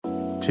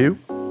2.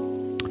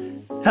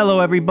 Hello,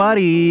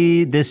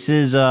 everybody. This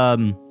is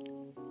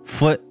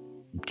Foot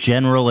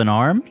General and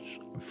Arms.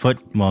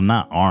 Well,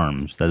 not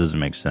arms. That doesn't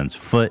make sense.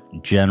 Foot,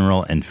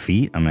 General, and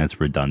Feet. I mean, that's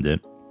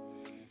redundant.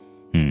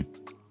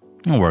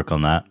 I'll work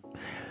on that.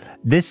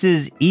 This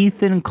is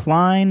Ethan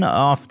Klein,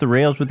 Off the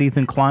Rails with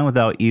Ethan Klein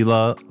Without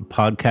Ela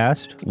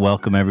podcast.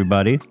 Welcome,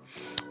 everybody.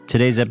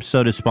 Today's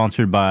episode is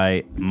sponsored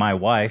by my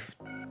wife,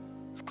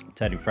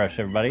 Teddy Fresh,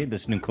 everybody.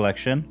 This new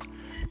collection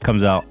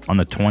comes out on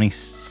the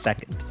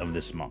 22nd of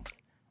this month.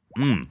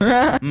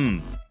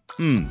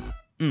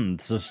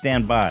 So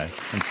stand by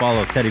and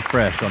follow Teddy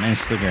Fresh on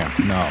Instagram.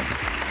 No.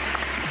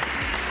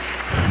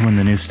 When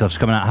the new stuff's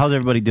coming out. How's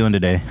everybody doing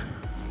today?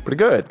 Pretty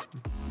good.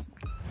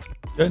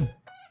 Good.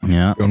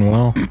 Yeah. Doing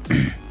well.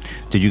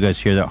 Did you guys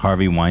hear that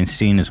Harvey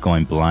Weinstein is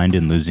going blind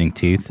and losing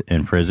teeth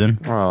in prison?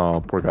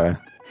 Oh, poor guy.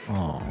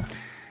 Oh.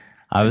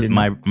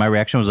 My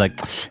reaction was like,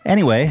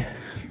 anyway.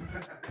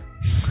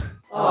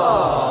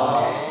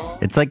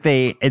 It's like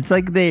the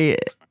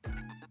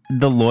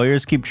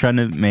lawyers keep trying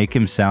to make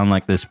him sound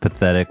like this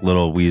pathetic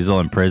little weasel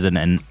in prison,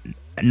 and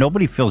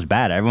nobody feels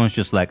bad. Everyone's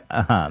just like,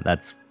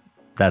 that's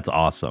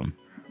awesome.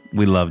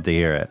 We love to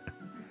hear it.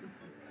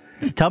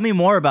 Tell me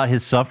more about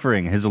his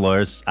suffering. His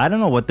lawyers, I don't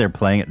know what they're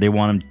playing. They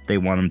want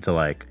him to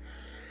like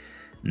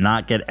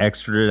not get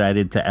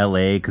extradited to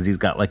LA because he's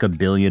got like 1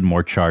 billion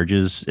more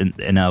charges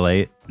in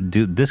LA.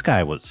 Dude, this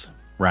guy was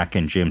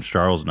racking James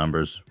Charles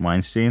numbers.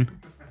 Weinstein,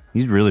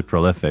 he's really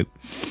prolific.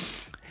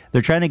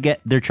 They're trying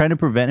to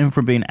prevent him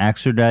from being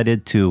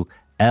extradited to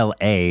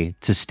LA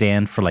to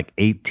stand for like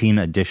 18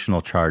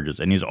 additional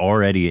charges, and he's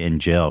already in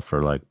jail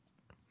for like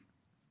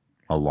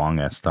a long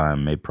ass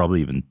time. Maybe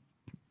probably even,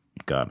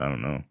 God, I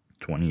don't know,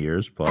 20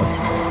 years plus.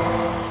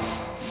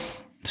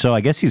 So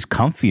I guess he's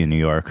comfy in New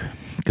York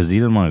because he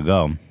didn't want to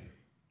go.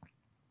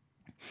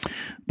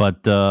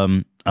 But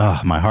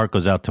my heart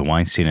goes out to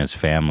Weinstein and his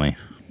family.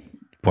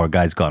 Poor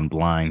guy's gone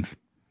blind.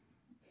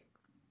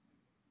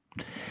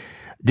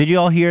 Did you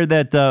all hear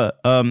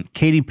that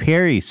Katy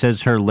Perry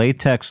says her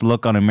latex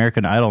look on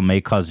American Idol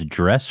may cause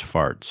dress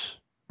farts?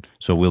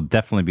 So we'll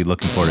definitely be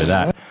looking forward to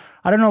that.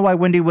 I don't know why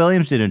Wendy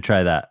Williams didn't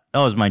try that.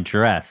 Oh, it was my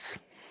dress.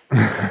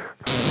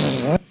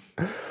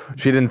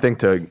 She didn't think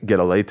to get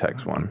a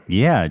latex one.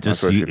 Yeah, it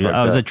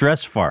was a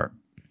dress fart.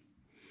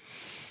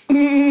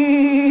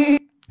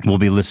 We'll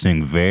be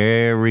listening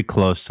very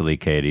closely,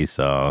 Katie.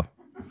 So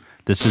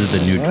this is the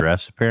new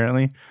dress,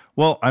 apparently.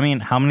 Well, I mean,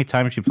 how many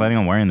times is she planning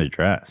on wearing the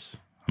dress?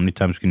 How many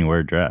times can you wear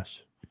a dress?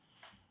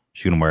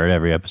 She gonna wear it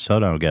every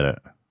episode? I don't get it.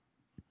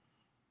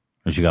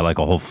 And she got like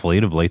a whole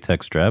fleet of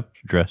latex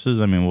dresses?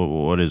 I mean,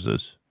 what is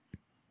this?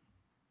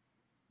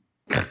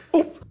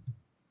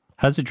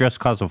 How does a dress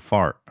cause a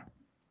fart?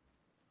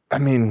 I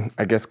mean,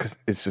 I guess because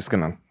it's just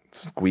going to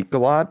squeak a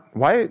lot.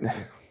 Why?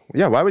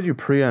 Yeah, why would you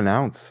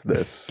pre-announce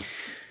this?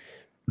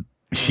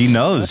 She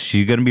knows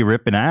she's going to be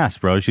ripping ass,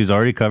 bro. She's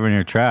already covering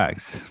her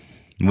tracks.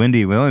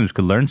 Wendy Williams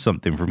could learn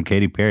something from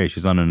Katy Perry.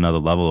 She's on another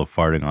level of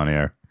farting on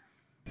air.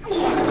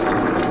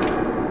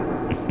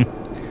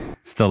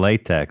 Still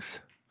latex.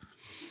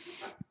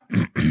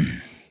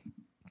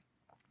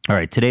 All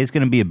right, today's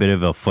going to be a bit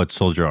of a foot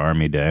soldier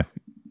army day.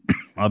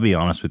 I'll be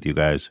honest with you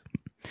guys.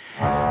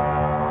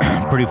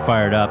 Pretty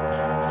fired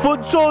up.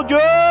 Foot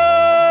soldiers!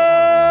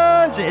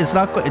 It's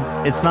not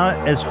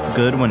as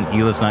good when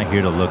Ela's not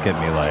here to look at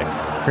me like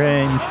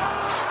cringe,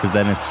 because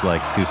then it's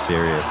like too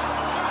serious.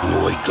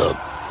 Wake up.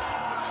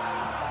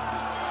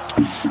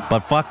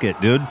 But fuck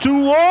it, dude.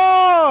 To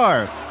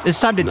war! It's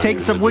time to take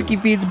some wiki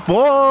feeds,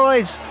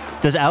 boys!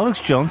 Does Alex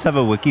Jones have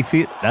a wiki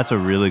feed? That's a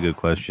really good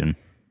question.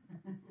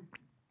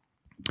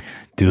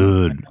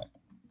 Dude,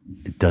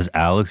 does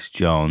Alex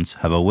Jones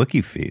have a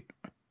wiki feed?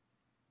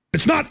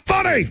 It's not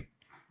funny!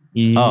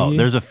 Oh,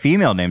 there's a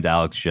female named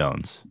Alex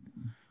Jones.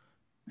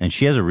 And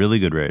she has a really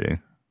good rating.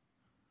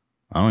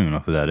 I don't even know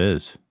who that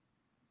is.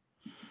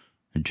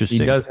 Interesting.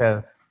 He does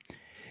have.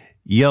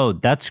 Yo,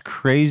 that's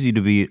crazy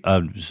to be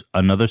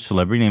another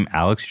celebrity named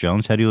Alex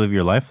Jones. How do you live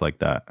your life like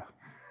that?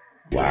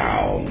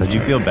 Wow. Did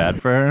you feel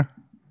bad for her?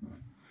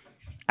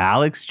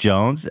 Alex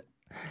Jones?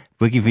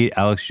 WikiFeed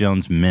Alex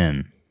Jones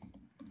Min.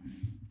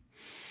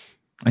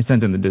 I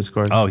sent in the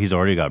Discord. Oh, he's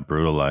already got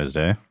brutalized,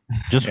 eh?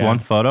 Just one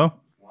photo?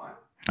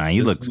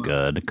 He looks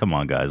good. Come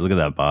on, guys. Look at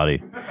that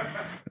body.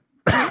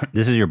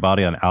 This is your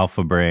body on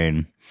Alpha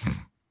Brain.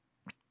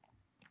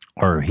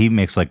 Or he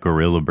makes like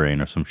Gorilla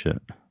Brain or some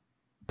shit.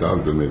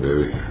 Talk to me,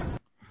 baby.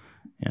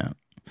 Yeah.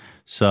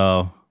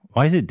 So,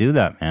 why does it do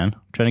that, man?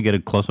 I'm trying to get a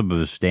close-up of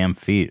his damn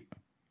feet.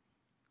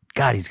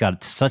 God, he's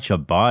got such a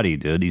body,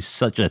 dude. He's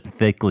such a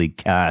thickly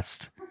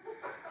cast,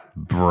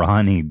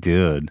 brawny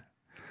dude.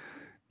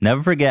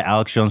 Never forget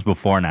Alex Jones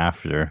before and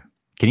after.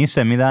 Can you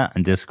send me that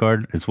on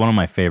Discord? It's one of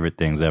my favorite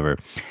things ever.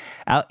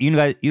 You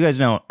guys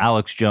know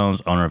Alex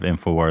Jones, owner of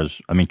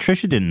InfoWars. I mean,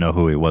 Trisha didn't know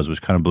who he was,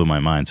 which kind of blew my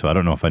mind. So I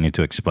don't know if I need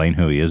to explain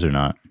who he is or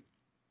not.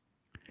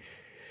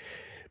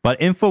 But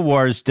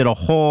InfoWars did a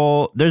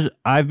whole...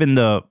 I've been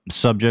the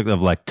subject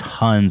of like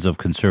tons of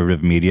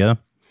conservative media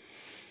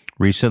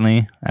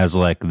recently as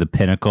like the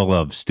pinnacle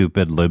of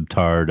stupid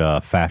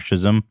libtard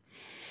fascism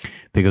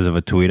because of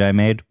a tweet I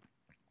made.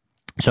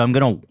 So I'm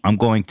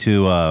going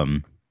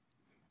to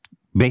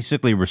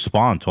basically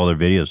respond to all their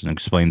videos and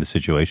explain the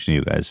situation to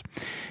you guys.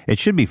 It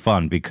should be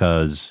fun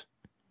because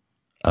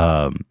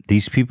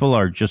these people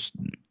are just,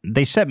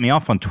 they set me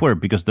off on Twitter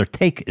because their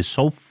take is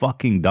so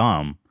fucking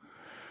dumb.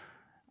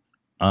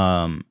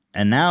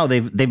 And now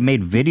they've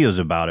made videos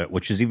about it,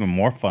 which is even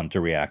more fun to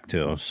react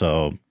to.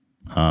 So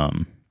I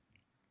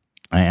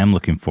am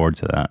looking forward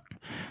to that.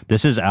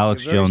 This is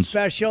Alex Jones.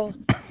 Special.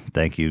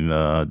 Thank you,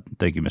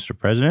 Mr.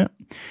 President.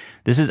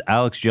 This is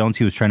Alex Jones.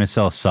 He was trying to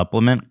sell a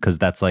supplement because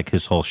that's like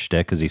his whole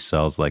shtick. Because he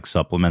sells like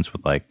supplements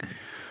with like,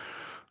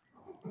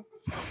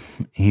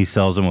 he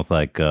sells them with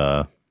like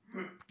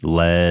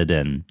lead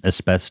and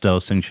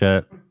asbestos and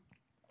shit.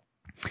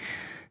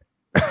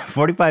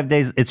 45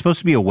 days. It's supposed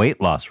to be a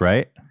weight loss,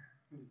 right?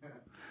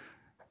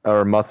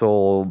 Or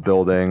muscle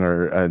building,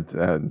 or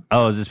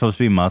oh, is it supposed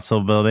to be muscle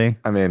building?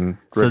 I mean,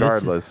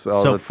 regardless.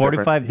 So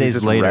 45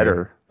 days later,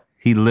 redder.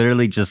 He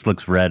literally just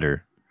looks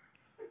redder.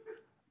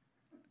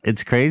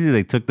 It's crazy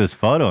they took this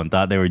photo and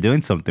thought they were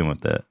doing something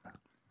with it.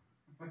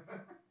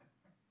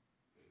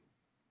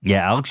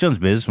 Yeah, Alex Jones'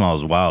 business model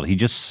is wild. He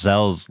just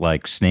sells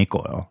like snake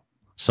oil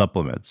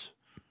supplements.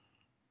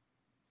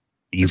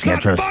 You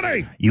can't trust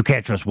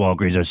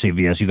Walgreens or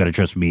CVS. You got to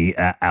trust me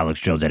at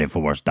AlexJones at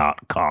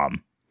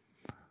Infowars.com.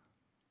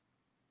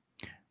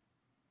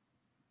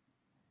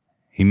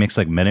 He makes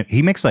like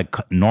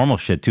normal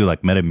shit too,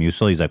 like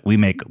Metamucil. He's like, we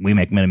make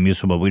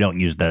Metamucil, but we don't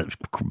use that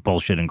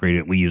bullshit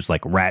ingredient. We use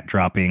like rat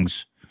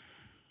droppings,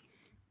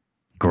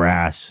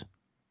 grass.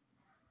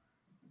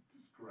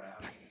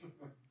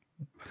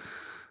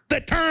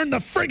 That turned the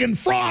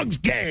friggin' frogs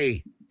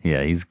gay.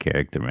 Yeah, he's a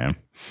character, man.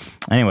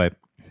 Anyway, it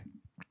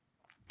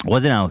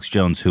wasn't Alex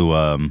Jones who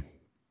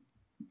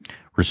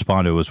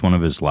responded. It was one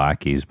of his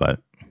lackeys, but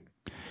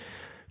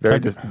very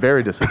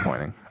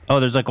disappointing. Oh,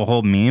 there's like a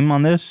whole meme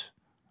on this?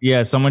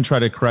 Yeah, someone tried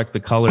to correct the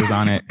colors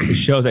on it to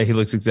show that he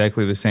looks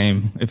exactly the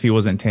same if he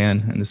wasn't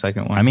tan in the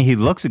second one. I mean, he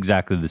looks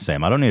exactly the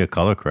same. I don't need a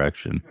color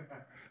correction.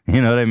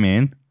 You know what I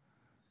mean?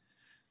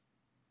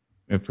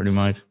 Yeah, pretty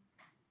much.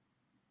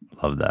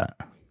 Love that.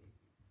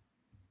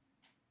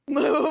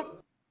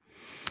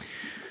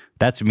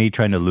 That's me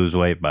trying to lose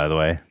weight, by the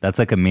way. That's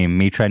like a meme.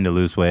 Me trying to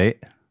lose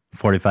weight.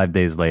 45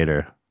 days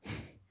later.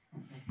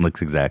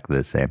 Looks exactly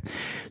the same.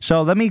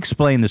 So let me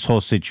explain this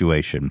whole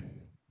situation.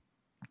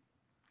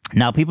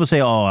 Now, people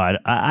say, oh,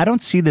 I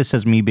don't see this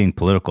as me being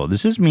political.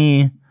 This is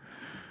me.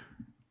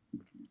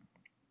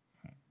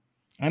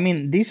 I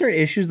mean, these are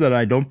issues that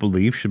I don't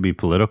believe should be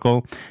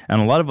political. And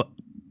a lot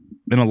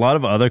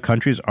of other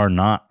countries are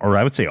not, or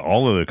I would say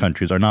all other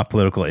countries are not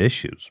political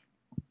issues.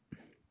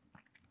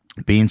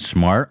 Being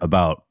smart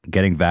about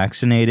getting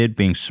vaccinated,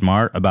 being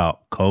smart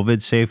about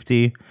COVID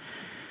safety.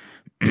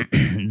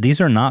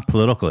 These are not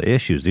political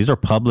issues. These are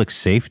public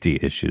safety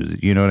issues.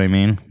 You know what I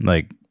mean?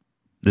 Like,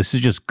 this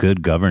is just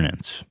good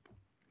governance.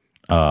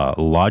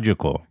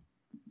 Logical.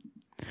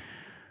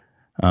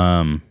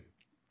 So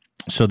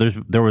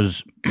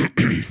there's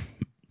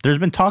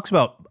been talks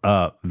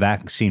about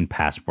vaccine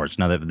passports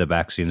now that the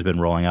vaccine's been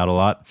rolling out a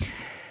lot.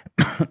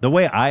 The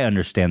way I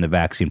understand the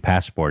vaccine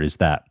passport is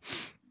that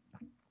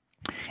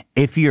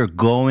if you're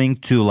going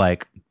to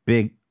like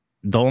the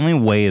only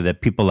way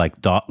that people like,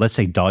 let's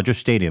say Dodger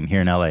Stadium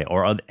here in LA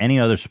or any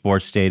other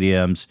sports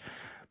stadiums,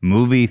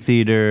 movie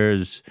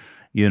theaters,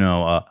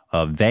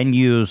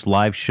 venues,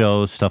 live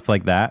shows, stuff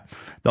like that.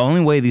 The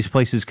only way these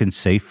places can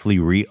safely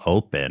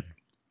reopen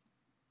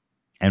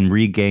and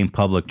regain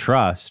public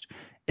trust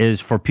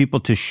is for people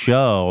to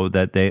show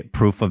that they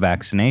proof of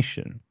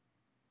vaccination.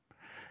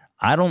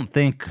 I don't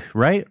think,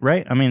 right?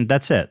 I mean,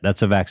 that's it.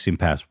 That's a vaccine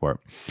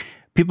passport.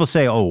 People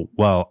say, oh,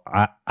 well,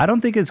 I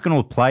don't think it's going to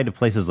apply to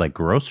places like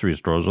grocery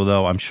stores,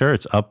 although I'm sure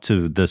it's up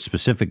to the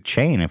specific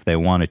chain if they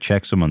want to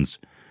check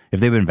if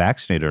they've been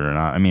vaccinated or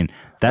not. I mean,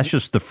 that's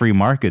just the free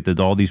market that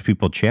all these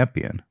people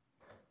champion.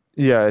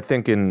 Yeah, I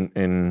think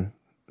in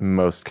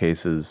most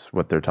cases,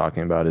 what they're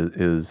talking about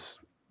is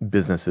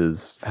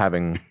businesses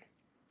having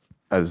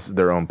as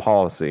their own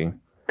policy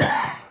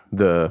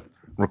the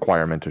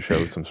requirement to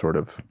show some sort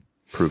of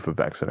proof of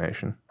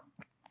vaccination.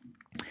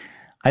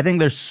 I think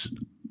there's,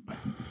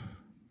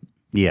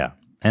 yeah.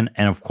 And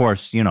of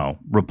course,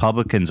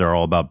 Republicans are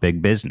all about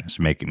big business,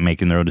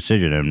 making their own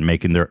decision and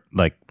making their,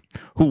 like,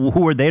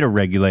 who are they to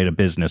regulate a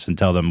business and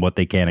tell them what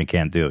they can and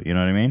can't do? You know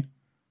what I mean?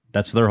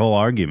 That's their whole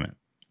argument.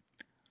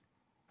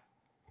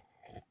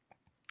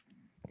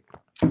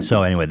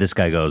 So anyway, this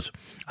guy goes,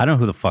 I don't know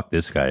who the fuck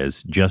this guy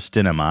is.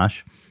 Justin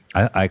Amash.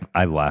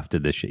 I laughed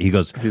at this shit. He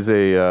goes, he's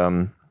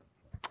a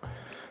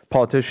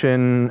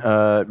politician,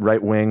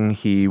 right wing.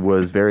 He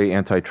was very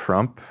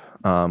anti-Trump.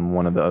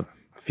 One of the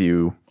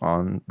few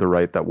on the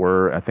right that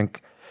were.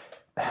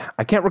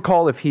 I can't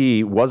recall if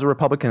he was a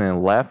Republican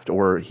and left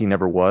or he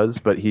never was,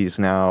 but he's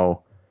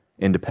now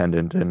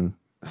independent and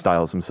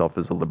styles himself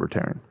as a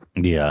libertarian.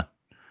 Yeah.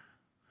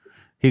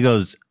 He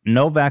goes,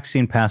 no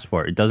vaccine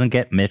passport. It doesn't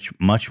get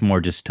much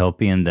more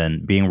dystopian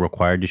than being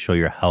required to show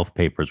your health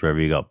papers wherever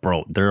you go.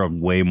 Bro, there are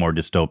way more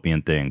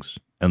dystopian things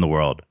in the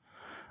world.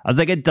 I was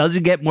like, it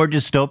doesn't get more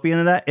dystopian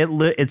than that.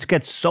 It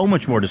gets so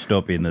much more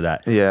dystopian than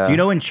that. Yeah. Do you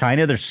know in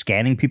China they're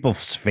scanning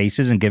people's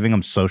faces and giving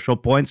them social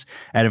points,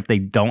 and if they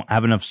don't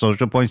have enough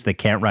social points, they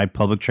can't ride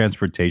public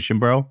transportation,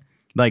 bro?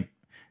 Like,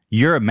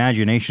 your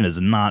imagination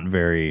is not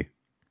very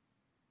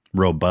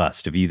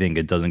robust if you think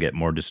it doesn't get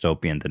more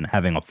dystopian than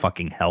having a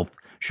fucking health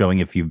showing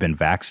if you've been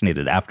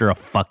vaccinated after a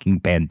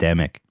fucking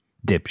pandemic,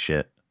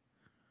 dipshit.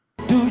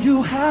 Do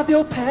you have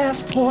your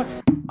passport?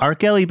 R.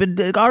 Kelly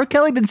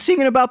been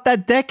singing about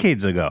that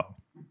decades ago.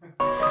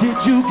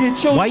 Did you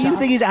get your Why do you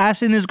think he's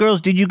asking these girls,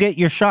 did you get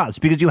your shots?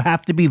 Because you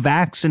have to be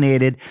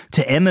vaccinated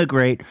to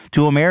immigrate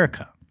to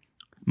America.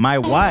 My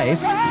wife,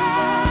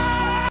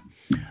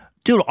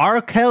 dude,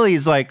 R.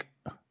 Kelly's like,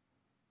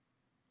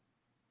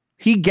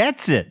 he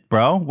gets it,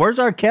 bro. Where's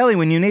R. Kelly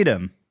when you need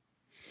him?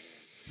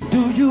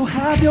 Do you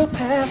have your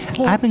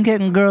passport? I've been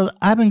getting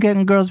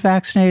girls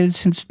vaccinated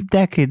since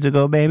decades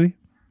ago, baby.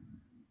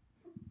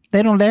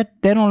 They don't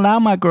allow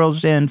my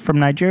girls in from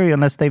Nigeria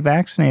unless they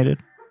vaccinated.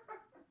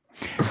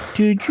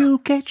 Did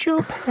you get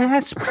your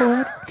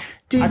passport?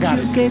 Did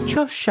you get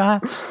your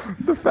shots?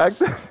 The fact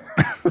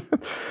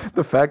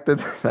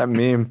that that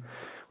meme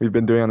we've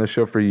been doing on the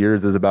show for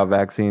years is about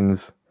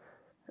vaccines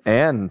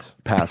and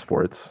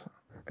passports.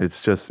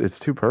 It's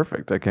too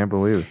perfect. I can't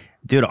believe it.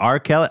 Dude, R.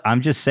 Kelly,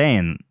 I'm just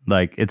saying,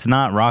 like, it's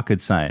not rocket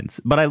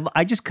science. But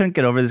I just couldn't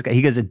get over this guy.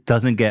 He goes, it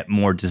doesn't get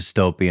more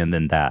dystopian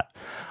than that.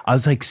 I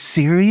was like,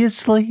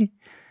 seriously?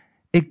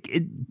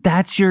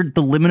 That's the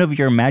limit of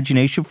your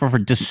imagination for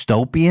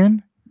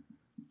dystopian?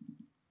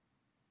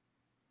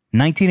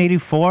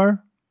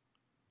 1984?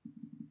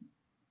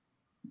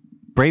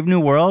 Brave New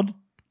World?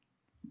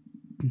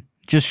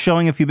 Just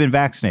showing if you've been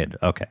vaccinated.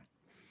 Okay.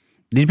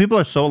 These people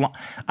are so long.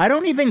 I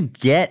don't even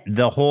get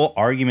the whole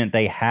argument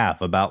they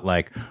have about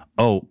like,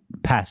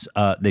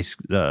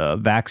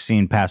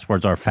 vaccine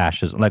passports are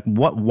fascist. Like,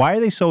 what? Why are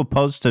they so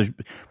opposed to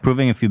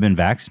proving if you've been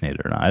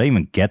vaccinated or not? I don't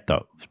even get the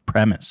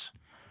premise.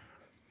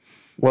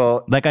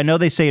 Well, like, I know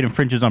they say it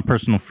infringes on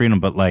personal freedom,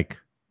 but like,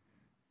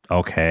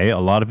 okay, a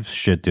lot of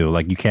shit do.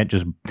 Like, you can't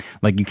just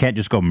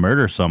go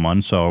murder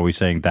someone. So are we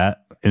saying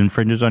that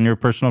infringes on your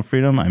personal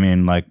freedom? I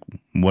mean, like,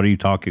 what are you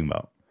talking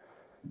about?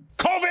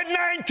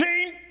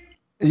 COVID-19!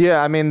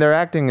 yeah, I mean, they're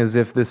acting as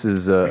if this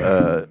is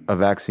a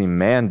vaccine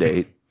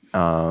mandate,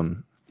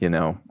 trying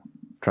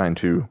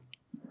to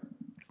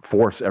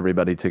force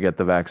everybody to get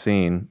the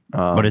vaccine.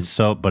 But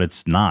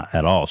it's not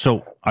at all.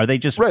 So are they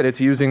just right?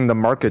 It's using the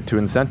market to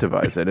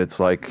incentivize it. It's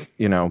like,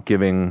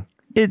 giving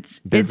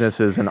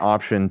businesses an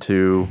option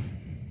to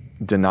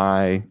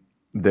deny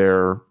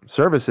their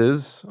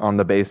services on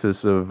the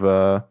basis of.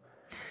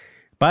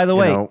 By the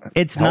way,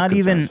 it's health not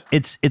even.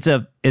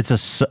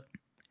 concerns.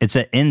 It's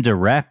an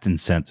indirect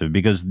incentive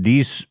because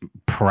these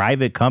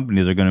private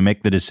companies are going to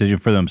make the decision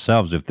for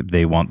themselves if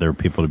they want their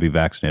people to be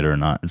vaccinated or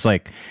not. It's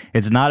like,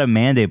 it's not a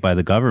mandate by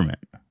the government.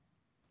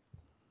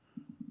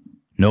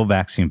 No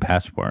vaccine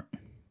passport.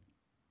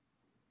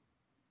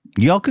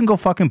 Y'all can go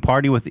fucking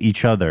party with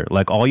each other.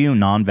 Like, all you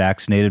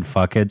non-vaccinated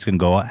fuckheads can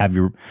go have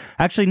your...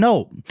 Actually,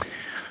 no.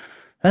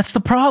 That's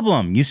the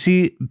problem. You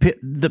see,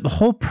 the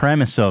whole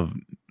premise of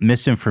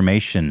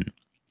misinformation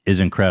is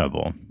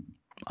incredible.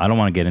 I don't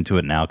want to get into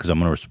it now because I'm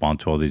going to respond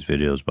to all these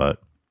videos,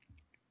 but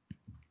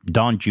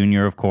Don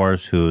Jr., of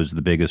course, who is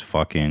the biggest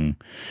fucking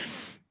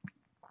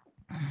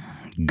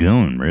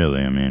goon,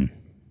 really. I mean,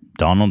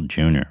 Donald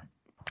Jr.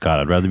 God,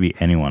 I'd rather be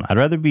anyone. I'd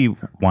rather be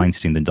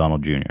Weinstein than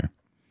Donald Jr.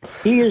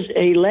 He is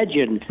a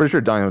legend. Pretty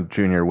sure Donald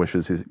Jr.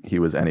 wishes he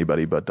was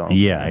anybody but Donald.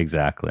 Yeah,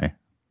 exactly.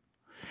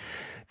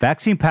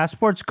 Vaccine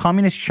passports.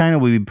 Communist China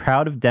will be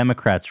proud of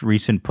Democrats'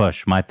 recent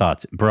push. My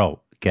thoughts.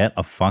 Bro, get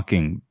a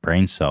fucking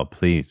brain cell,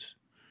 please.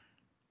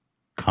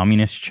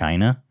 Communist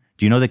China?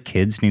 Do you know that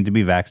kids need to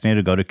be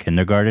vaccinated to go to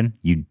kindergarten?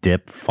 You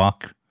dip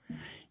fuck.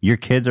 Your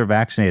kids are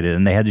vaccinated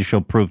and they had to show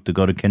proof to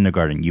go to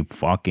kindergarten. You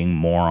fucking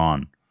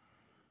moron.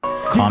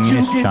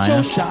 Communist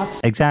China?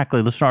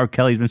 Exactly. Listen to R.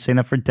 Kelly's been saying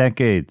that for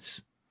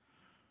decades.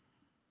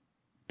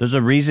 There's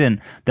a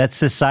reason that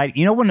society...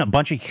 You know when a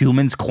bunch of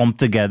humans clump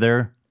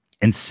together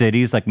in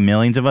cities, like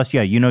millions of us?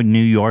 Yeah, New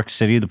York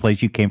City, the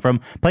place you came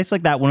from? A place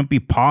like that wouldn't be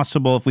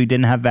possible if we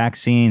didn't have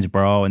vaccines,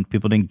 bro, and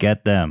people didn't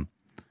get them.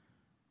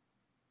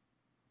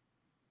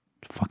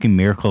 Fucking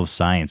miracle of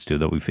science,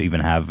 dude, that we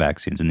even have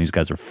vaccines, and these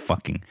guys are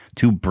fucking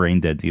too brain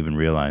dead to even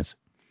realize.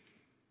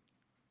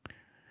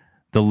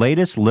 The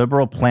latest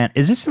liberal plan.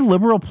 Is this a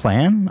liberal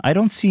plan? I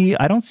don't see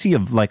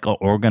like an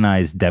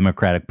organized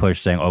Democratic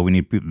push saying, "Oh, we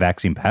need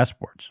vaccine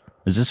passports."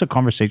 Is this a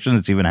conversation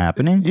that's even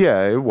happening?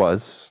 Yeah, it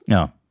was.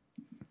 No,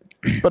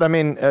 but I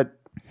mean,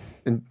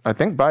 I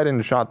think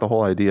Biden shot the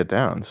whole idea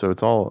down, so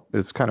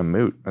it's kind of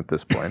moot at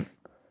this point.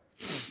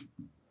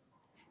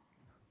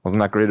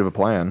 Wasn't that great of a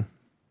plan?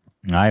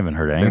 I haven't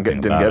heard anything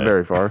didn't about get it.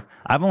 very far.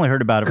 I've only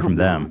heard about it from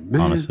them,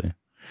 honestly.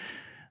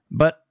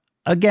 But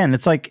again,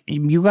 it's like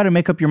you got to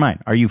make up your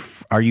mind. Are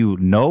you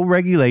no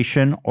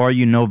regulation or are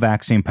you no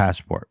vaccine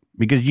passport?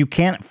 Because you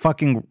can't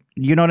fucking,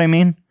 you know what I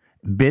mean?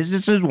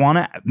 Businesses want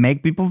to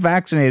make people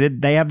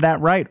vaccinated. They have that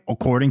right,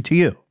 according to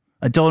you.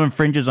 Until it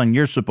infringes on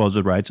your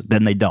supposed rights,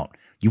 then they don't.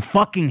 You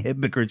fucking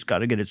hypocrites got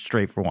to get it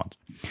straight for once.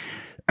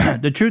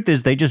 The truth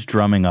is, they just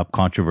drumming up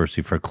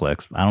controversy for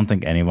clicks. I don't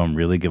think any of them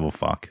really give a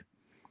fuck.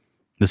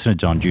 Listen to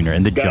John Jr.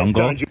 in the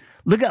jungle.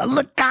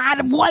 Look,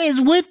 God, what is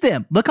with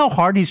him? Look how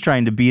hard he's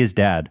trying to be his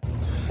dad.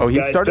 Oh,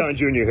 he started. Don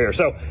Jr. here.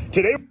 So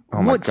today,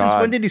 Oh my Since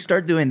God. when did he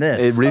start doing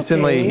this?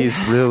 Recently, he's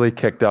really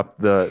kicked up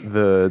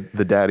the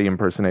daddy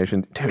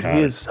impersonation. Dude, he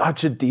is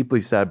such a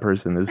deeply sad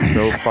person. This is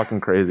so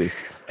fucking crazy.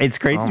 It's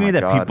crazy Oh to me my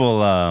that God.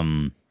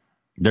 people,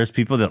 there's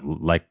people that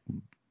like,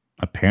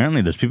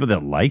 apparently there's people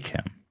that like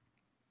him.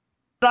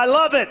 I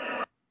love it.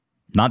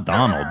 Not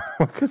Donald.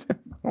 Oh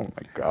my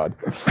God.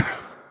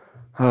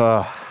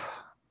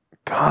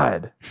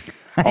 God.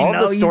 I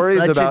know, he's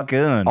such a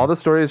goon. all the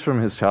stories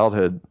from his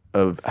childhood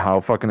of how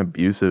fucking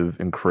abusive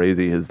and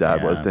crazy his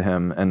dad was to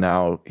him, and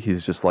now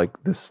he's just like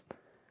this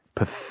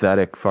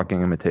pathetic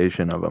fucking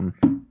imitation of him.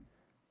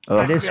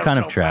 It is kind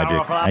of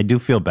tragic. I do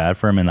feel bad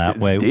for him in that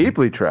way. It's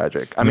deeply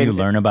tragic. I When mean, you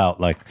learn about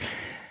like,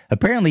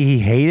 apparently he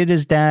hated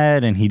his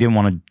dad and he didn't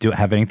want to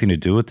have anything to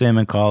do with him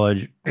in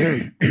college.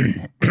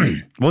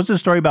 What's the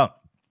story about?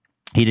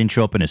 He didn't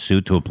show up in a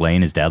suit to a play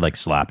and his dad like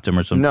slapped him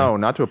or something? no,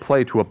 not to a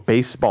play, to a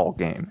baseball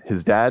game.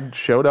 His dad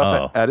showed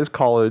up at his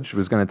college,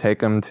 was going to take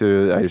him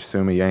to, I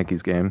assume, a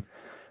Yankees game.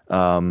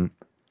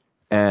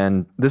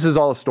 And this is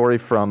all a story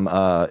from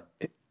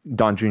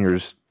Don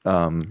Jr.'s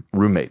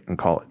roommate in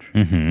college.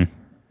 Mm-hmm.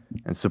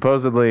 And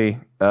supposedly,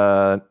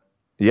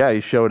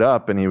 he showed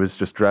up and he was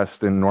just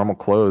dressed in normal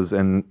clothes,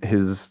 and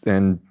his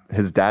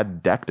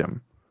dad decked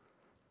him,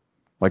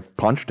 like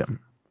punched him.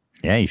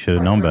 Yeah, you should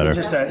have known better.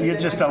 You're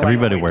just a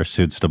Everybody wears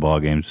suits to ball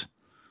games.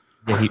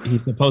 Yeah, he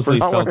supposedly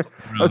Not felt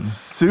wearing a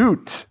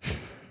suit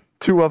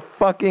to a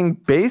fucking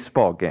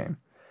baseball game.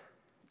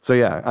 So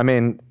yeah, I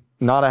mean,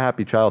 not a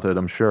happy childhood,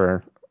 I'm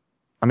sure.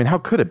 I mean, how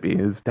could it be?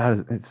 His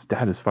dad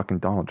is fucking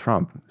Donald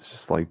Trump. It's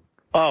just like,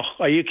 Oh,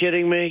 are you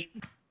kidding me?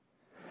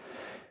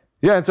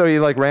 yeah. And so he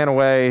like ran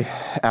away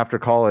after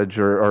college,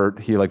 or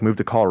he like moved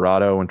to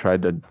Colorado and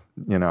tried to,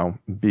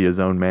 be his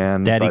own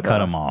man. Daddy But,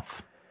 cut him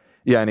off.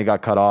 Yeah, and he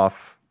got cut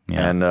off.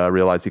 Yeah. And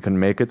realized he couldn't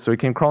make it, so he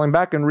came crawling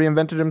back and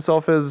reinvented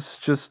himself as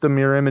just a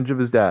mirror image of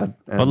his dad.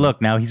 And But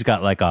look, now he's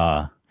got like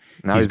now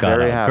he's got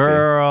very a happy.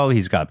 girl.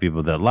 He's got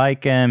people that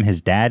like him.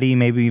 His daddy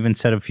maybe even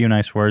said a few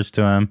nice words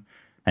to him.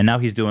 And now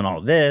he's doing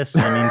all this.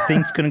 I mean,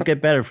 things couldn't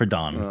get better for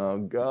Don. Oh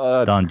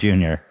God, Don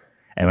Jr.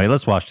 Anyway,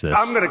 let's watch this.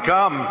 I'm going to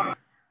come.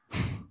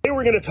 Today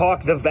we're going to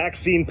talk the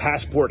vaccine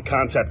passport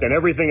concept and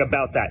everything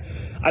about that.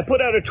 I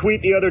put out a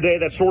tweet the other day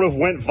that sort of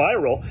went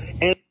viral,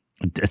 and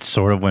It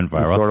sort of went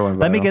viral.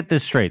 Let me get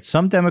this straight.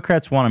 Some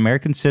Democrats want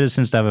American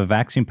citizens to have a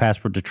vaccine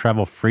passport to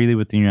travel freely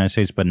within the United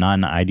States, but not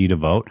an ID to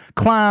vote.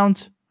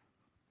 Clowns.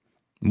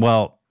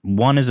 Well,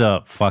 one is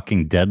a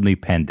fucking deadly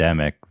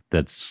pandemic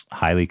that's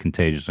highly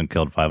contagious and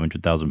killed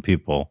 500,000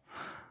 people.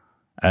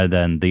 And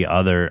then the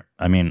other,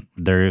 I mean,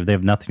 they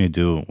have nothing to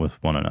do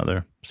with one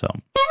another. So,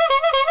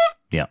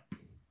 yeah.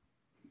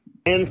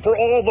 and for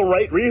all the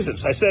right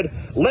reasons. I said,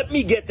 let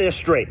me get this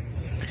straight.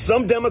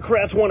 Some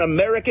Democrats want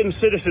American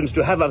citizens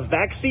to have a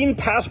vaccine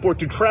passport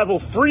to travel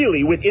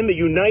freely within the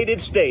United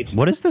States.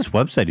 What is this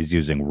website he's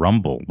using?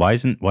 Rumble. Why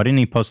didn't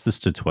he post this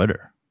to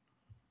Twitter?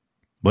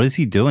 What is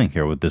he doing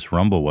here with this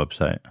Rumble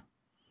website?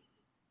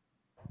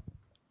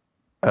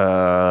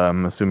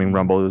 I'm assuming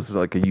Rumble is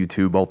like a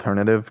YouTube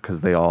alternative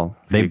because they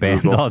They hate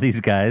banned Google. all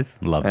these guys.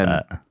 Love And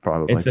that.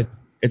 probably.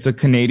 it's a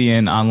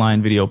Canadian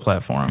online video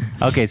platform.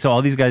 Okay, so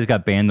all these guys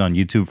got banned on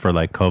YouTube for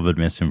like COVID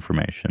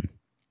misinformation.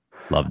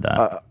 Love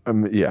that.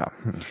 Yeah.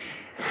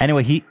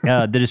 Anyway,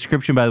 the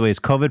description, by the way, is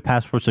COVID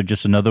passports are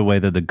just another way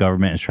that the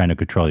government is trying to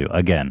control you.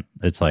 Again,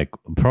 it's like,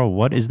 bro,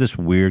 what is this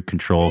weird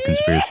control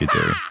conspiracy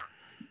theory?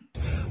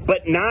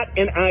 But not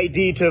an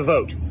ID to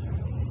vote.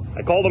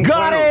 I call them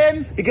Got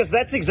clowns him! because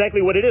that's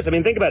exactly what it is. I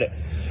mean, think about it.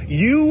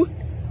 You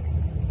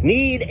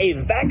need a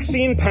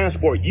vaccine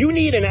passport. You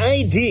need an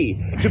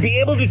ID to be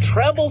able to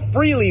travel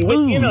freely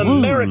within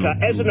America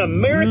as an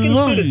American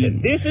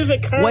citizen. This is a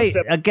concept. Wait,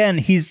 again,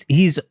 he's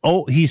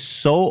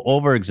so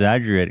over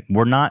exaggerating.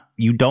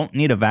 You don't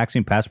need a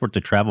vaccine passport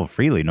to travel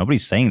freely.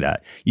 Nobody's saying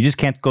that. You just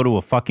can't go to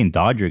a fucking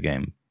Dodger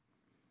game.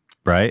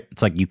 Right?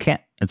 It's like you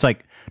can't. It's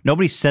like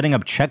nobody's setting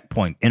up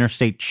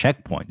interstate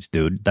checkpoints,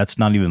 dude.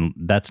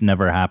 That's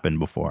never happened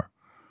before.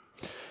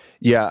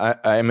 Yeah,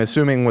 I'm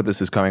assuming what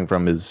this is coming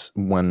from is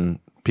when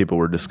people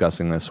were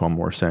discussing this, one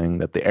were saying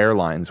that the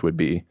airlines would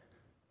be.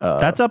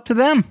 That's up to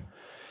them.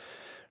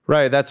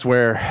 Right, that's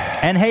where.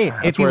 And hey,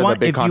 that's if you where want,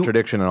 the big if you-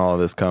 contradiction in all of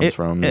this comes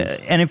from.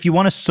 And if you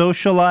want to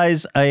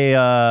socialize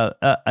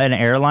an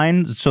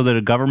airline so that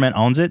a government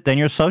owns it, then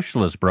you're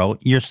socialist, bro.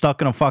 You're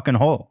stuck in a fucking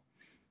hole.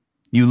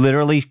 You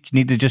literally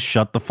need to just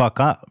shut the fuck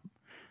up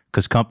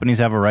because companies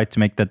have a right to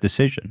make that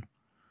decision.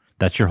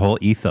 That's your whole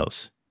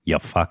ethos. You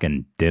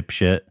fucking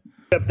dipshit.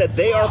 that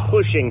they are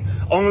pushing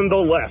on the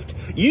left.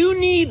 You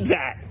need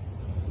that.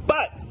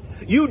 But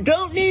you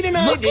don't need an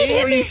Look ID, at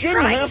him, or you he's shouldn't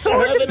trying have so to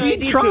hard have to an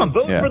beat ID Trump. to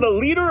vote Yeah. for the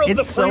leader of It's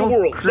the free so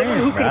world. cringe,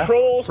 Someone who bruh.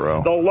 controls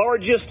Bro. the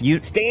largest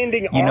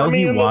standing you know army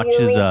he in the watches,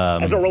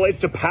 world as it relates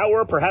to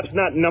power, perhaps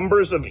not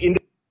numbers of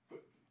individuals.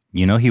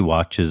 You know he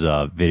watches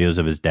videos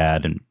of his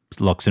dad and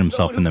looks at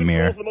himself in the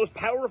mirror. The most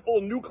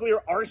powerful nuclear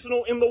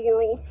arsenal in the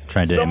world.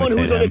 Trying to Someone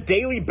imitate who's on a him.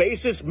 daily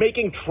basis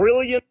making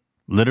trillions.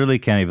 Literally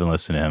can't even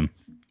listen to him.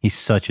 He's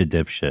such a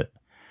dipshit.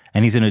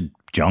 And he's in a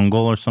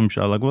jungle or some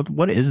shit. Like,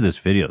 what is this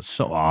video? It's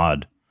so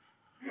odd.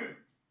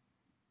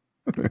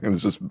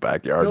 It's just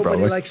backyard, Nobody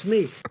probably. likes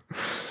me.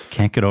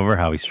 Can't get over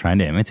how he's trying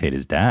to imitate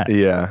his dad.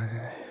 Yeah.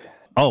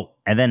 Oh,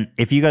 and then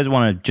if you guys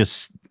want to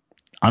just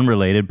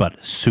unrelated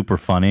but super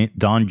funny,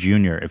 Don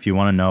Jr. If you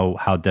want to know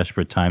how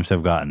desperate times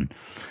have gotten,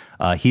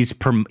 he's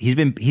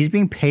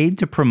being paid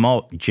to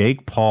promote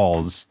Jake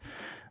Paul's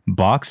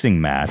boxing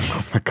match.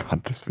 Oh my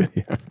God, this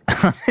video.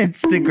 On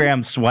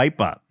Instagram Swipe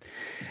Up.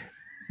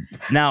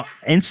 Now,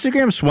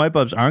 Instagram Swipe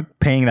Ups aren't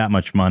paying that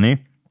much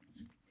money.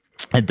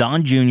 And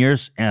Don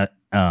Jr.'s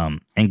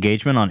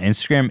engagement on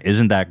Instagram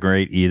isn't that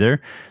great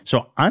either.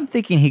 So I'm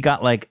thinking he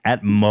got like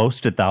at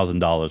most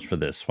 $1,000 for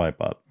this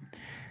Swipe Up.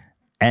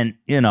 And,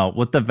 you know,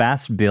 with the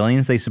vast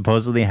billions they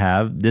supposedly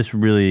have, this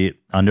really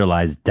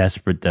underlies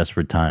desperate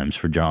times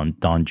for Don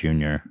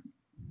Jr.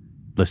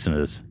 Listen to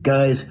this.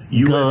 Guys,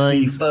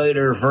 UFC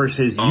fighter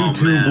versus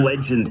YouTube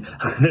legend.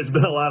 There's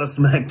been a lot of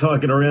smack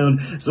talking around.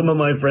 Some of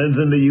my friends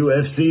in the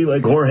UFC,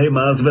 like Jorge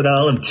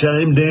Masvidal, have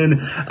chimed in,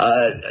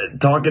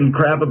 talking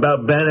crap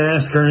about Ben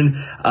Askren.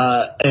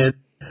 And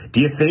do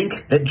you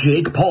think that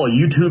Jake Paul,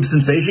 YouTube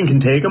sensation, can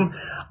take him?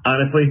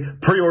 Honestly,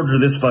 pre-order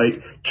this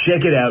fight.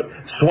 Check it out.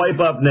 Swipe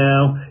up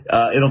now.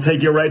 It'll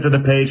take you right to the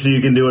page so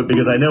you can do it,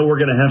 because I know we're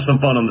going to have some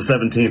fun on the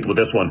 17th with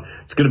this one.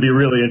 It's going to be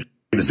really interesting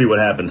to see what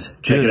happens.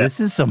 Check Dude, it out. this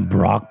is some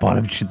rock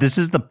bottom shit. This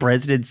is the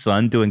president's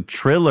son doing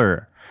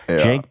Triller. Yeah.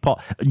 Jake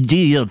Paul. Do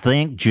you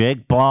think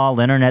Jake Paul,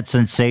 internet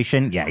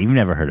sensation? Yeah, you've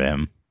never heard of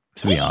him,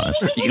 to be honest.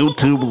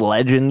 YouTube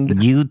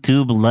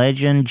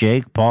legend.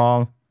 Jake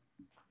Paul.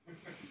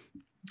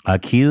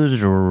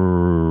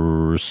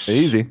 Accusers.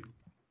 Easy.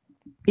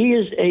 He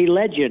is a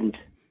legend.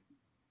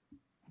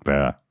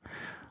 Bruh.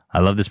 I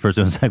love this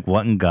person. It's like,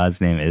 what in God's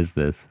name is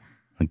this?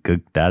 Like,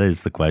 good, that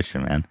is the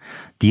question, man.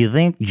 Do you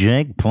think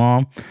Jake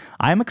Paul?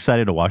 I'm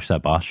excited to watch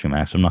that boxing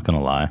match. I'm not going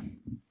to lie.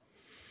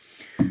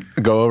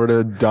 Go over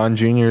to Don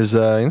Jr.'s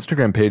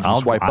Instagram page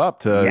and swipe up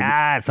to.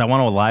 Yes, I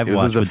want to live Use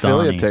watch his with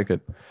affiliate Donnie.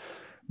 ticket.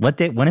 What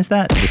day? When is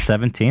that? The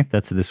 17th.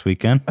 That's this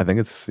weekend. I think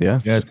it's Yeah,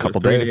 just a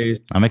couple days.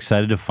 I'm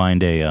excited to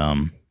find a.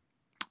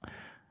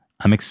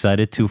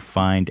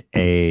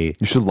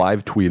 You should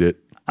live tweet it.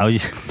 I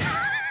was just,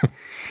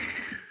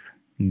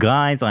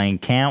 guys, I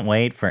can't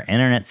wait for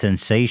internet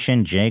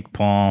sensation Jake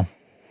Paul.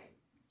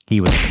 He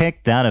was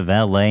kicked out of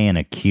L.A. and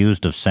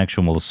accused of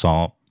sexual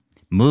assault.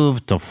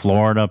 Moved to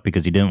Florida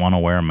because he didn't want to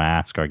wear a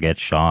mask or get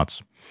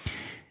shots.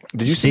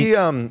 Did you see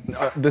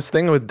this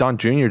thing with Don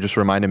Jr. just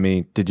reminded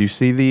me? Did you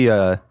see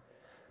the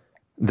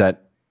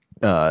that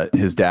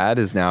his dad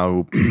is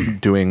now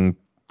doing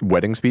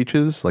wedding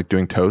speeches, like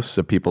doing toasts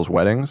at people's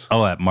weddings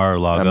Oh, at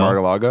Mar-a-Lago. at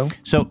Mar-a-Lago?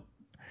 So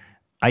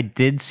I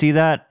did see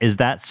that. Is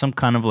that some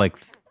kind of like,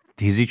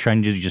 is he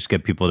trying to just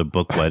get people to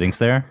book weddings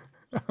there?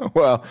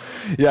 Well,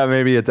 yeah,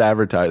 maybe it's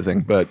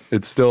advertising, but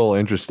it's still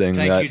interesting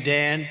that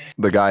Dan.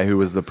 the guy who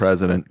was the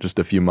president just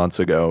a few months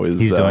ago is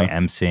He's doing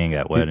emceeing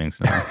at weddings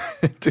now.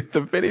 Dude,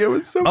 the video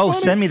is so Oh,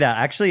 funny. send me that.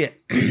 Actually,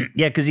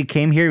 yeah, because he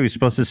came here. He was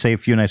supposed to say a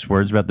few nice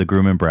words about the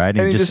groom and bride,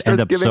 and, And he he just just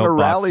ended starts up giving a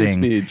rally soapboxing.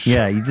 speech.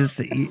 Yeah,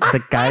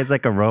 the guy's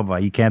like a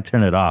robot. You can't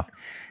turn it off.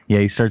 Yeah,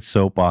 he starts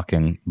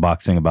boxing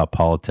about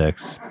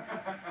politics.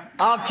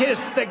 I'll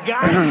kiss the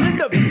guys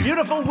and the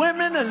beautiful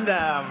women and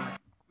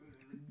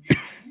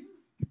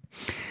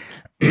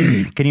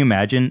Can you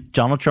imagine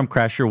Donald Trump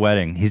crash your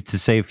wedding? He's to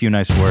say a few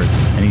nice words,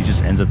 and he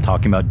just ends up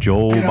talking about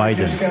Joe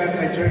Biden.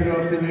 I turned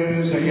off the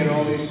news. I get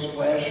all these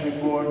flash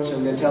reports,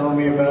 and they're telling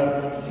me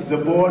about the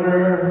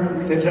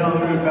border. They're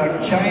telling me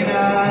about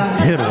China.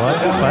 Dude, what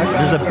the fuck?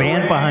 There's a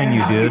band behind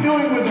you, dude.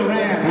 What are you doing with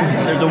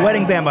Iran? There's a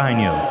wedding band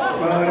behind you.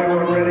 Well, they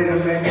were ready to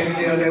make it.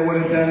 You know, they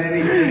would have done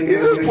anything. He's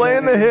just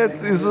playing the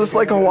hits. He's just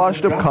like a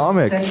washed up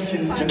comic.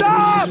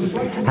 Stop!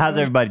 How's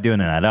everybody doing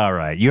tonight? All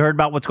right. You heard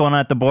about what's going on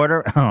at the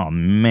border? Oh,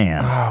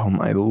 man. Oh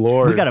my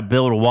lord. We got to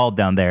build a wall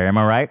down there. Am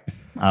I right?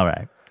 All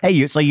right.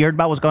 Hey, so you heard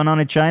about what's going on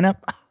in China?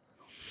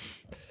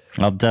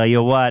 I'll tell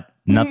you what.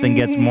 Nothing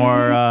gets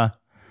more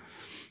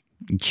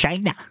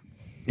China.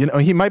 You know,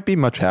 he might be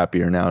much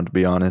happier now, to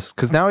be honest,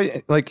 because now,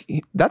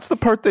 that's the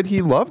part that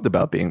he loved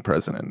about being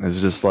president.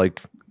 Is just like,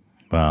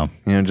 well,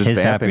 you know, just his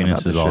vamping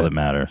happiness about is the all shit. that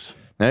matters.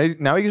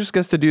 Now he just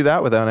gets to do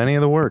that without any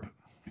of the work.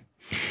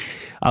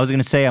 I was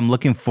going to say I'm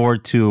looking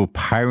forward to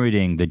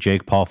pirating the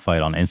Jake Paul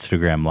fight on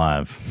Instagram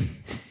Live.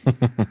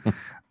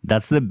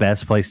 That's the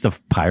best place to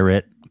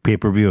pirate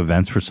pay-per-view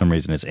events for some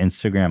reason. It's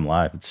Instagram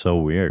Live. It's so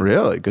weird.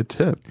 Really? Good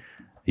tip.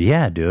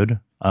 Yeah, dude.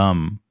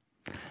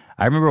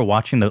 I remember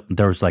watching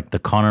there was like the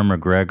Conor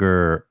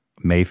McGregor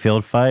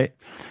Mayfield fight,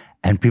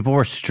 and people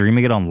were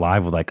streaming it on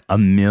live with like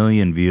 1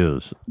 million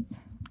views.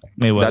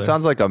 Mayweather. That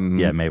sounds like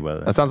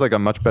Mayweather. That sounds like a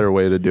much better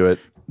way to do it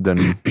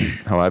than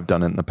how I've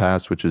done it in the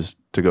past, which is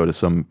to go to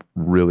some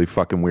really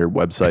fucking weird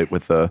website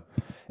with a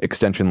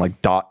extension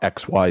like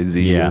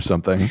 .xyz or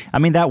something. I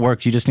mean, that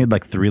works. You just need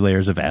like 3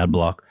 layers of ad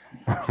block.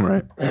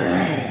 Right.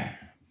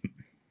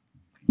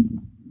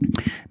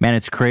 Man,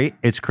 it's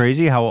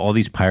crazy how all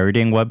these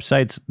pirating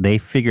websites, they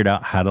figured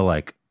out how to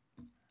like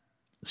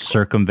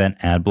circumvent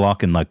ad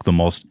block in like the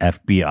most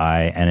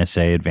FBI,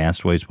 NSA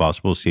advanced ways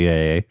possible,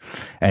 CIA,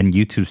 and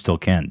YouTube still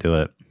can't do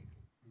it.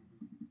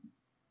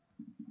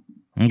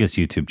 I guess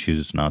YouTube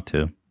chooses not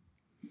to.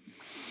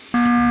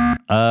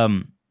 Are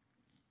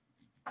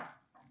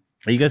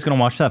you guys gonna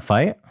watch that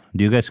fight?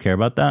 Do you guys care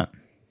about that?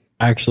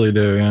 I actually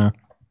do, yeah.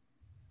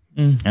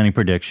 Any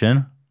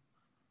prediction?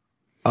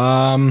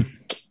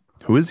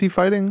 Who is he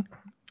fighting?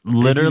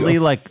 Literally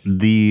like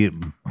the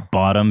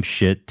bottom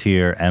shit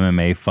tier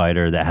MMA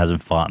fighter that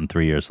hasn't fought in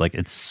 3 years. Like,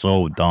 it's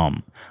so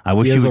dumb. I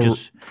wish he would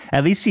just,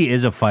 at least he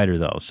is a fighter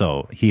though.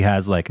 So he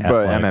has like,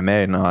 but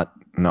MMA,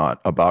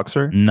 not a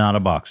boxer? Not a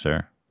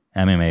boxer.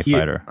 MMA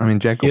fighter. I mean,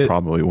 Jake will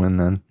probably win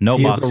then. No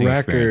he boxing has a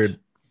record. experience.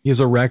 He has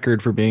a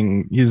record for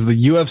being, he's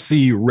the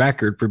UFC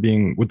record for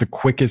being with the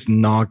quickest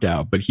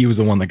knockout, but he was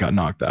the one that got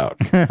knocked out.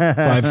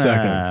 5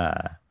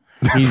 seconds.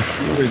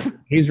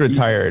 He's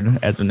retired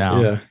as of now.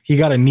 Yeah, he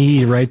got a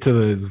knee right to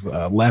his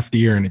left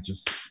ear, and it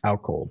just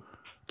out cold.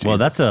 Well,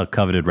 that's a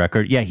coveted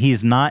record. Yeah,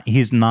 he's not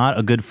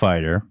a good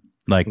fighter,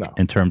 like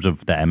in terms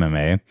of the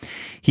MMA.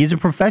 He's a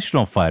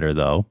professional fighter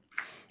though,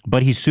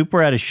 but he's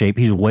super out of shape.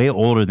 He's way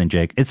older than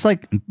Jake. It's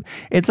like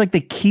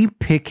they keep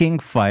picking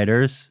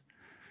fighters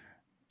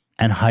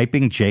and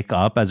hyping Jake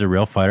up as a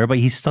real fighter, but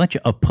he's such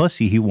a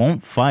pussy. He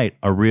won't fight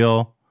a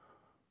real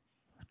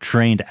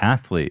trained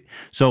athlete.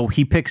 So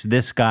he picks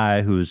this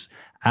guy who's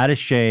out of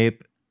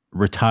shape,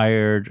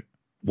 retired,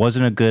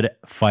 wasn't a good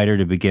fighter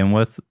to begin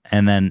with,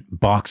 and then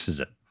boxes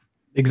it.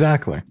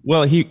 Exactly.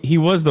 Well, he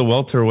was the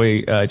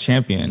welterweight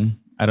champion.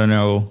 I don't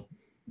know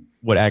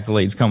what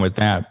accolades come with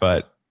that,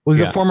 but was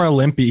a former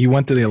Olympian. He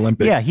went to the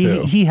Olympics. Yeah,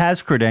 too. he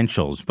has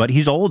credentials, but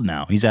he's old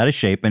now. He's out of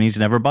shape and he's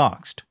never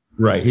boxed.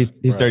 Right. He's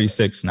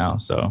 36 now,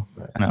 so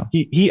I know.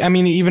 I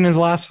mean, even his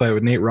last fight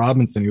with Nate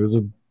Robinson, he was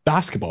a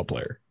basketball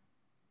player.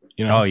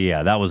 You know? Oh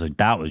yeah, that was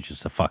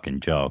just a fucking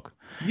joke.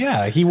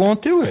 Yeah, he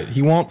won't do it.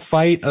 He won't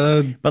fight.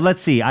 But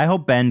let's see. I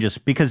hope Ben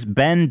because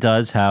Ben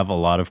does have a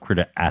lot of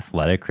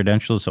athletic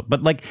credentials. So,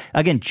 but like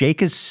again,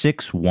 Jake is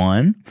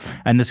 6'1",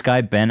 and this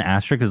guy Ben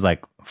Astrick is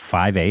like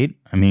 5'8".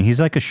 I mean, he's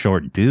like a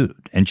short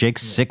dude, and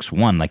Jake's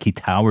 6'1". Like he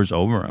towers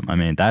over him. I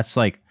mean, that's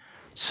like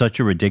such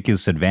a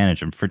ridiculous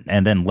advantage,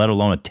 and then let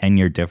alone a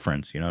 10-year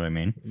difference. You know what I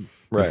mean?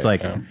 Right. It's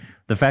like. Yeah.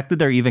 The fact that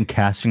they're even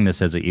casting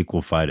this as an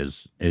equal fight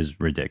is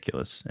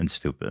ridiculous and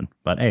stupid.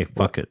 But hey,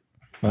 fuck it.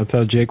 That's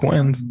how Jake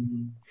wins.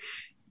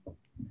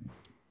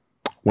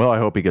 Well, I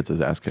hope he gets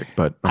his ass kicked,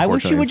 but I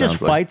wish he would just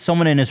fight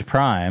someone in his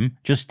prime.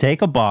 Just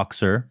take a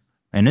boxer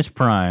in his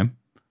prime,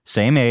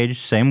 same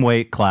age, same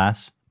weight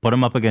class, put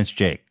him up against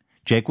Jake.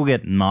 Jake will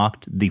get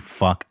knocked the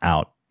fuck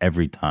out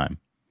every time.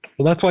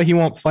 Well, that's why he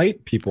won't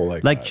fight people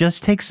like that.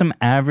 Just take some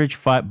average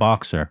fight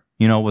boxer,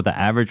 with an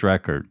average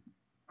record.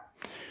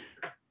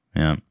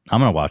 Yeah, I'm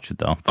gonna watch it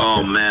though.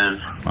 Oh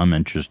man, I'm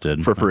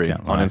interested for free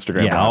on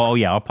Instagram. Yeah,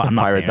 I'll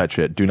pirate that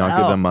shit. Do not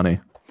give them money.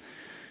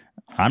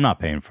 I'm not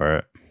paying for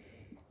it.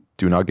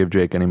 Do not give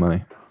Jake any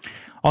money.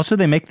 Also,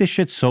 they make this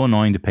shit so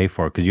annoying to pay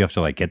for because you have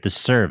to like get the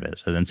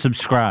service and then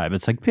subscribe.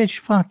 It's like, bitch,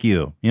 fuck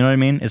you. You know what I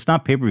mean? It's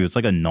not pay-per-view. It's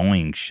like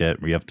annoying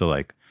shit where you have to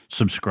like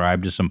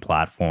subscribe to some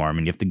platform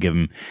and you have to give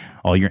them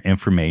all your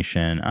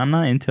information. I'm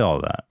not into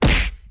all that.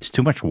 It's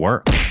too much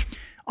work.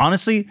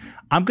 Honestly,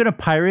 I'm going to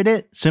pirate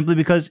it simply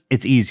because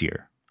it's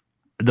easier.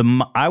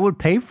 I would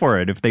pay for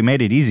it if they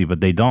made it easy,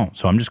 but they don't.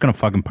 So I'm just going to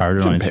fucking pirate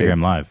it on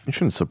Instagram Live. You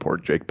shouldn't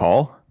support Jake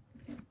Paul.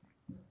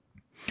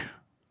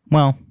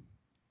 Well,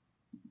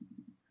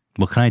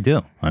 what can I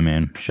do? I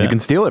mean, shit. You can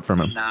steal it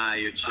from him.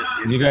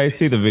 Did you guys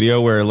see the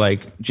video where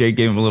like Jake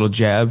gave him a little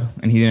jab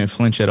and he didn't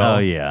flinch at all? Oh,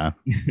 yeah.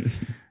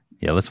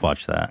 Yeah, let's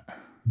watch that.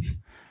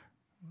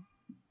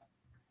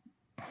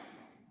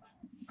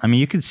 I mean,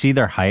 you can see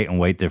their height and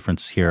weight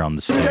difference here on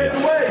the stage. Look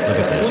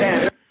at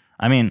this.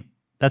 I mean,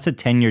 that's a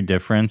 10-year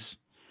difference.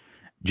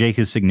 Jake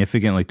is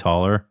significantly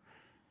taller.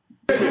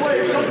 The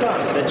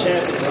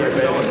champ is here,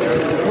 baby.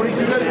 22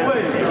 minutes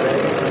away.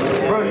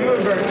 Bro, you were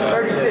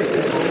 36.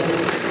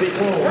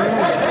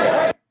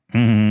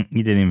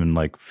 He didn't even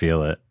like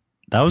feel it.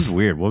 That was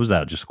weird. What was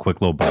that? Just a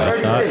quick little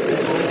body shot? Get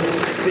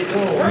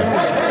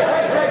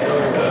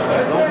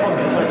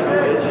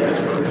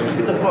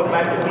the fuck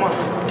back. Come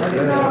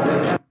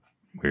on.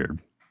 Weird.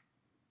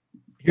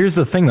 Here's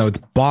the thing, though. It's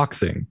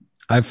boxing.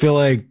 I feel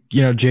like,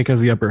 Jake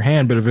has the upper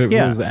hand, but if it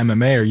was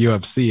MMA or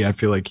UFC, I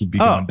feel like he'd be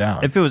going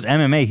down. If it was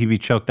MMA, he'd be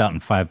choked out in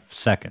 5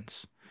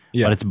 seconds.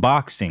 Yeah. But it's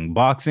boxing.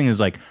 Boxing is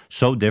like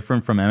so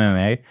different from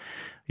MMA.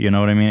 You know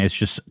what I mean? It's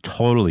just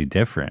totally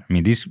different. I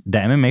mean, the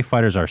MMA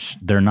fighters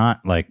they're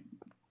not like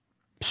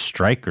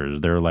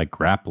strikers. They're like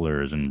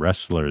grapplers and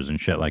wrestlers and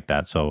shit like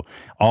that. So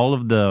all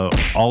of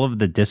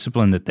the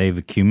discipline that they've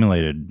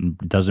accumulated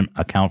doesn't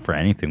account for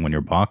anything when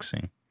you're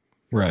boxing.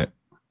 Right.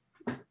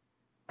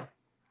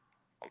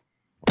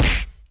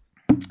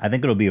 I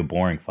think it'll be a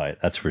boring fight.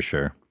 That's for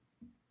sure.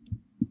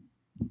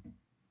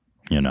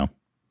 You know.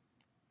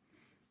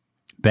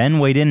 Ben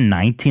weighed in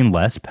 19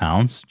 less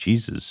pounds.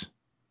 Jesus.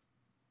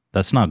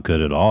 That's not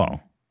good at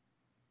all.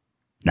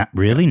 Not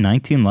really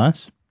 19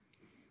 less?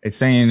 It's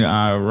saying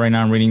right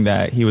now I'm reading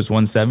that he was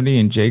 170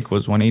 and Jake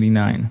was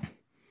 189.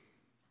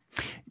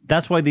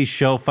 That's why these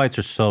show fights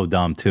are so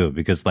dumb too,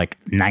 because like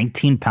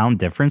 19-pound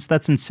difference,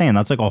 that's insane.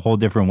 That's like a whole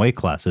different weight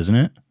class, isn't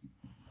it?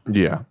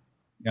 Yeah.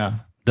 Yeah.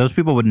 Those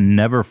people would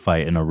never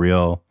fight in a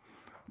real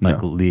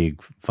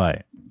league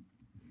fight.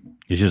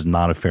 It's just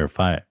not a fair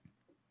fight.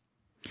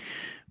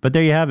 But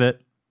there you have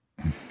it.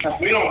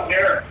 We don't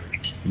care.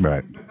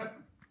 Right.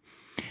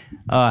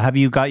 Are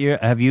you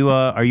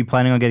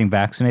planning on getting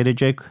vaccinated,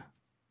 Jake?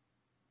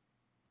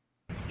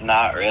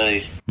 Not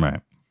really.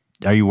 Right.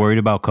 Are you worried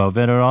about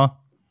COVID at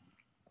all?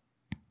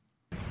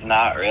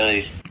 Not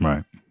really.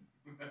 Right.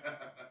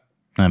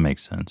 That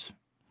makes sense.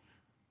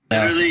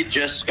 Literally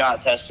just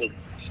got tested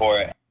for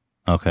it.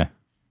 Okay.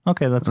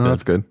 Okay, that's good.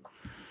 That's good.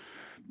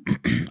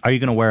 Are you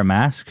going to wear a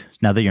mask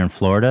now that you're in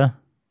Florida?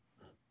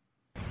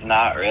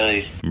 Not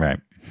really. Right.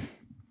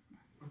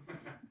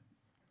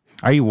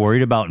 Are you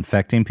worried about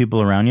infecting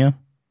people around you?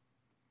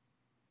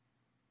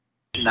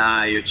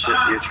 Nah, you're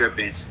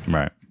tripping.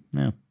 Right.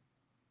 Yeah.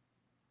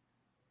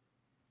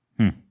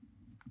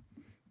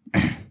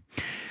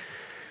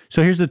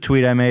 So here's the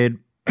tweet I made.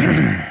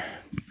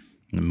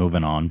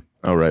 Moving on.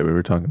 Oh, right. We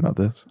were talking about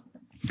this.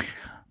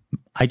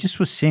 I just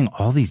was seeing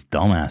all these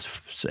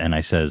dumbass, and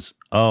I says,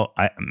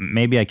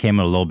 maybe I came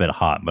in a little bit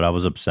hot, but I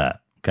was upset.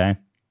 Okay.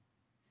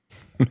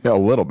 Yeah, a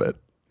little bit.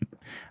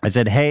 I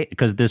said, hey,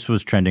 because this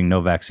was trending,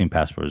 no vaccine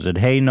passport. I said,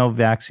 hey, no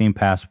vaccine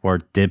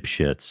passport,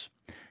 dipshits.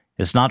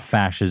 It's not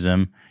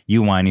fascism,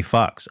 you whiny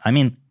fucks. I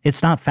mean,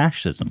 it's not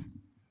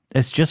fascism.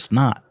 It's just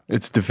not.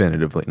 It's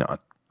definitively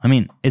not. I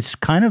mean, it's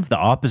kind of the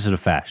opposite of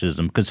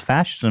fascism, because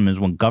fascism is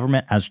when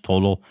government has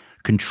total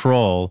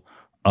control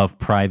of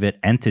private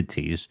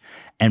entities,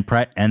 and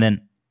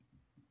then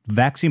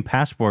vaccine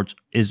passports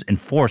is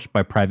enforced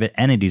by private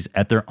entities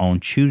at their own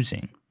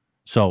choosing.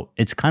 So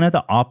it's kind of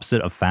the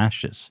opposite of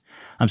fascist.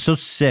 I'm so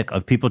sick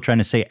of people trying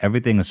to say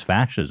everything is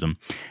fascism,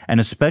 and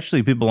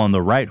especially people on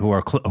the right who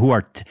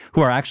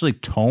are actually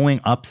towing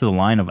up to the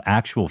line of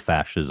actual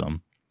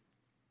fascism.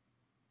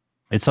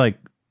 It's like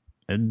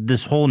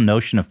this whole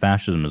notion of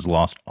fascism has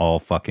lost all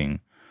fucking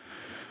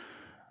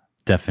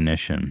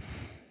definition.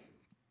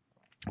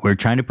 We're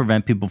trying to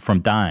prevent people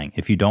from dying.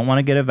 If you don't want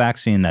to get a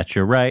vaccine, that's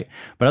your right.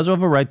 But I also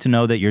have a right to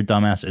know that your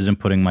dumbass isn't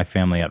putting my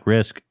family at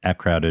risk at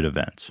crowded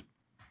events.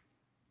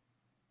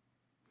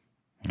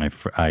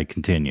 I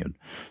continued.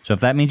 So if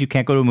that means you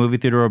can't go to a movie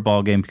theater or a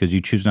ball game because you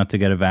choose not to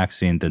get a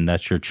vaccine, then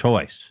that's your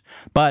choice.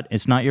 But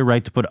it's not your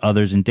right to put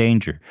others in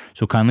danger.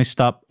 So kindly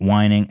stop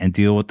whining and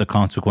deal with the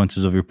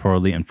consequences of your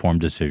poorly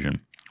informed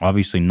decision.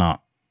 Obviously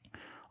not.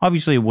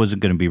 Obviously it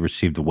wasn't going to be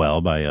received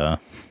well by...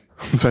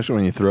 Especially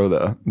when you throw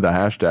the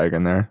hashtag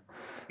in there.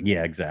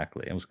 Yeah,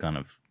 exactly. It was kind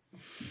of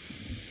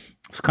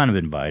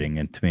inviting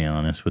it, to be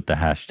honest, with the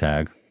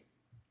hashtag.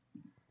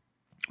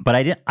 But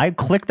I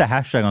clicked the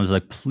hashtag and I was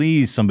like,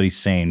 please, somebody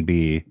sane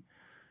be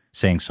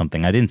saying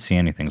something. I didn't see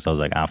anything, so I was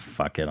like,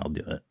 fuck it, I'll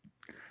do it.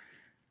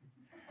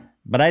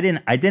 But I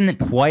didn't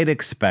quite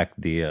expect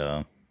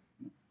the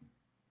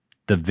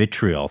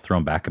vitriol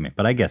thrown back at me.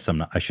 But I guess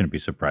I shouldn't be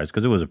surprised,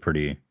 because it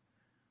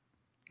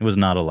was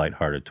not a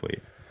lighthearted tweet.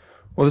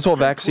 Well, this whole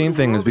vaccine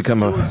thing has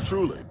become the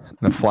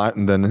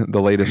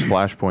latest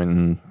flashpoint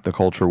in the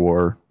culture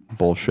war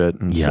bullshit,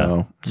 and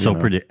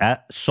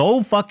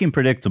so fucking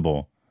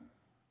predictable.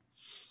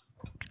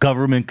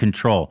 Government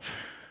control.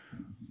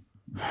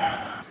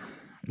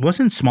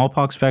 Wasn't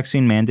smallpox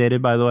vaccine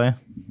mandated, by the way?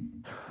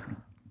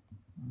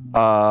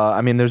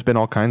 I mean, there's been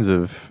all kinds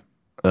of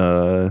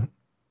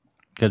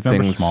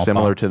things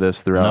similar to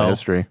this throughout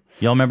history.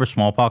 Y'all remember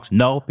smallpox?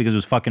 No, because it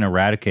was fucking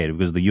eradicated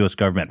because the U.S.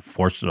 government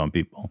forced it on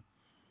people.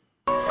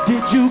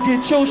 Did you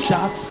get your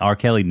shots? R.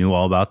 Kelly knew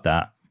all about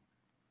that.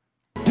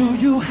 Do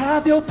you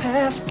have your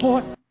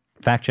passport?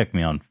 Fact check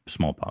me on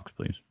smallpox,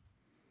 please.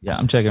 Yeah,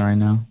 I'm checking right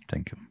now.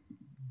 Thank you.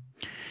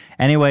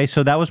 Anyway,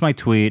 so that was my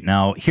tweet.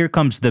 Now, here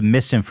comes the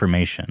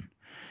misinformation.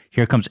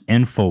 Here comes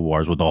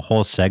InfoWars with a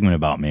whole segment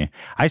about me.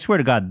 I swear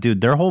to God,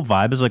 dude, their whole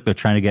vibe is like they're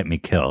trying to get me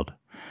killed.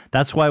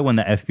 That's why when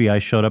the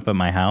FBI showed up at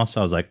my house,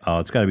 I was like, oh,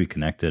 it's got to be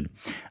connected.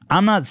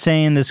 I'm not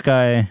saying this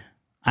guy...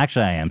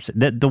 Actually, I am.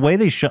 The way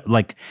they show...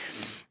 Like,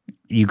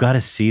 you got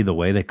to see the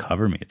way they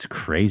cover me. It's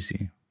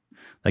crazy.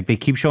 Like, they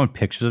keep showing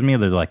pictures of me.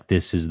 They're like,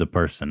 this is the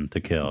person to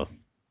kill.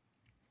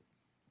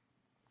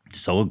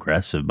 So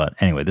aggressive. But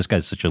anyway, this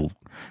guy's such a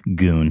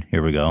goon.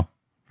 Here we go.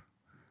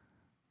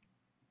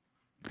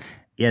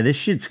 Yeah, this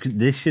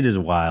shit is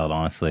wild,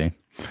 honestly.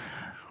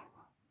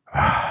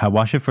 I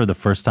watched it for the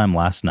first time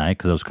last night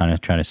because I was kind of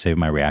trying to save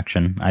my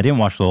reaction. I didn't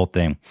watch the whole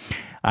thing.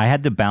 I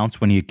had to bounce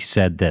when he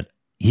said that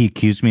he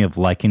accused me of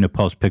liking to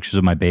post pictures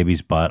of my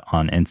baby's butt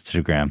on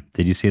Instagram.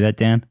 Did you see that,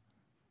 Dan?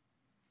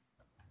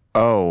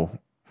 Oh,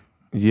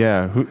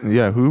 yeah.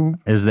 Who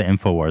is the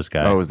InfoWars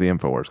guy? Oh, it was the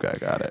InfoWars guy.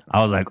 Got it.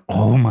 I was like,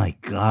 oh my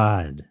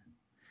God.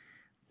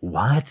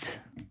 What?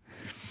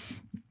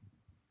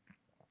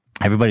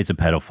 Everybody's a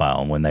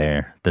pedophile when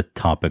they're the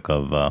topic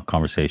of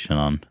conversation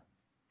on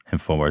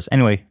InfoWars.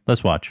 Anyway,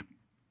 let's watch.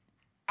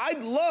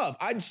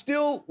 I'd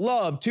still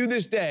love to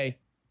this day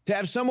to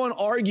have someone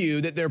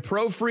argue that they're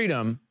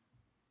pro-freedom,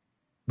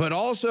 but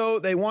also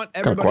they want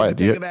everybody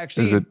to take a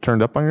vaccine. Is it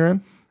turned up on your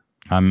end?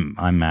 I'm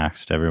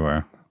maxed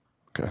everywhere.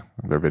 Okay.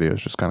 Their video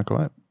is just kind of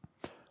quiet.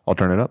 I'll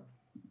turn it up.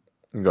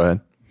 Go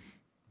ahead.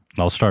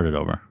 I'll start it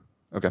over.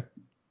 Okay.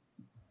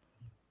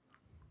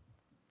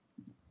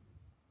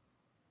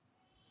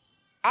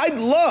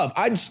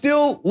 I'd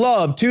still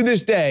love to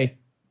this day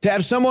to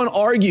have someone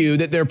argue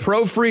that they're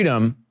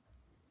pro-freedom,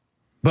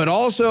 but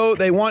also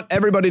they want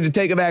everybody to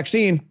take a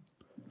vaccine.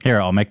 Here,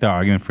 I'll make that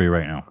argument for you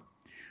right now.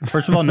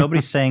 First of all,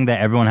 nobody's saying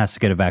that everyone has to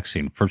get a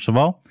vaccine. First of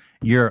all,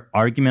 your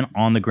argument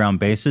on the ground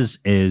basis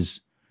is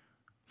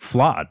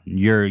flawed.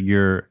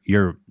 You're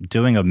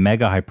doing a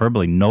mega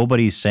hyperbole.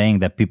 Nobody's saying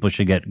that people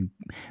should get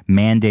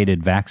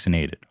mandated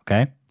vaccinated,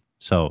 okay?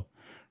 So,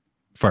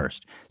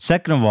 first.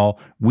 Second of all,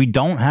 we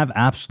don't have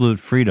absolute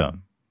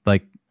freedom.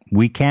 Like,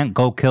 we can't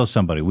go kill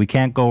somebody. We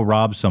can't go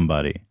rob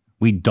somebody.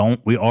 We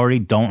already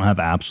don't have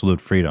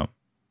absolute freedom.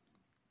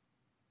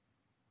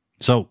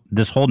 So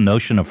this whole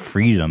notion of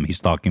freedom he's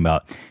talking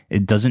about,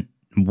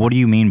 what do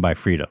you mean by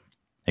freedom?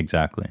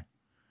 Exactly.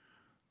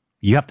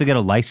 You have to get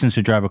a license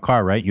to drive a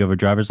car, right? You have a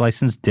driver's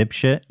license,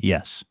 dipshit?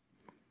 Yes.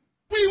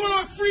 We want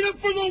our freedom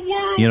for the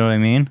world. You know what I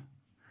mean?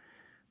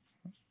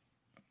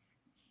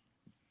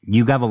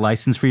 You have a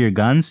license for your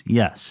guns?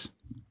 Yes.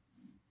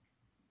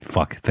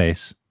 Fuck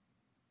face.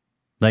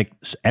 Like,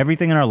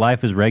 everything in our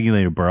life is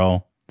regulated,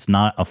 bro. It's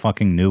not a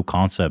fucking new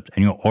concept.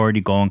 And you're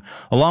already going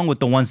along with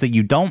the ones that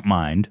you don't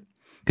mind,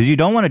 because you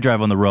don't want to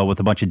drive on the road with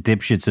a bunch of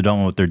dipshits that don't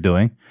know what they're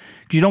doing,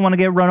 because you don't want to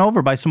get run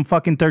over by some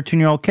fucking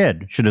 13-year-old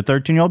kid. Should a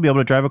 13-year-old be able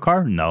to drive a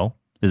car? No.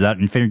 Is that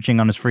infringing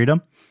on his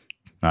freedom?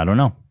 I don't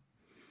know.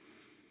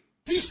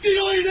 He's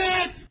stealing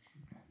that!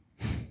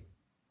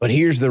 But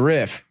here's the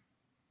riff.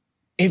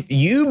 If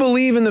you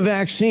believe in the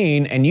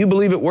vaccine and you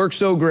believe it works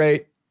so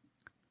great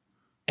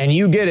and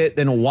you get it,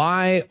 then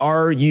why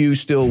are you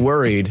still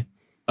worried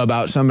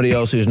about somebody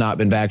else who's not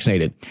been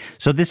vaccinated?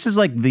 So this is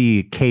like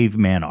the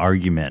caveman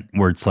argument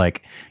where it's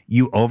like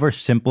you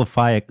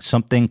oversimplify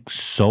something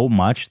so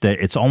much that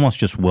it's almost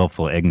just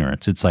willful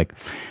ignorance. It's like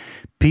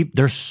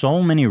there's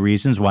so many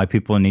reasons why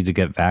people need to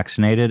get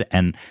vaccinated.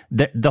 And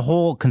the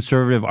whole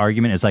conservative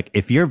argument is like,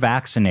 if you're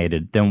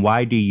vaccinated, then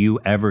why do you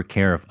ever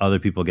care if other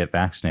people get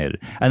vaccinated?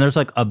 And there's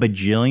like a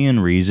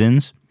bajillion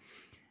reasons.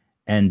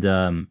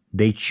 And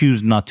they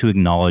choose not to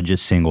acknowledge a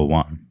single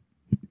one.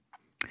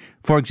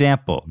 For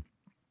example,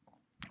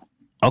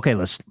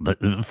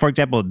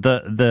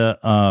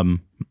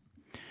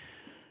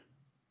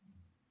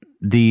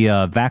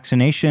 the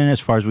vaccination, as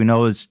far as we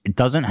know, it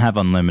doesn't have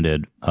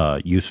unlimited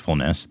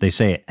usefulness. They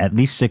say at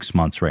least 6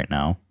 months right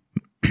now.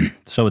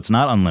 So it's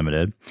not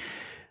unlimited.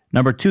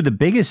 Number two, the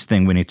biggest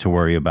thing we need to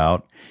worry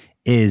about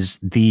is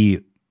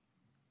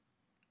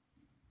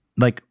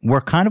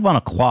we're kind of on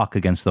a clock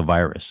against the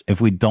virus.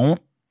 If we don't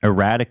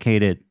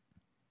eradicate it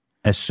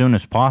as soon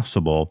as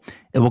possible,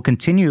 it will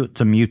continue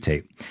to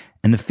mutate.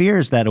 And the fear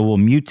is that it will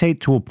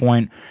mutate to a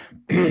point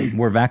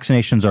where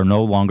vaccinations are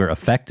no longer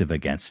effective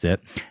against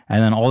it.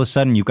 And then all of a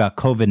sudden you've got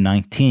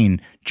COVID-19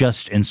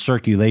 just in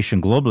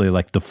circulation globally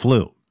like the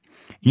flu.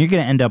 And you're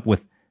going to end up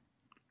with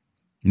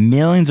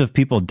millions of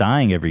people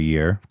dying every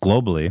year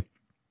globally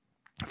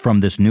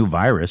from this new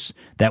virus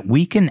that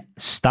we can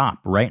stop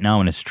right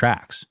now in its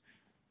tracks.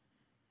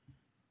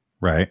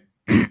 Right?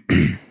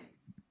 The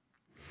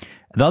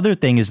other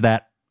thing is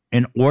that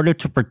in order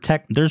to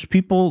protect, there's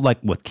people like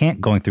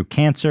going through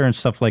cancer and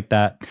stuff like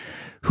that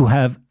who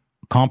have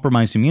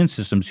compromised immune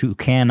systems who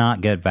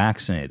cannot get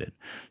vaccinated.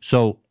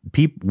 So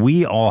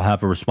we all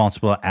have a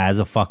responsibility as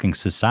a fucking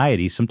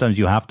society. Sometimes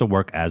you have to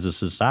work as a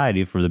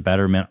society for the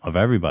betterment of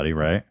everybody,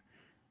 right?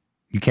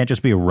 You can't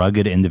just be a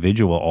rugged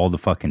individual all the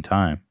fucking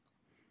time.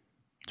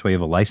 That's why you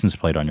have a license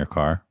plate on your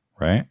car,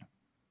 right?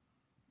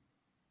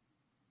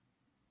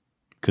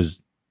 Because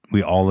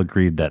we all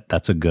agreed that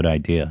that's a good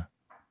idea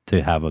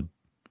to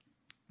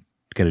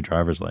get a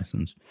driver's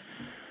license.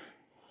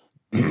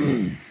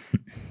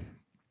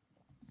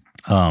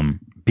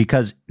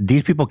 Because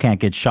these people can't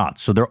get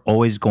shots, so they're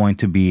always going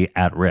to be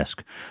at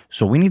risk.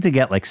 So we need to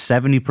get like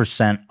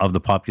 70% of the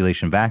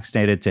population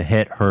vaccinated to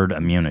hit herd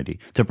immunity,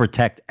 to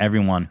protect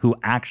everyone who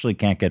actually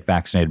can't get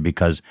vaccinated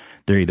because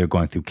they're either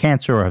going through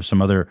cancer or have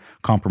some other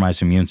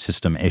compromised immune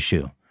system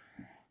issue.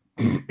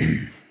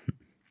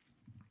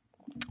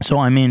 So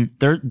I mean,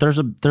 there's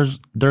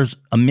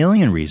a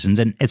million reasons,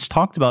 and it's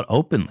talked about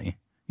openly.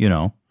 You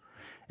know,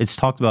 it's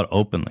talked about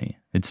openly.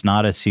 It's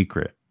not a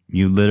secret.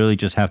 You literally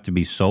just have to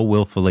be so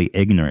willfully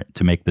ignorant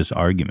to make this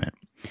argument.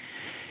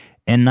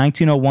 In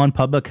 1901,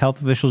 public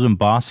health officials in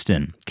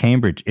Boston,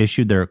 Cambridge,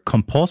 issued their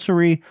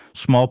compulsory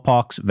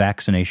smallpox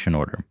vaccination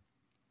order.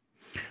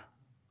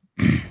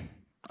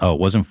 Oh, it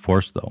wasn't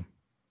forced, though.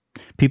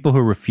 People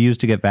who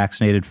refused to get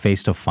vaccinated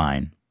faced a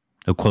fine,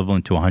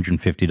 equivalent to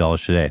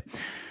 $150 today.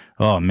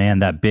 Oh, man,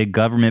 that big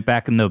government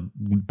back in the...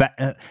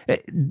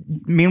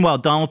 meanwhile,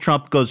 Donald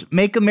Trump goes,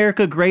 make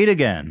America great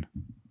again.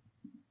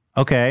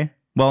 Okay.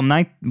 Well,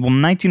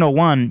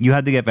 1901, you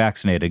had to get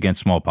vaccinated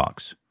against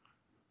smallpox.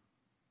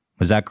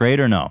 Was that great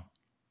or no?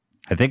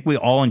 I think we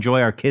all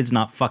enjoy our kids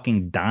not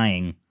fucking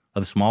dying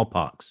of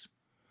smallpox.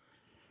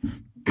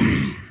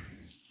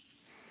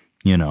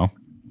 You know?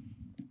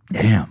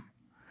 Damn.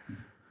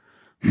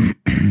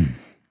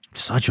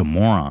 Such a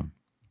moron.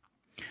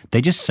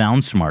 They just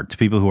sound smart to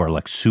people who are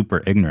like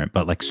super ignorant,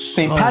 but like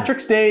St.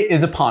 Patrick's Day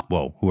is upon.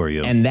 Whoa, who are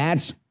you? And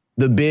that's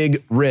the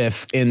big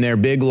riff in their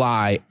big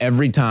lie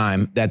every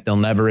time that they'll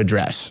never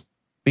address.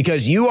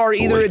 Because you are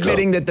either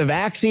admitting that the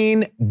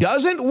vaccine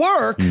doesn't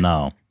work.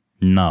 No,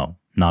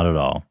 not at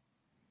all.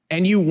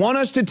 And you want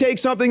us to take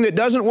something that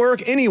doesn't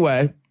work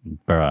anyway.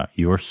 Bruh,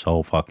 you are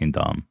so fucking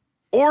dumb.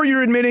 Or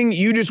you're admitting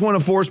you just want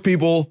to force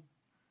people.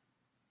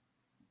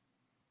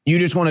 You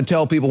just want to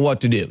tell people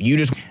what to do.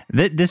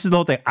 This is the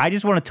whole thing. I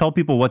just want to tell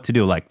people what to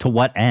do. Like, to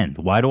what end?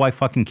 Why do I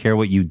fucking care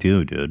what you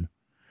do, dude?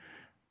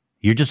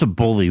 You're just a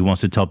bully who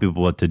wants to tell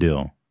people what to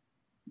do.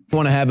 You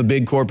want to have a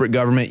big corporate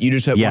government. You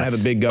just want to have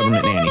a big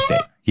government nanny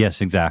state.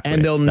 Yes, exactly.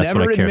 And they'll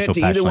never admit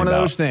to either one of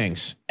those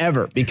things,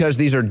 ever, because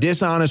these are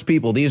dishonest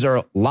people. These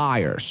are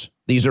liars.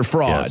 These are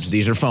frauds. Yes.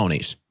 These are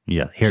phonies.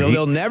 Yeah.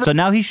 They'll never. So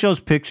now he shows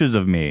pictures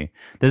of me.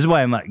 This is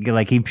why I'm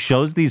like he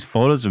shows these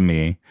photos of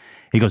me.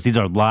 He goes, these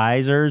are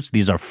liars,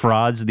 these are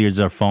frauds, these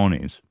are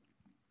phonies.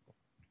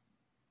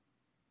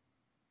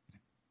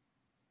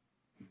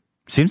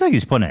 Seems like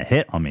he's putting a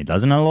hit on me,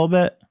 doesn't it, a little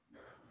bit?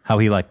 How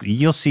he like,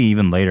 you'll see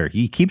even later,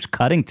 he keeps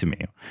cutting to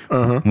me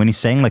when he's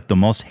saying like the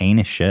most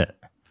heinous shit.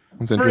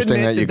 It's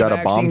interesting that you got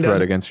a bomb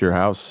threat against your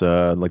house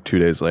like 2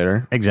 days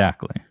later.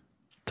 Exactly.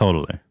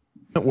 Totally.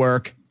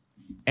 Work.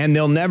 And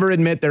they'll never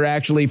admit they're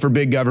actually for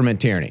big government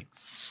tyranny.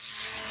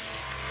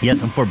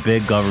 Yes, I'm for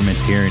big government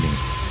tyranny.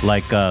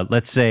 Like,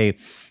 let's say,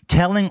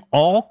 telling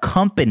all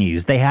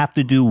companies they have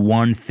to do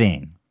one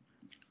thing.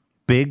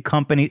 Big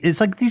companies.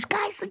 It's like these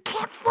guys that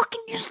can't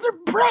fucking use their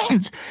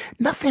brains.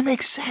 Nothing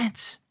makes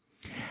sense.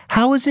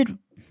 How is it?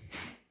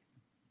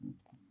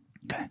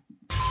 Okay.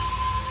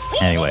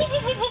 Anyway,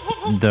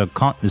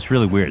 it's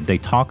really weird. They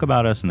talk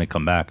about us and they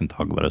come back and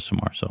talk about us some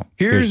more. So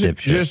here's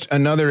just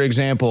another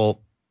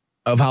example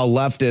of how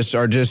leftists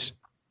are just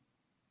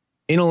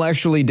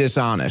intellectually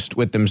dishonest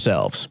with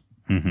themselves.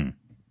 Mm-hmm.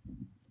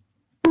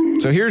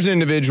 So here's an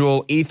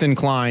individual, Ethan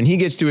Klein. He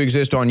gets to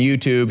exist on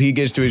YouTube. He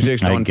gets to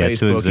exist on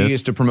Facebook. He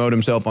gets to promote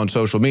himself on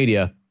social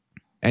media.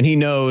 And he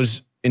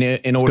knows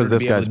in order to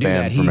be able to do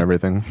that, he's banned from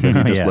everything he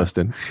just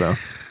listed. So,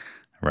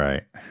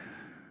 right.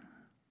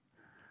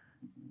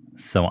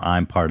 So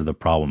I'm part of the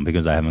problem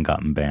because I haven't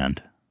gotten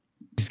banned.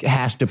 He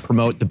has to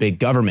promote the big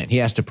government. He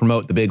has to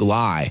promote the big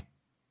lie.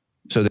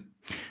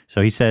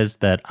 So he says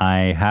that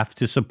I have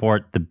to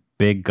support the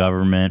big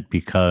government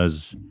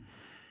because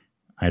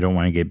I don't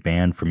want to get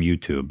banned from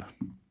YouTube.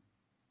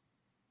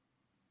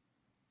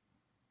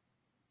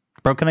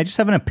 Bro, can I just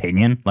have an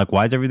opinion? Like,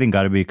 why has everything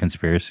got to be a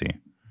conspiracy?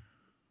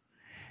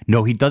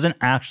 No, he doesn't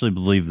actually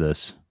believe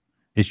this.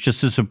 It's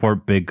just to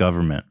support big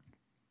government.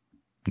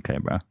 Okay,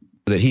 bro.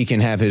 That he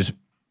can have his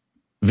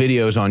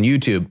videos on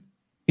YouTube.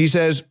 He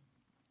says,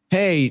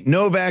 hey,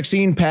 no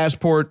vaccine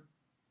passport,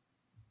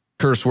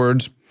 curse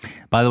words.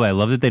 By the way, I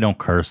love that they don't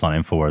curse on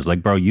InfoWars.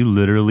 Like, bro, you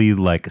literally,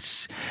 like,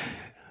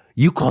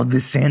 you called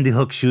this Sandy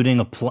Hook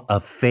shooting a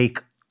fake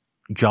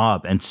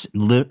job, and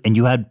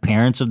you had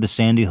parents of the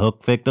Sandy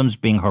Hook victims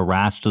being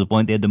harassed to the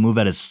point they had to move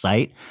out of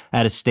state,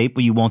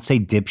 but you won't say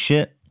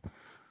dipshit?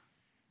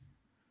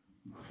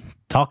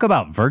 Talk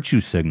about virtue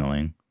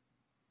signaling.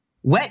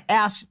 Wet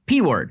ass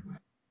P word.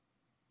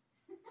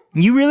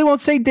 You really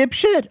won't say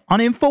dipshit on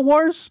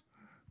InfoWars?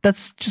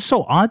 That's just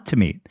so odd to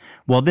me.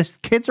 Well,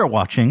 kids are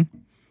watching.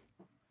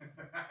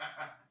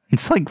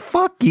 It's like,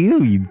 fuck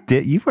you.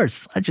 You are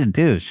such a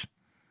douche.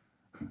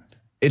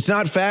 It's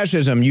not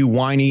fascism, you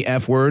whiny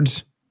F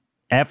words.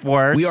 F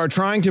words. We are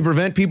trying to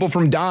prevent people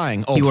from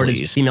dying. Oh, keyword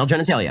please. Is female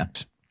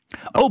genitalia.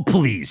 Oh,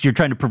 please. You're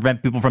trying to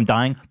prevent people from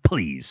dying?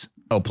 Please.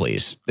 Oh,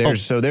 please.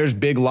 There's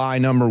big lie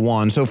number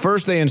one. So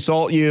first they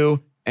insult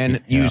you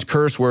and use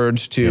curse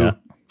words to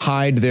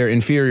hide their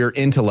inferior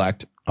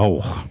intellect.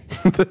 Oh,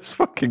 this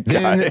fucking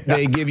guy. Then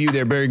they give you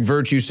their big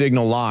virtue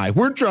signal lie.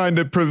 We're trying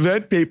to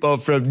prevent people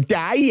from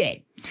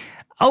dying.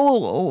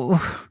 Oh,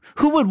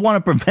 who would want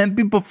to prevent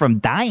people from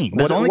dying?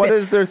 What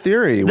is their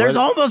theory? There's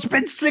almost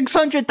been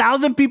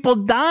 600,000 people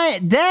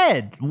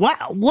dead.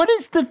 What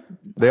is the...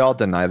 They all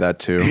deny that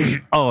too.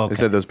 Oh, okay. They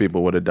said those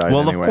people would have died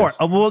anyways. Of course.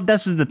 Well,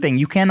 this is the thing.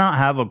 You cannot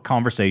have a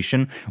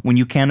conversation when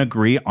you can't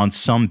agree on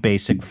some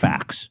basic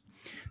facts.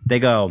 They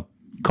go,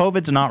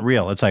 COVID's not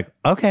real. It's like,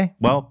 okay,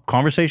 well,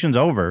 conversation's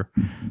over.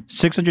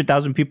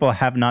 600,000 people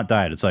have not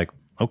died. It's like,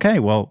 Okay,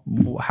 well,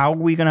 how are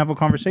we going to have a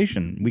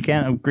conversation? We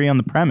can't agree on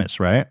the premise,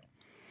 right?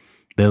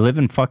 They live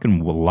in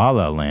fucking La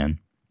La Land.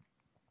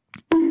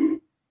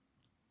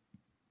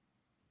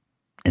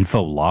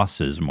 Info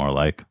losses, more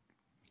like.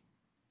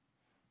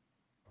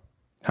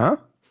 Huh?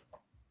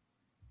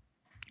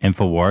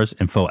 Info wars,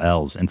 info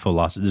L's, info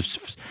losses.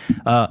 There's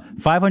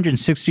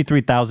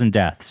 563,000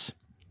 deaths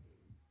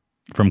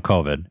from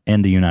COVID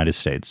in the United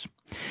States.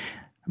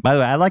 By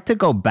the way, I like to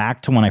go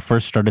back to when I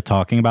first started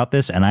talking about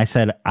this, and I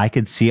said I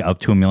could see up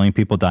to 1 million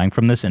people dying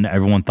from this, and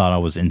everyone thought I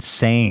was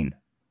insane.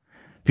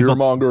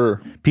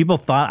 Fearmonger. People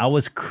thought I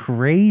was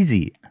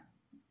crazy.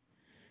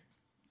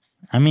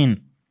 I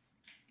mean,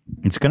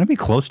 it's going to be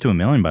close to 1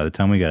 million by the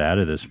time we get out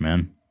of this,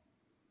 man.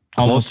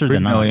 Almost Closer 3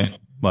 than million.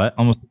 What?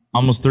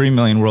 Almost 3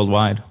 million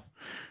worldwide.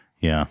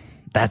 Yeah.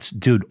 That's,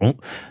 dude,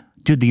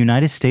 the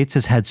United States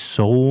has had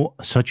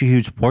such a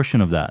huge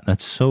portion of that.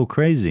 That's so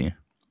crazy.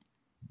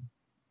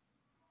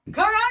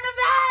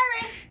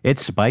 Coronavirus!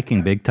 It's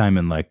spiking big time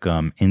in like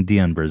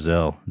India and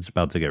Brazil. It's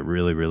about to get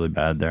really, really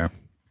bad there.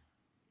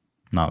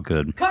 Not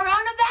good.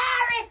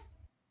 Coronavirus!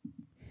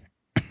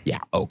 Yeah,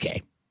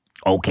 okay.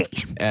 Okay.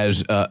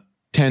 As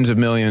tens of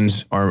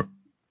millions are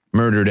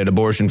murdered at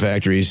abortion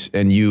factories,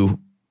 and you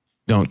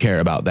don't care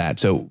about that.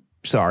 So,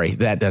 sorry,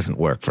 that doesn't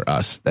work for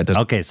us. That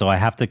doesn't. Okay, so I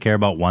have to care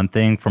about one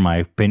thing for my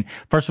opinion.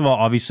 First of all,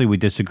 obviously, we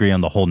disagree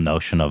on the whole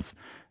notion of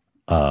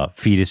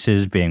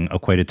fetuses being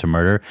equated to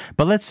murder.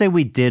 But let's say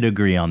we did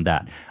agree on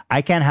that.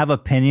 I can't have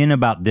opinion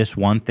about this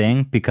one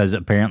thing because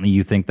apparently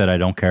you think that I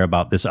don't care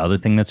about this other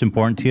thing that's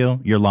important to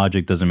you. Your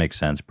logic doesn't make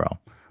sense, bro.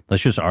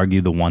 Let's just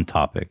argue the one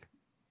topic.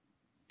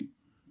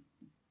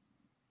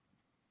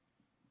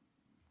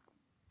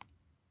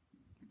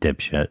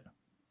 Dipshit.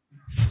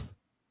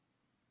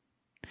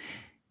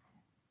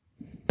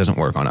 Doesn't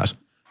work on us.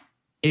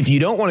 If you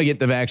don't want to get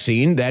the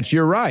vaccine, that's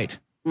your right.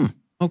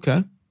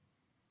 Okay.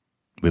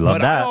 We love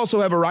but that. I also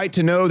have a right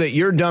to know that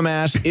your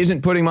dumbass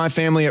isn't putting my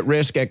family at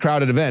risk at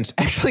crowded events.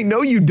 Actually,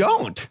 no, you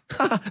don't.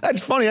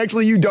 That's funny.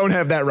 Actually, you don't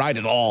have that right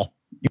at all.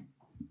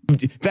 In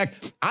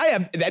fact, I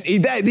have that.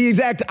 The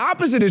exact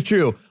opposite is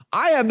true.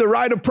 I have the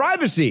right of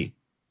privacy.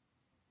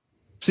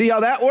 See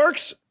how that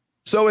works?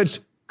 So it's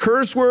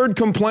curse word,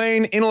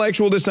 complain,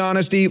 intellectual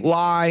dishonesty,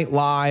 lie,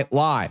 lie,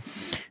 lie.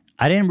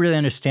 I didn't really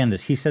understand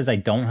this. He says I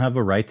don't have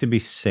a right to be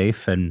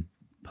safe in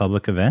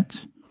public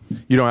events.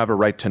 You don't have a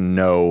right to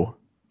know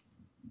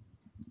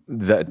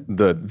that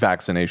the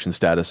vaccination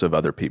status of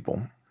other people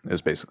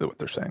is basically what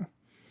they're saying,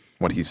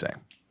 what he's saying.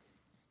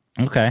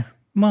 Okay.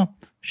 Well,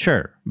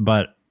 sure.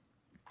 But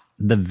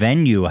the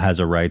venue has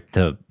a right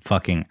to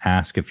fucking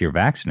ask if you're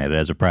vaccinated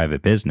as a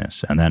private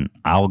business. And then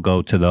I'll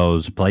go to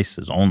those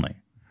places only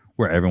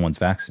where everyone's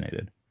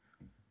vaccinated.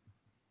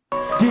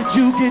 Did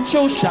you get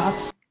your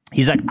shots?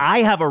 He's like, I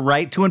have a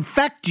right to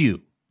infect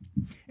you.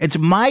 It's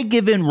my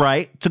given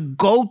right to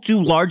go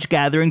to large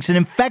gatherings and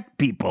infect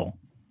people.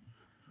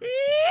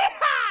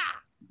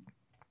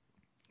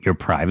 Your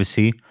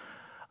privacy?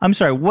 I'm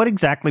sorry, what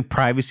exactly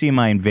privacy am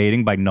I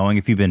invading by knowing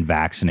if you've been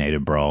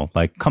vaccinated, bro?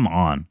 Like, come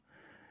on.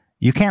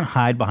 You can't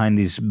hide behind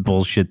these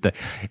bullshit that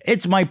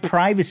it's my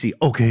privacy.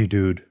 Okay,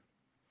 dude.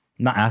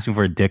 I'm not asking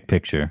for a dick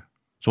picture.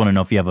 Just want to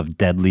know if you have a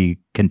deadly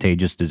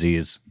contagious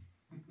disease.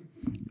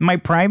 My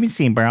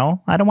privacy,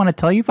 bro. I don't want to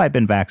tell you if I've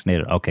been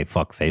vaccinated. Okay,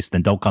 fuckface.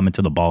 Then don't come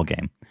into the ball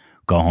game.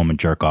 Go home and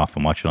jerk off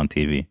and watch it on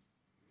TV.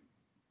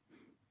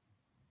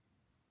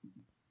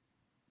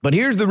 But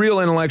here's the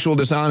real intellectual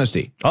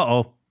dishonesty.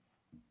 Uh-oh.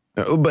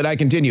 But I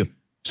continue.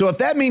 So if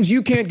that means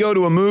you can't go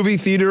to a movie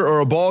theater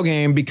or a ball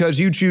game because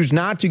you choose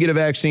not to get a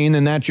vaccine,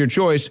 then that's your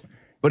choice.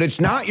 But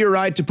it's not your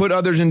right to put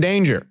others in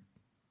danger.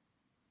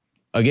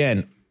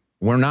 Again,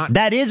 we're not.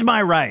 That is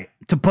my right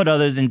to put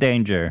others in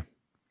danger.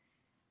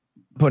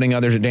 Putting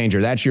others in danger.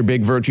 That's your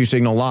big virtue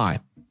signal lie.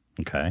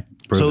 Okay.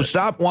 So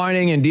stop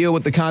whining and deal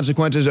with the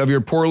consequences of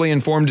your poorly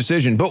informed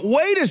decision. But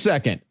wait a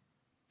second.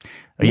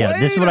 Yeah,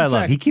 this is what I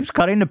love. He keeps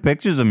cutting the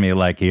pictures of me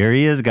like, here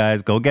he is,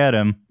 guys. Go get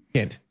him.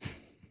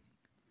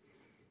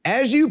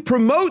 As you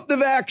promote the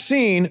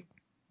vaccine,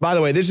 by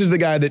the way, this is the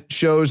guy that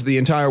shows the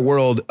entire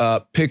world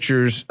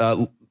pictures,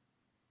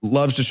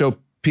 loves to show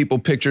people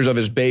pictures of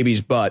his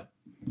baby's butt.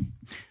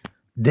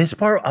 This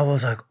part, I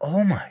was like,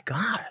 oh my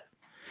God.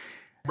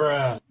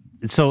 Bruh.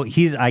 So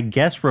he's, I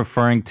guess,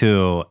 referring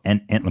to,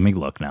 and let me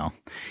look now.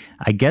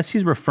 I guess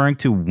he's referring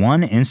to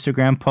one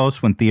Instagram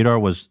post when Theodore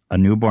was a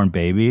newborn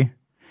baby.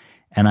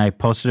 And I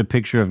posted a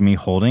picture of me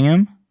holding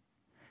him,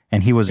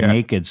 and he was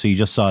naked, so you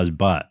just saw his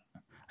butt.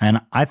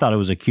 And I thought it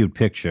was a cute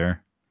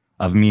picture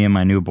of me and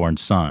my newborn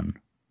son.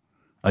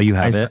 Oh, you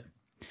have it?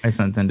 I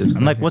sent in Discord.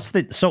 I'm like, what's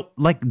the... So,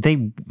 like,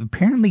 they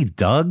apparently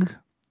dug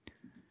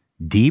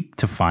deep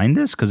to find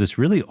this? Because it's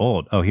really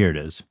old. Oh, here it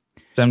is.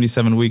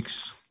 77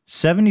 weeks.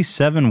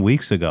 77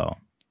 weeks ago.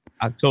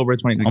 October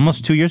 2019.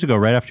 Almost 2 years ago,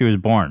 right after he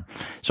was born.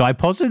 So I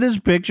posted this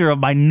picture of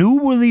my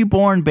newly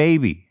born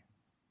baby.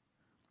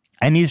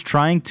 And he's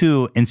trying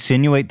to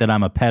insinuate that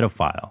I'm a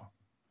pedophile.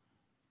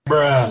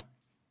 Bruh.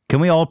 Can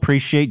we all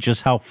appreciate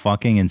just how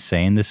fucking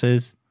insane this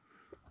is?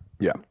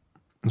 Yeah.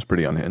 It's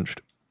pretty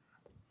unhinged.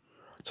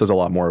 says a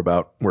lot more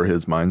about where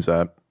his mind's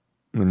at.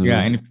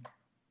 Yeah, and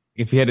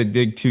if he had to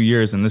dig 2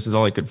 years and this is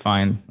all he could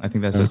find, I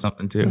think that says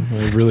something too.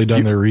 They've really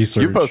done their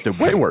research. You posted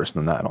way worse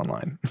than that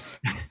online.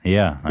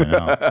 Yeah, I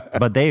know.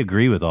 But they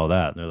agree with all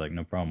that. They're like,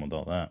 no problem with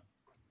all that.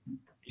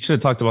 You should have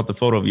talked about the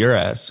photo of your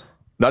ass.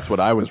 That's what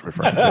I was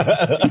referring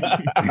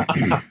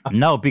to.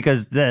 No,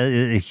 because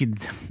they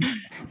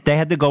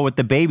had to go with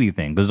the baby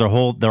thing because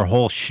their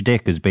whole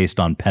shtick is based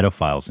on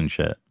pedophiles and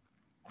shit.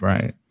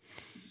 Right.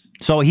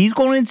 So he's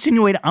going to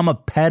insinuate I'm a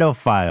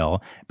pedophile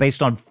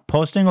based on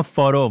posting a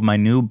photo of my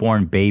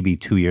newborn baby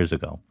 2 years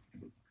ago.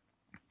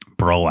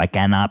 Bro, I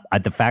cannot.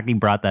 The fact he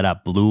brought that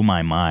up blew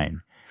my mind.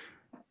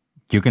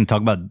 You can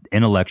talk about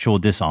intellectual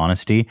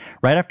dishonesty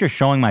right after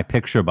showing my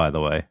picture, by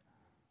the way.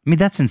 I mean,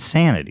 that's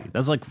insanity.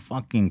 That's like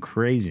fucking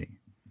crazy.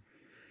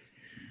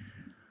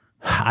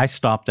 I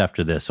stopped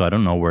after this, so I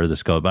don't know where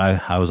this goes,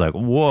 but I was like,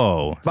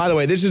 whoa. By the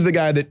way, this is the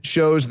guy that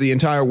shows the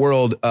entire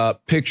world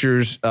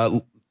pictures,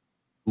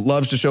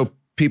 loves to show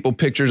people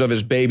pictures of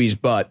his baby's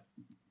butt.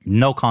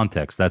 No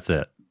context. That's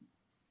it.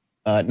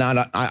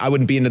 I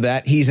wouldn't be into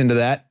that. He's into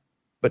that,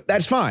 but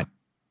that's fine.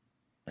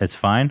 It's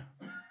fine.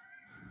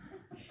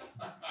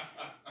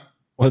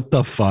 What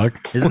the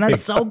fuck? Isn't that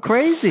so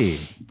crazy?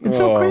 It's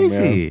so crazy.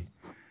 Man.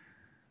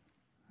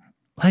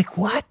 Like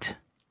what?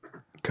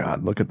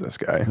 God, look at this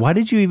guy. Why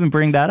did you even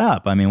bring that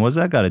up? I mean, what's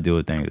that got to do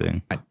with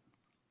anything?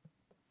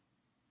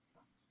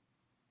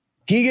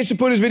 He gets to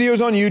put his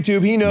videos on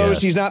YouTube. He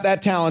knows he's not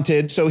that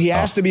talented, so he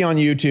has to be on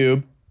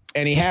YouTube,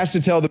 and he has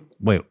to tell the...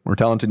 Wait. We're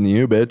talented than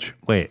you, bitch.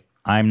 Wait,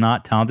 I'm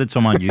not talented, so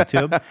I'm on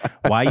YouTube?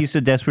 Why are you so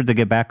desperate to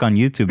get back on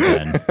YouTube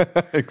then?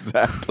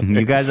 Exactly.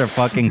 You guys are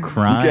fucking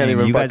crying. You can't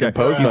even fucking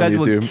post on YouTube.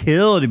 You guys would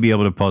kill to be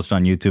able to post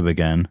on YouTube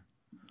again.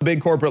 Big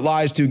corporate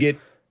lies to get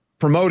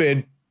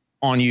promoted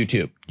on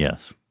YouTube.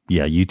 Yes.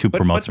 Yeah, YouTube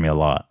promotes me a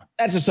lot.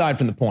 That's aside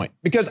from the point.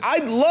 Because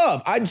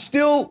I'd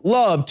still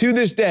love to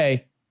this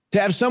day to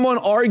have someone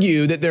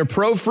argue that they're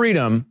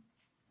pro-freedom,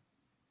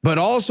 but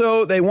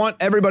also they want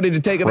everybody to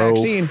take a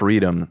vaccine.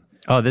 Freedom.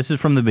 Oh, this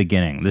is from the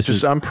beginning.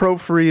 I'm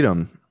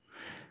pro-freedom.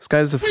 This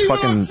guy's a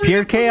fucking...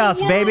 Pure chaos,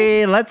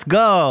 baby. Let's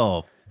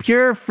go.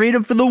 Pure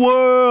freedom for the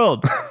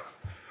world.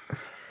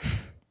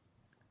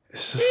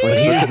 It's just like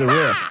here's the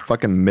riff.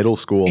 Fucking middle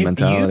school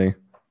mentality.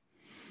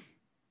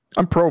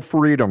 I'm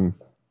pro-freedom.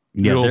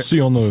 Yeah,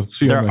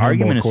 their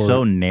argument is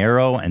so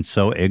narrow and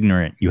so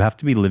ignorant. You have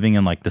to be living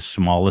in like the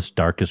smallest,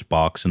 darkest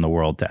box in the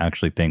world to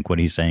actually think what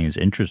he's saying is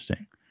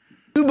interesting.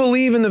 You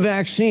believe in the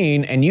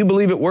vaccine and you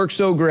believe it works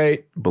so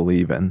great.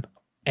 Believe in.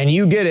 And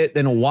you get it,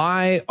 then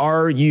why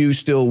are you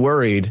still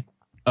worried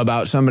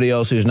about somebody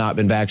else who's not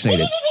been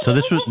vaccinated? So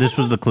this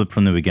was the clip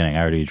from the beginning.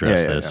 I already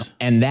addressed this.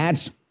 Yeah. And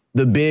that's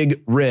the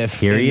big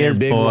riff in their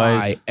big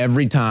lie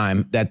every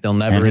time that they'll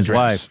never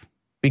address. Wife.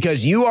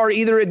 Because you are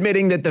either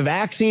admitting that the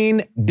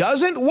vaccine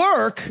doesn't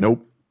work.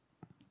 Nope.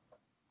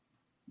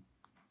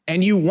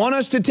 And you want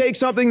us to take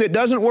something that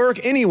doesn't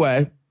work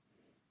anyway.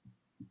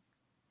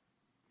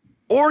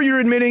 Or you're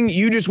admitting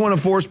you just want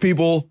to force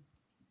people.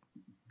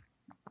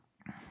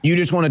 You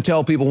just want to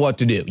tell people what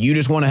to do. You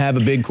just want to have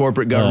a big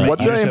corporate government.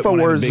 What's the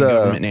InfoWars? Big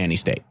government nanny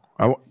state.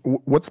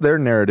 What's their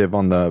narrative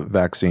on the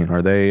vaccine?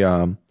 Are they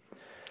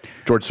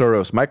George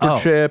Soros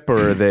microchip,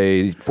 or are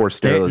they forced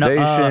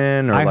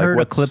sterilization? I heard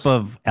a clip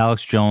of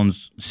Alex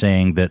Jones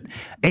saying that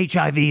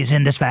HIV is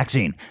in this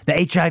vaccine.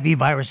 The HIV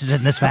virus is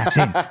in this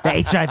vaccine.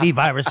 The HIV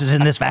virus is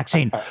in this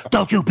vaccine.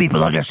 Don't you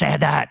people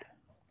understand that?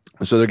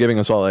 So they're giving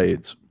us all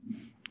AIDS.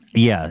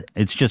 Yeah,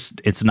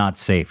 it's not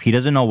safe. He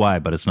doesn't know why,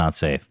 but it's not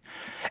safe.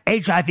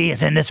 HIV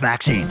is in this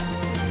vaccine.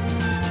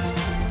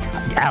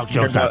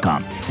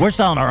 AlexJones.com. We're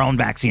selling our own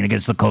vaccine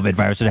against the COVID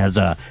virus. It has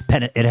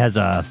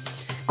a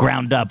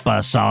ground up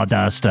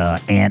sawdust,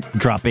 ant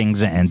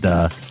droppings, and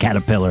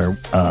caterpillar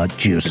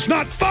juice. It's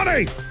not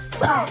funny!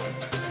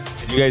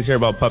 Did you guys hear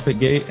about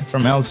Puppetgate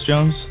from Alex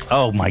Jones?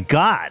 Oh my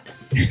God.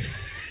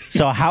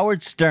 So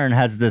Howard Stern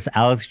has this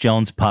Alex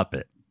Jones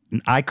puppet.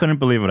 I couldn't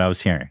believe what I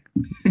was hearing.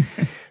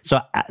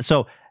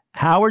 So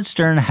Howard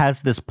Stern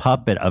has this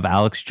puppet of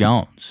Alex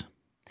Jones.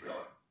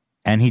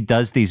 And he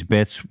does these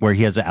bits where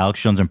he has an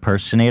Alex Jones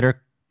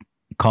impersonator,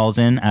 calls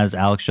in as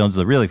Alex Jones.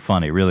 They're really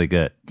funny, really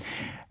good.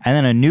 And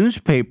then a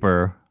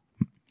newspaper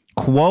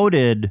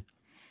quoted,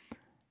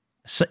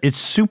 it's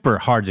super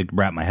hard to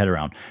wrap my head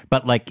around,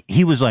 but like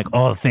he was like,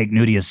 oh, fake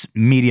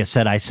media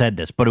said I said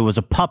this, but it was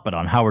a puppet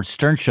on Howard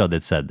Stern show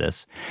that said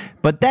this.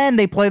 But then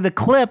they play the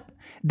clip.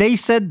 They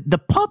said the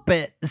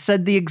puppet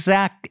said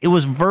it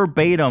was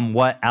verbatim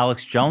what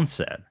Alex Jones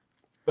said.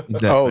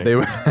 Exactly. Oh, they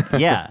were.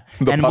 Yeah.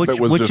 And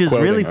which is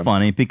really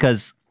funny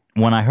because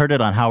when I heard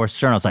it on Howard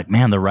Stern, I was like,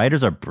 man, the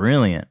writers are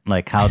brilliant.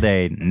 Like how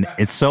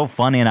it's so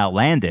funny and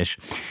outlandish,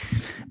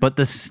 but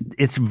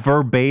it's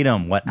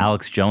verbatim what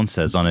Alex Jones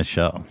says on his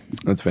show.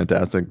 That's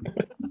fantastic.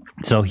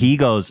 So he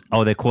goes,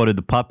 oh, they quoted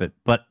the puppet,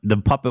 but the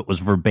puppet was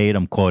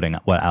verbatim quoting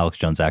what Alex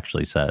Jones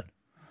actually said.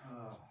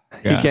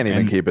 Yeah, he can't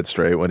even keep it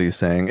straight what he's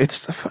saying.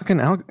 It's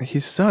fucking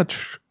he's so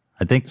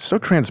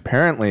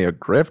transparently a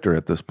grifter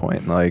at this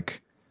point.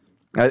 Like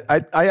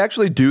I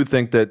actually do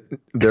think that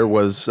there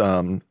was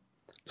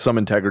some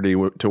integrity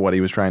to what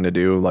he was trying to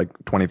do like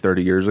 20,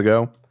 30 years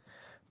ago.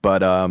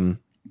 But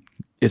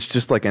it's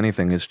just like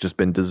anything. It's just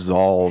been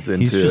dissolved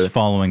into... He's just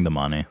following the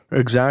money.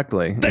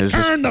 Exactly. They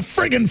turned the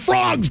friggin'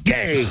 frogs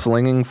gay.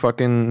 Slinging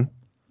fucking,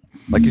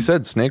 like you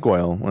said, snake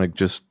oil. Like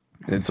just,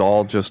 it's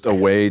all just a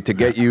way to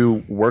get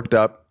you worked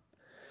up.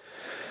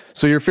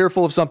 So you're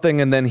fearful of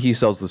something, and then he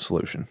sells the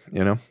solution,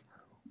 you know?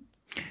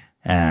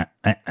 The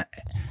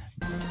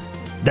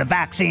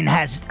vaccine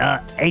has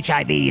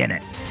HIV in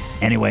it.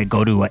 Anyway,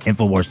 go to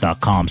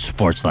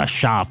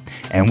Infowars.com/shop,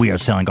 and we are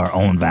selling our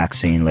own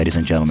vaccine, ladies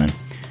and gentlemen.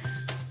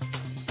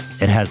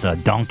 It has a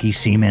donkey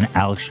semen,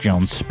 Alex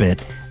Jones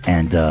spit,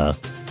 and the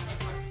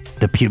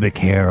pubic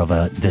hair of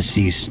a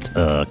deceased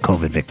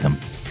COVID victim.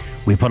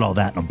 We put all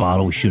that in a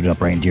bottle, we shoot it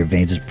up right into your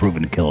veins. It's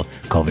proven to kill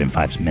COVID in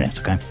 5 minutes,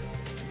 okay?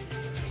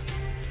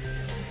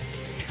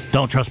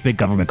 Don't trust big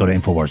government, go to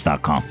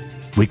Infowars.com.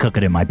 We cook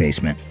it in my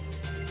basement.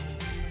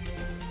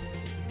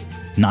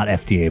 Not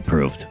FDA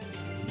approved.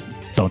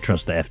 Don't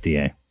trust the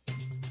FDA.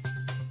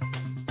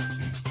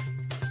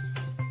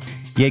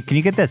 Yeah, can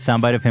you get that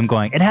soundbite of him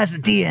going, it has the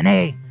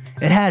DNA,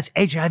 it has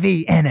HIV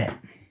in it?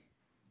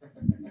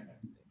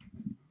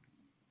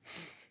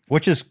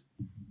 Which is,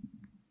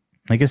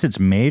 I guess it's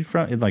made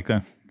from, like,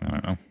 I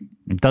don't know.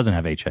 It doesn't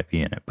have HIV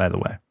in it, by the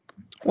way.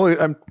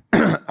 Well,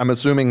 I'm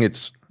assuming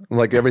it's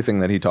like everything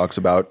that he talks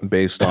about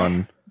based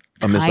on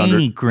a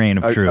tiny grain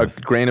of truth.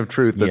 A grain of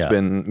truth that's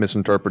been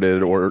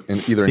misinterpreted or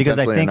either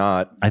intentionally or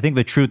not. I think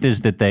the truth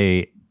is that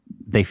they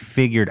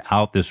figured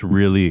out this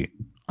really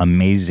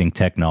amazing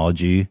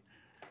technology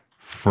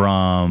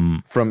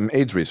from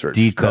AIDS research,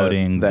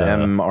 decoding the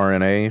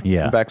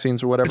mRNA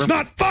vaccines or whatever. It's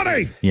not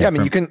funny. Yeah, I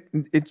mean, you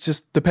can. It's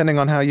just depending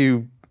on how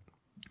you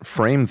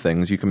frame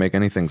things, you can make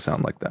anything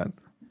sound like that.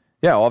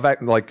 Yeah,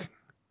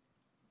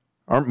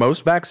 aren't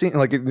most vaccine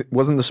like it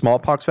wasn't the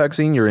smallpox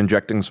vaccine? You're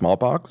injecting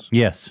smallpox.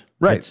 Yes,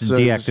 right. It's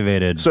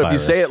deactivated. So virus. if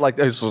you say it like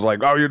this, it's like,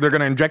 oh, they're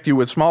going to inject you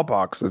with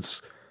smallpox.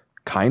 It's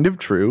kind of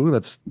true.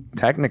 That's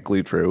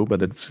technically true,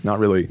 but it's not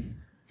really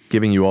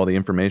giving you all the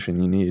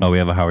information you need. Oh, we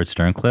have a Howard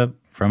Stern clip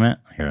from it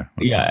here.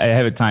 Yeah, I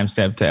have it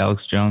timestamped to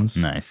Alex Jones.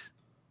 Nice.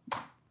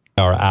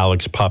 Our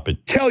Alex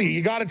puppet. Tell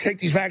you got to take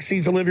these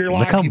vaccines to live your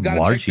life. You've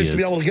got to take this to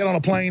be able to get on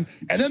a plane.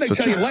 And then they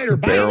tell you later,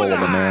 by the way,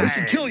 this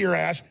can kill your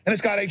ass, and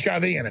it's got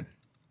HIV in it.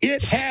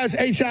 It has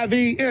HIV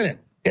in it.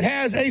 It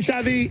has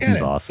HIV in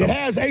it. Awesome. It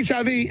has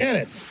HIV in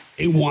it.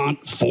 They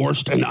want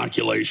forced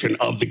inoculation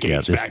of the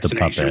Gates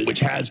vaccination,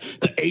 which has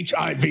the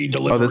HIV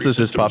delivery. Oh, this is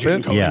his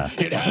puppet? Yeah.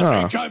 It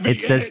has HIV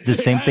It says the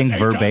same thing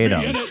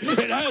verbatim.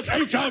 It has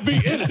HIV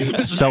in it.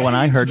 So when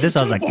I heard this,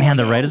 I was like, man,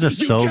 the writers are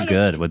so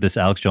good with this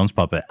Alex Jones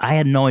puppet. I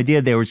had no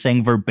idea they were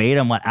saying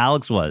verbatim what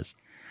Alex was.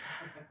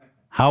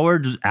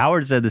 Howard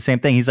said the same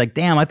thing. He's like,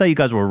 damn, I thought you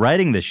guys were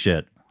writing this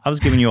shit. I was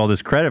giving you all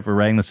this credit for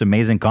writing this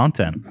amazing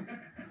content.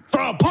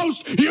 For a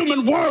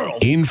post-human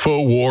world.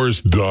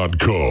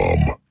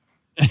 Infowars.com.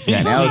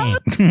 Yeah, Alex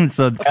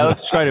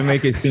trying to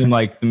make it seem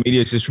like the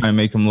media is just trying to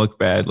make him look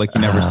bad, like he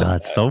never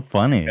said. It's so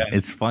funny. Yeah.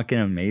 It's fucking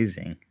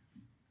amazing.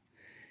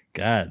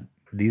 God,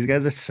 these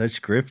guys are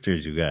such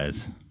grifters, you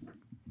guys.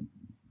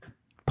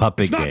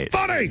 Puppet Gate. It's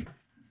not funny.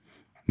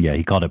 Yeah,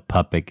 he called it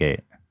Puppet Gate.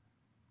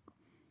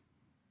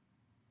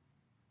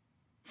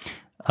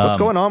 What's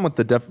going on with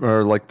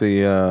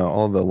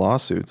all the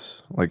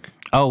lawsuits? Like,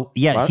 oh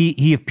yeah, what?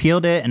 he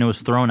appealed it and it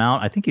was thrown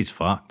out. I think he's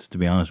fucked, to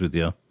be honest with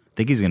you. I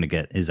think he's gonna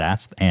get his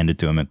ass handed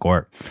to him in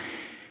court.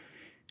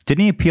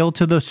 Didn't he appeal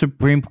to the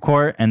Supreme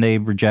Court and they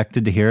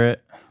rejected to hear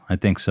it? I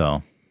think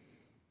so.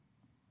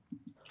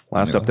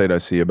 Last update I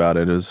see about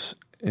it is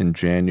in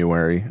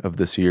January of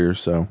this year,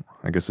 so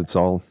I guess it's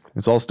all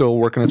still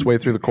working its way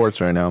through the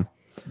courts right now.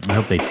 I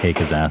hope they take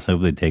his ass. I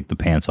hope they take the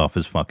pants off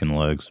his fucking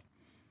legs.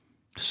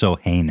 So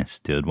heinous,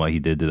 dude, what he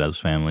did to those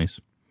families.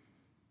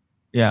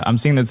 Yeah, I'm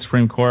seeing that the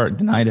Supreme Court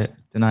denied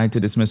to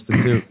dismiss the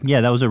suit. Yeah,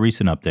 that was a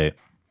recent update.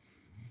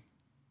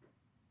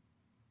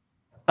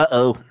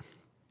 Uh-oh.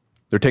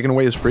 They're taking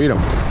away his freedom.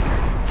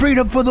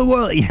 Freedom for the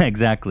world. Yeah,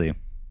 exactly.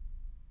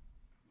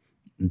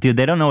 Dude,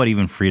 they don't know what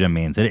even freedom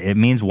means. It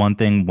means one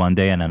thing one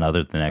day and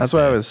another the next. That's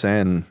what I was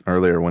saying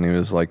earlier when he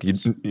was like,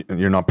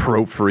 you're not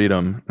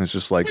pro-freedom. It's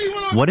just like...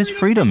 What does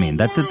freedom mean?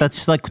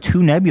 That's like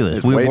too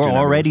nebulous. We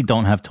already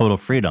don't have total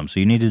freedom, so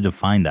you need to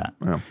define that.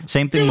 Yeah.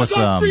 Same thing with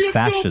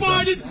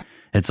fascism.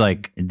 It's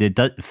like,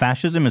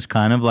 fascism is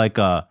kind of like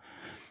it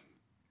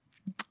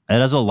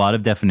has a lot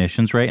of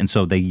definitions, right? And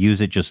so they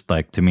use it just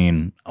like to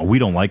mean, we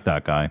don't like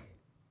that guy.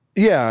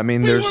 Yeah, I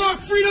mean, we want our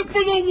freedom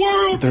for the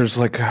world. There's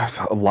like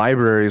a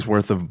library's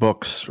worth of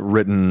books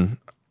written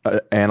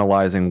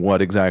analyzing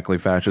what exactly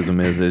fascism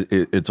is.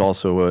 It's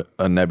also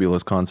a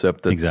nebulous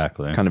concept that's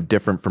kind of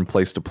different from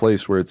place to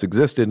place where it's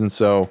existed. And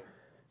so,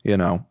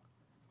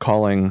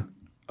 calling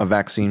a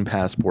vaccine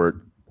passport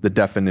the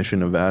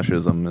definition of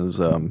fascism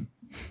is, I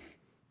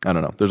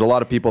don't know. There's a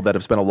lot of people that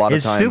have spent a lot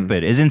of time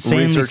stupid. It's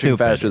insanely researching stupid.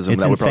 fascism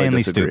It's that would probably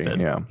insanely disagree.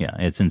 stupid. Yeah,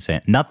 it's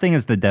insane. Nothing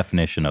is the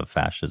definition of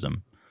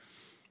fascism.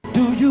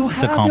 Do you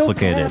It's a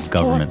complicated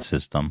government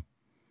system.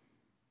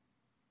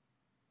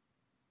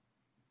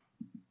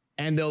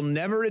 And they'll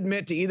never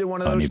admit to either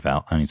one of those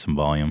I need some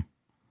volume.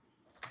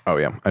 Oh,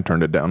 yeah. I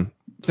turned it down.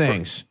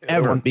 things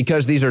ever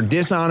because these are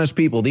dishonest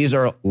people. These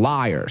are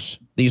liars.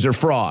 These are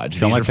frauds.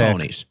 These are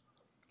phonies.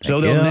 So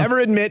they'll never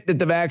admit that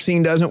the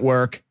vaccine doesn't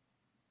work,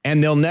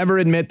 and they'll never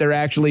admit they're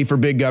actually for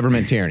big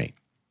government tyranny.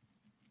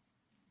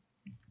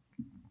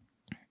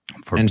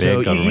 And so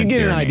you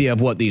get an idea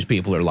of what these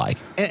people are like.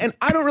 And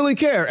I don't really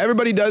care.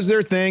 Everybody does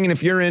their thing. And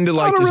if you're into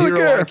like the zero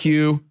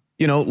IQ,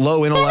 you know,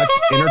 low intellect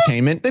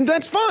entertainment, then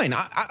that's fine.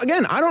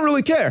 Again, I don't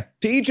really care.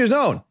 To each his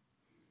own.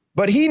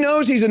 But he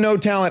knows he's a no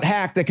talent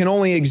hack that can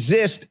only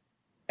exist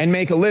and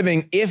make a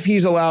living if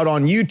he's allowed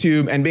on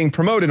YouTube and being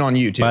promoted on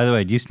YouTube. By the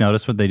way, do you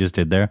notice what they just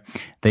did there?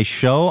 They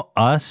show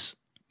us,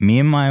 me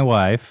and my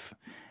wife,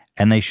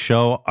 and they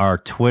show our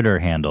Twitter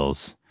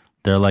handles.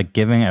 They're like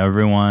giving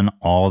everyone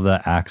all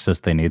the access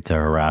they need to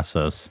harass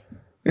us.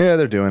 Yeah,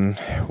 they're doing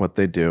what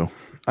they do.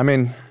 I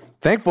mean,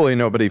 thankfully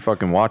nobody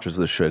fucking watches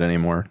this shit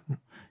anymore.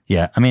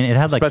 Yeah, I mean, it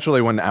had like...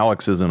 Especially when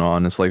Alex isn't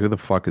on. It's like, who the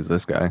fuck is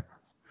this guy?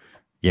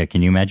 Yeah,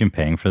 can you imagine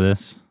paying for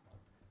this?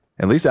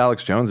 At least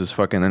Alex Jones is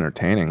fucking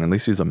entertaining. At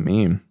least he's a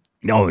meme.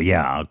 Oh,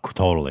 yeah,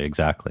 totally,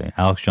 exactly.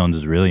 Alex Jones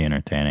is really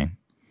entertaining.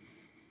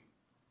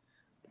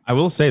 I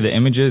will say the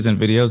images and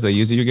videos they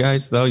use of you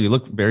guys, though, you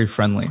look very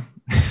friendly.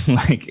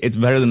 Like, it's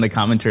better than the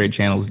commentary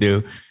channels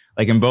do.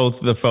 Like, in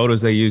both the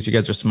photos they use, you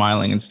guys are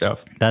smiling and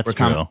stuff. That's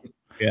true.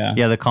 Yeah.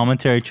 Yeah, the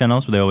commentary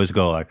channels, they always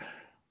go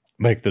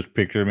like this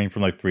picture of me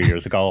from like 3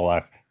 years ago,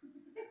 like,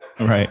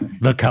 right.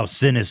 Look how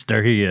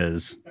sinister he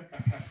is.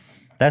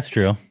 That's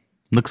true.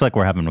 Looks like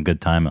we're having a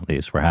good time, at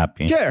least. We're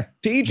happy. Care.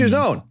 To each his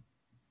own.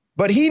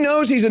 But he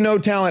knows he's a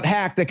no-talent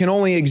hack that can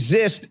only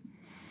exist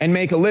and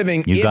make a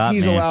living if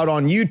he's allowed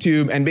on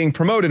YouTube and being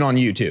promoted on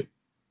YouTube.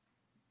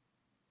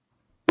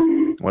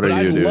 What are you,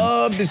 I'd dude?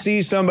 love to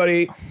see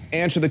somebody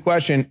answer the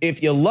question,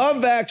 if you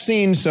love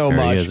vaccines so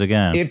much,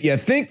 if you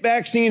think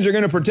vaccines are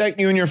going to protect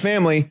you and your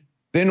family,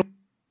 then...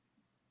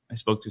 I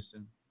spoke too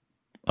soon.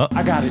 Oh,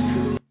 I got it.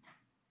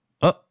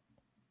 Oh,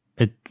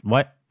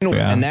 what?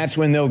 Yeah. And that's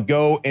when they'll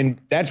go, and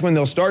that's when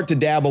they'll start to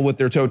dabble with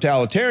their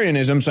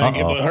totalitarianism, saying,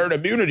 it will herd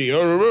immunity,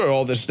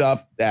 all this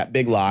stuff. That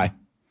big lie.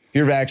 If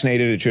you're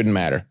vaccinated, it shouldn't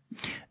matter.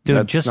 Dude,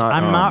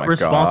 I'm not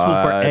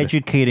responsible for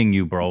educating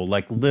you, bro.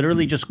 Like,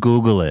 literally just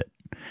Google it.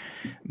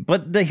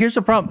 But here's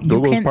the problem.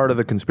 Google's part of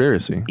the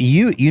conspiracy.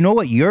 You know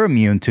what you're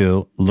immune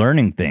to?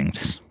 Learning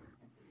things.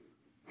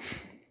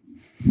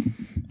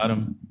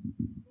 Adam.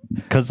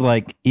 Because,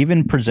 like,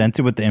 even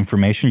presented with the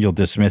information, you'll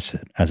dismiss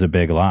it as a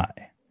big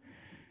lie.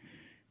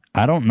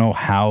 I don't know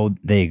how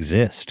they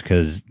exist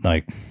because,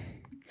 like,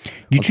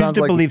 you choose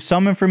to believe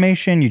some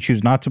information, you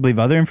choose not to believe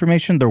other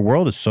information. Their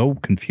world is so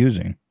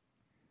confusing.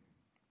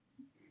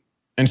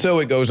 And so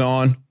it goes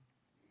on.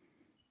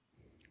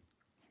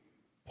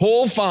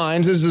 Poll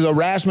finds, this is a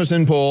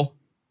Rasmussen poll,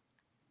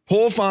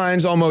 poll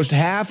finds almost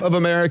half of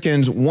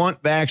Americans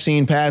want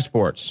vaccine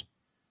passports.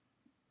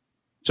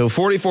 So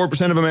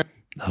 44% of Americans.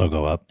 That'll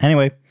go up.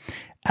 Anyway,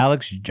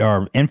 Alex,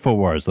 or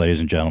InfoWars, ladies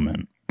and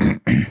gentlemen.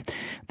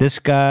 This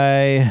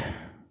guy,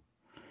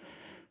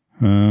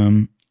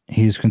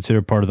 he's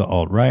considered part of the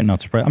alt-right.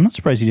 Not surprised. I'm not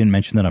surprised he didn't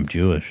mention that I'm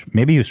Jewish.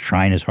 Maybe he was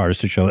trying his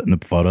hardest to show it in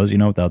the photos,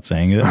 without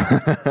saying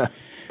it.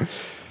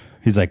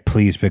 He's like,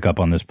 please pick up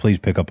on this. Please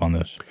pick up on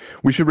this.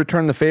 We should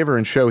return the favor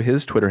and show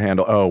his Twitter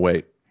handle. Oh,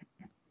 wait.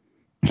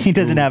 He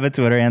doesn't have a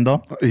Twitter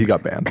handle? He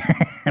got banned.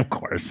 Of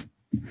course.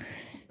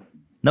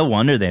 No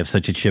wonder they have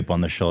such a chip on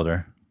their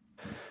shoulder.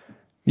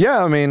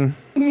 Yeah, I mean,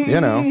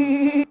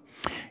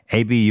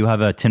 AB, you have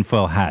a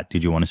tinfoil hat.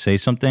 Did you want to say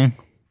something?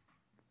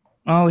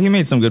 Oh, he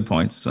made some good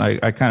points.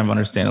 I kind of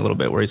understand a little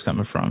bit where he's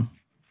coming from.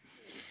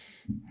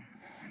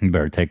 You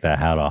better take that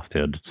hat off,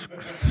 dude. It's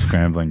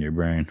scrambling your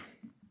brain.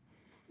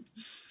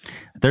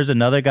 There's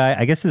another guy.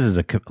 I guess this is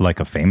a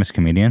famous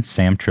comedian,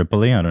 Sam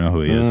Tripoli. I don't know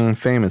who he is.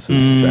 Famous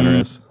is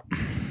generous.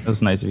 That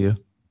was nice of you.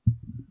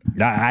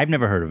 I've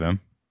never heard of him,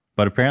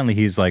 but apparently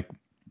he's like,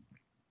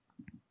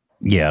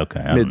 yeah,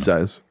 okay.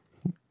 Mid-size.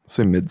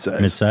 Say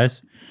mid-size.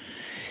 Mid-size?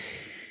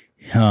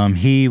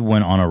 He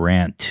went on a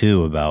rant,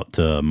 too, about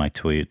my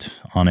tweet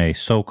on a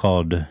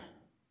so-called...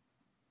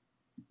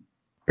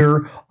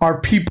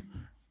 Are people...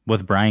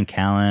 With Brian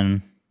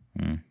Callen.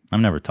 I've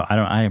never talked...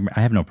 I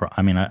have no problem.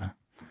 I mean,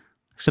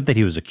 except that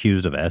he was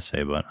accused of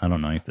essay, but I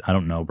don't know. I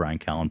don't know Brian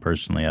Callen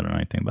personally. I don't know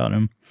anything about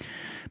him.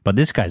 But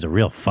this guy's a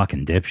real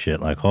fucking dipshit.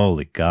 Like,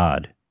 holy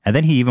God. And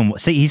then he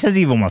says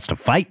he even wants to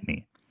fight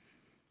me.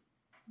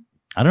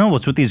 I don't know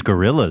what's with these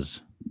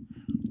gorillas.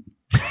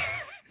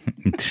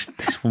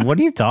 What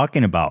are you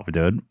talking about,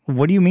 dude?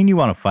 What do you mean you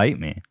want to fight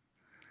me?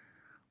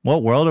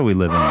 What world are we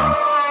living in?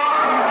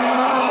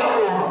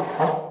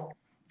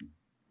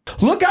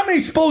 Look how many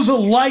supposed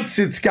likes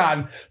it's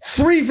gotten.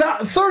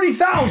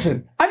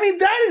 30,000. I mean,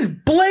 that is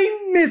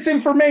blatant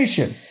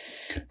misinformation.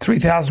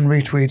 3,000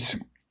 retweets.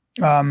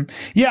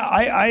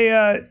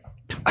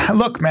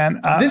 Look, man.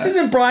 This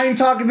isn't Brian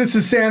talking. This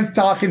is Sam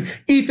talking.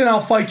 Ethan,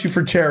 I'll fight you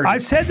for charity.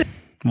 I've said that.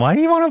 Why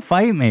do you want to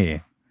fight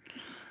me?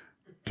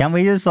 Can't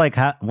we just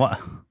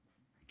what?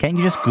 Can't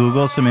you just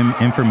Google some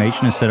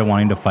information instead of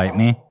wanting to fight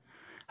me?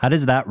 How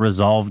does that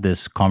resolve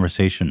this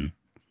conversation?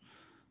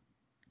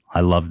 I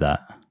love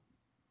that.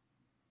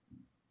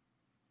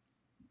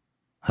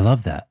 I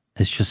love that.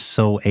 It's just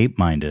so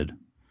ape-minded.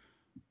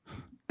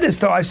 This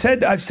though, I've said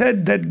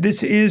that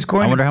this is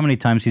going. I wonder how many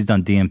times he's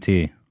done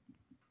DMT.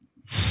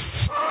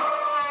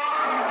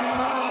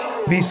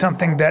 Be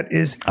something that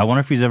is. I wonder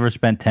if he's ever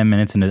spent 10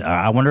 minutes in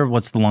I wonder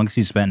what's the longest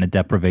he's spent in a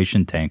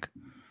deprivation tank.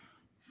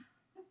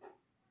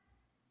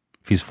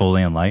 If he's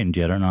fully enlightened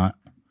yet or not.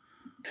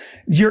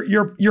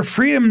 Your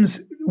freedoms,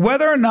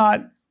 whether or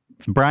not.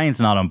 Brian's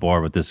not on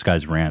board with this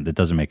guy's rant. It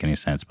doesn't make any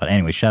sense. But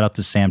anyway, shout out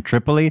to Sam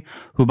Tripoli,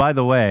 who, by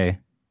the way,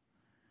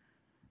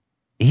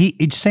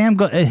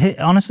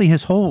 honestly,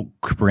 his whole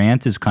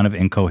rant is kind of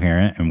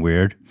incoherent and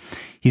weird.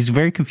 He's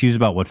very confused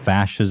about what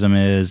fascism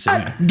is.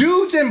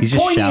 Dudes in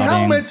pointy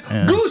helmets,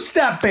 Yeah. goose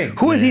stepping.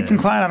 Who is Ethan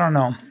Klein? I don't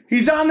know.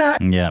 He's on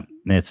that. Yeah,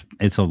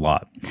 it's a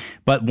lot.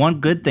 But one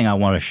good thing I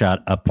want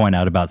to point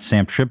out about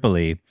Sam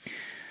Tripoli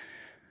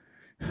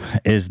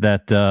is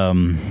that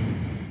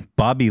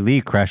Bobby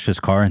Lee crashed his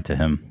car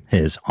into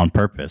his on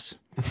purpose.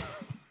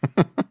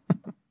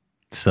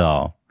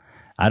 So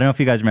I don't know if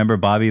you guys remember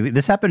Bobby Lee.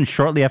 This happened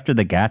shortly after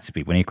the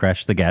Gatsby, when he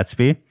crashed the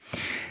Gatsby.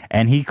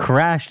 And he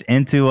crashed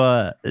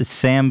into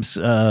Sam's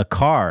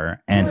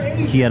car,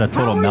 and he had a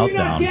total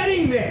meltdown.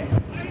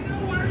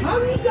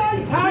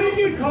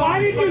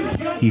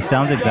 He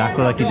sounds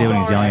exactly like he did when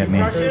he was yelling at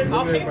me.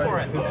 I'll pay for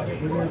it.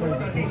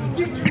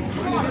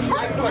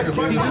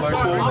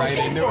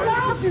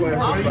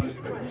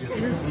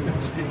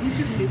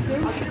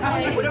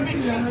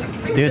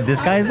 Dude,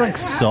 this guy is like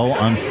so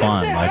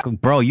unfun. Like,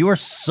 bro, you are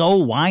so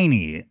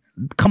whiny.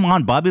 Come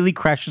on, Bobby Lee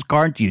crashed his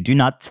car into you. Do you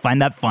not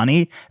find that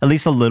funny? At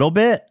least a little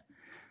bit?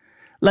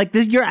 Like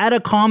this, you're at a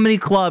comedy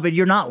club and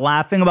you're not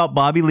laughing about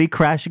Bobby Lee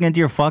crashing into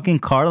your fucking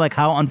car. Like,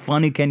 how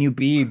unfunny can you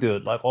be,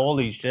 dude? Like,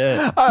 holy shit!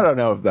 I don't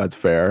know if that's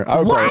fair.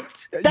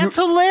 What? That's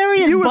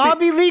hilarious.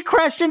 Bobby Lee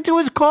crashed into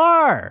his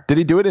car. Did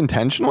he do it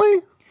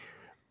intentionally?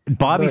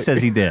 Bobby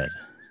says he did.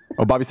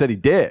 Oh, Bobby said he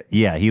did.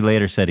 Yeah, he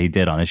later said he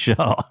did on his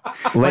show.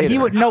 But he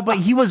he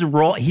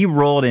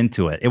rolled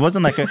into it. It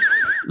wasn't like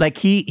like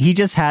he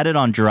just had it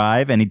on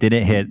drive and he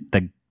didn't hit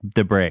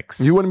the brakes.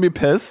 You wouldn't be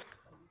pissed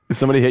if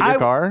somebody hit your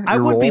car? I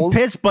would be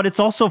pissed, but it's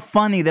also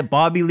funny that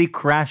Bobby Lee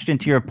crashed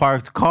into your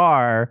parked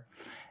car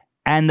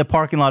and the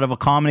parking lot of a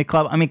comedy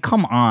club. I mean,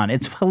 come on.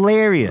 It's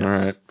hilarious. All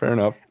right, fair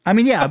enough. I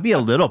mean, yeah, I'd be a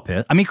little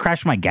pissed. I mean,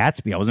 crashed my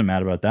Gatsby. I wasn't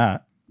mad about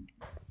that.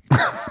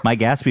 My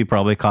Gatsby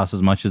probably cost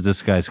as much as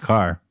this guy's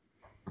car.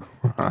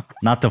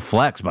 Not to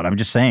flex, but I'm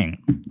just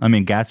saying. I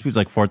mean, Gatsby's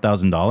like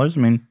 $4,000. I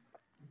mean,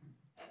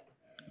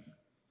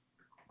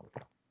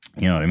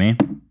 you know what I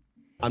mean?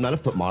 I'm not a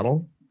foot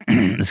model.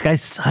 This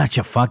guy's such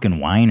a fucking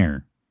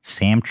whiner.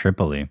 Sam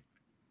Tripoli.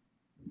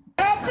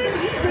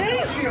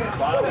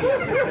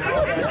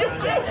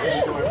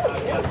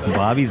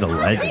 Bobby's a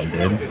legend,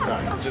 dude.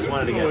 Just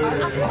wanted to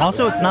get.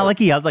 Also, it's not like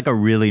he has like a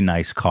really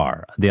nice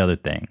car. The other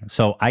thing,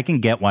 so I can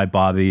get why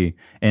Bobby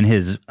in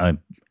his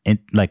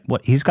like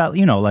what he's got.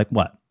 You know, like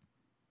what?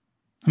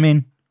 I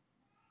mean,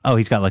 oh,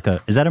 he's got like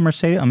a. Is that a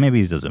Mercedes? Oh,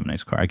 maybe he does have a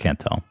nice car. I can't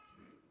tell.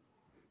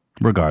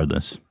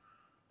 Regardless,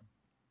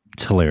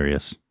 it's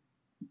hilarious.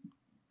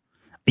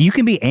 You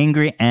can be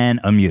angry and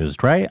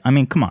amused, right? I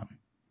mean, come on.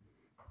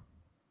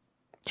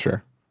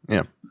 Sure.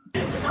 Yeah.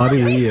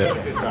 Bobby Lee.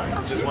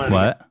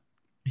 What?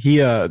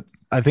 He, I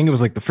think it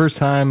was like the first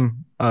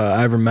time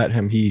I ever met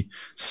him. He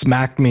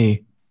smacked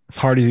me as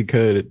hard as he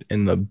could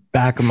in the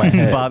back of my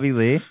head. Bobby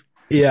Lee?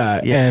 Yeah.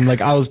 And like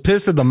I was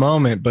pissed at the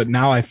moment, but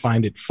now I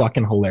find it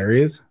fucking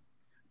hilarious.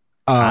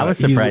 I was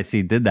surprised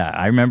he did that.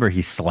 I remember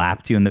he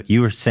slapped you, and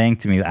you were saying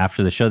to me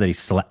after the show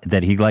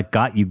that he like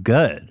got you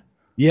good.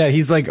 Yeah,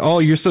 he's like, "Oh,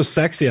 you're so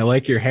sexy. I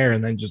like your hair,"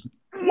 and then just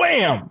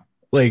wham,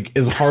 like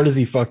as hard as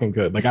he fucking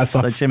could. Like I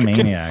saw such a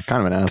maniac,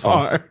 kind of an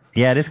asshole.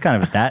 Yeah, it is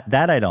kind of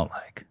that I don't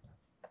like.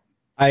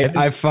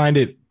 I find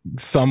it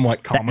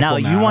somewhat comical. Now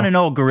you want to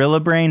know Gorilla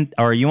Brain,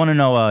 or you want to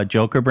know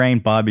Joker Brain?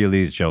 Bobby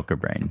Lee's Joker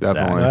Brain.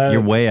 Definitely,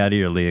 you're way out of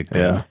your league.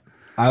 Dude. Yeah,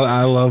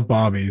 I love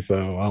Bobby,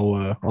 so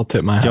I'll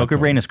tip my hat. Joker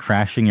Brain is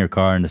crashing your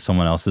car into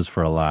someone else's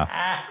for a laugh.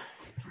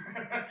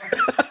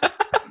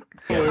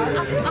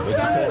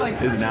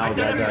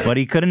 But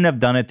he couldn't have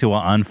done it to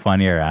an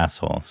unfunnier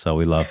asshole, so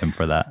we love him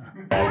for that.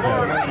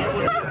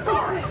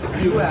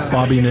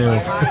 Bobby knew.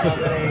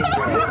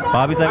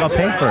 Bobby's like, I'll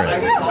pay for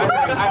it.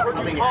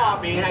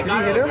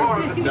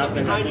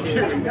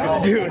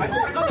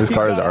 His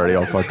car is already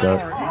all fucked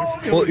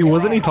up. Well,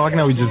 wasn't he talking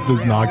how he just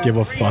does not give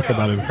a fuck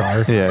about his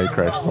car? Yeah, he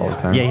crashes all the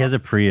time. Yeah, he has a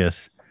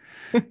Prius.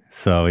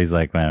 So he's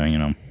like, man, you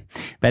know.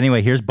 But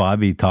anyway, here's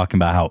Bobby talking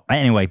about how.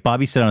 Anyway,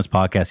 Bobby said on his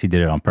podcast he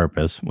did it on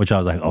purpose, which I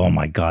was like, oh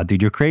my God,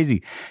 dude, you're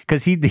crazy.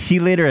 Because he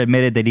later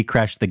admitted that he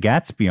crashed the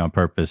Gatsby on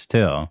purpose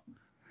too.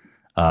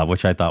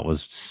 which I thought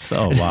was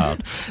so wild.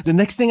 The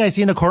next thing I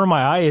see in the corner of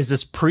my eye is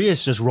this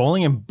Prius just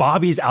rolling and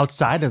Bobby's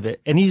outside of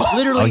it. And he's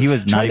literally he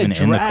was not even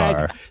in the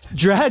car.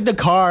 Drag the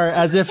car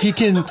as if he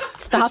can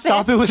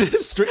stop it with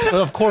his string.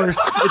 Of course,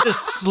 it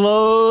just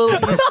slowly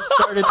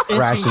started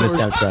crashed into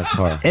Sam Tripp's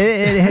car.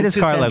 It hit his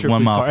car like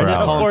 1 mile per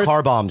hour. Call them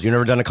car bombs. You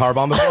never done a car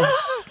bomb before?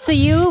 So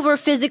you were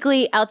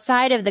physically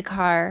outside of the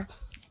car,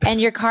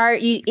 and your car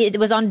it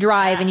was on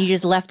drive, and you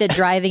just left it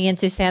driving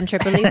into Sam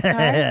Tripoli's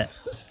car.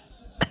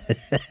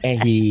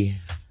 And he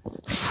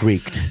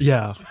freaked.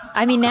 Yeah.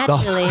 I mean,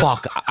 naturally. The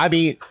fuck. I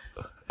mean,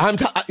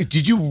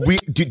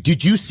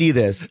 did you see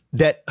this?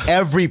 That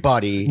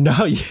everybody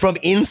from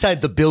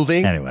inside the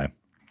building. Anyway,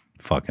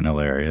 fucking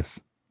hilarious.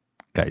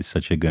 Guy's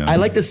such a goon. I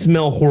like to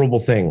smell horrible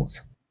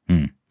things.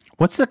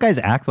 What's that guy's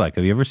act like?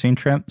 Have you ever seen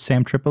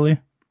Sam Tripoli?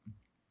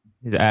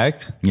 His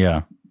act?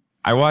 Yeah.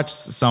 I watched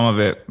some of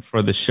it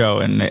for the show,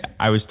 and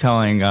I was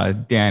telling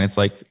Dan, it's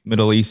like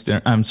Midwest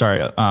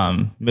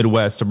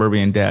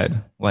suburban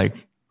dad,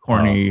 like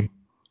corny.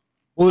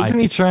 Well, isn't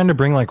he trying to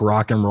bring like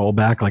rock and roll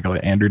back, like an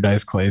Andrew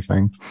Dice Clay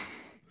thing?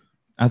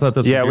 I thought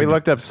that's we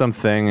looked up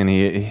something, and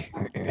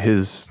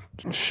his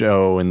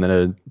show in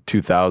the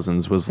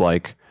 2000s was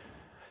like,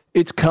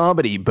 it's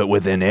comedy, but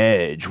with an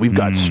edge. We've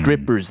got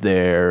strippers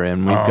there,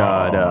 and we've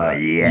got,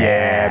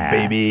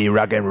 baby,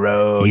 rock and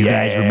roll. You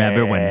guys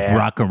remember when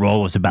rock and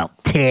roll was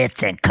about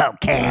tits and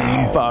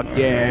cocaine? Fuck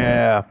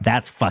yeah.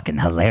 That's fucking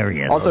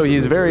hilarious. Also,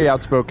 he's very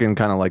outspoken,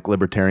 kind of like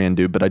libertarian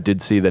dude, but I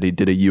did see that he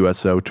did a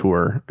USO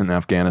tour in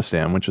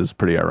Afghanistan, which is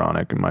pretty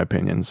ironic in my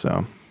opinion,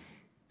 so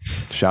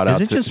shout out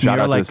to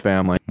his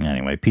family.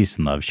 Anyway, peace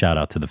and love. Shout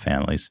out to the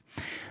families.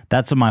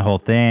 That's my whole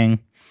thing,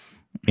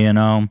 you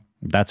know.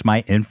 That's my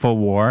info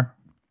war.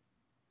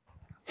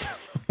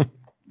 I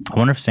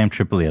wonder if Sam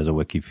Tripoli has a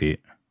wiki feed.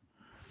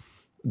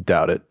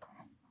 Doubt it.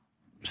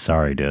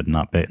 Sorry, dude.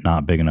 Not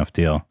big enough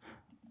deal.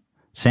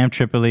 Sam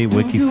Tripoli,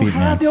 wiki feed, man.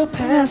 Have your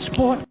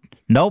passport?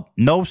 Nope.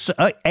 No.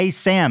 Hey,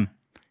 Sam.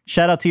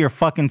 Shout out to your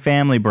fucking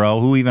family,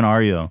 bro. Who even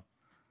are you?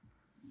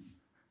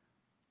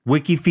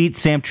 Wiki feed,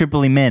 Sam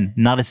Tripoli men.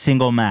 Not a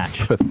single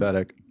match.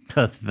 Pathetic.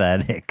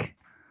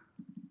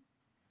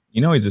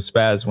 You know he's a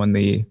spaz when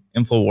the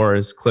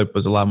InfoWars clip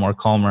was a lot more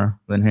calmer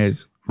than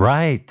his.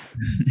 Right.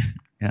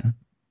 Yeah.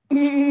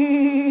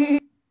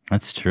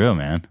 That's true,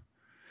 man.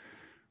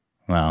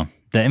 Well,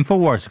 the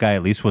InfoWars guy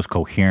at least was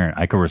coherent.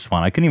 I could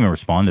respond. I couldn't even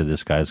respond to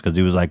this guy because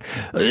he was like,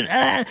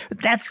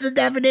 that's the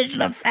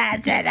definition of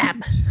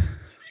fascism.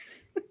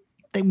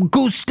 They were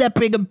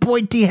goose-stepping and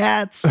pointy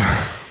hats.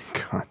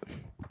 God.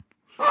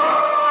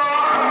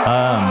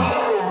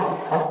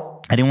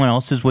 Anyone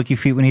else's wiki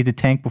feed we need to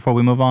tank before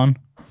we move on?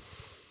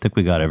 I think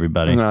we got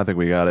everybody. No, I think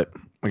we got it.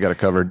 We got it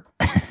covered.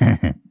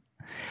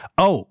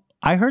 Oh,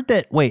 I heard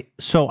that. Wait,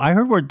 so I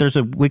heard where there's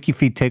a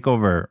WikiFeed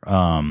takeover,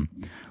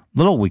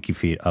 little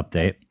WikiFeed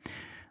update.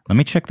 Let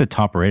me check the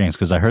top ratings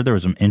because I heard there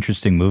was some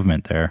interesting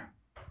movement there.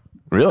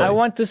 Really? I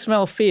want to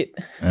smell feet.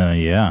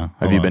 Yeah.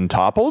 Have you been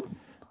toppled?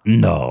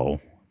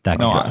 No, that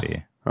can't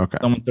be. Okay.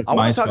 I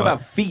want to talk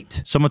about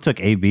feet. Someone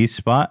took AB's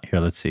spot. Here,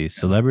 let's see.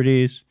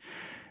 Celebrities,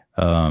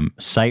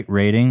 site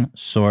rating,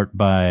 sort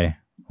by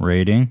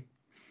rating.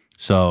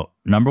 So,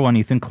 number 1,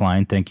 Ethan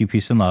Klein. Thank you,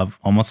 peace and love.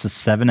 Almost a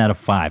 7 out of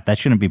 5. That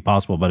shouldn't be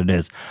possible, but it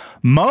is.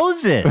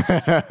 Moses!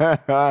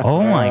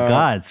 Oh, my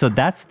God. So,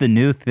 that's the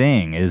new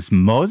thing, is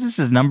Moses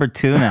is number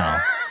 2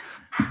 now.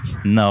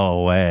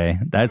 No way.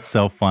 That's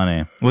so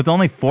funny. With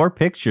only 4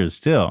 pictures,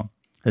 too.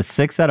 A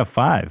 6 out of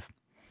 5.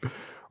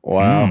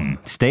 Wow.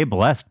 Stay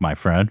blessed, my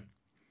friend.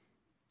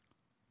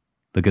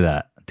 Look at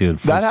that. Dude,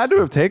 that had to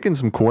have taken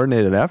some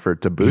coordinated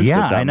effort to boost it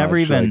that I never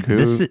much. even...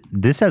 Like,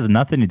 this has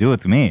nothing to do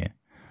with me.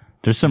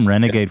 There's some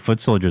renegade foot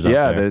soldiers out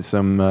there. Yeah, there's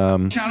some...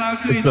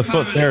 it's the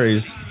Foot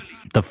Fairies.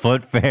 The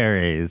Foot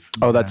Fairies.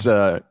 Oh, that's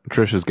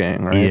Trisha's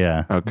gang, right?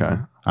 Yeah. Okay.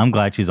 I'm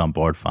glad she's on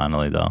board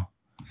finally, though.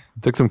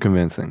 Took some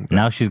convincing.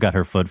 Now she's got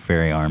her Foot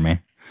Fairy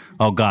army.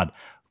 Oh, God.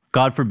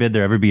 God forbid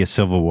there ever be a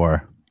civil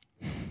war.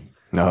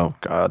 No,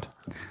 God.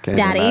 Can't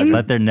Daddy? imagine.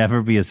 Let there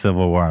never be a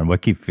civil war on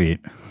Wiki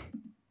Feet.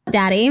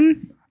 Daddy?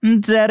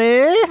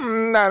 Daddy?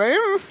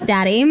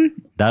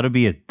 That'll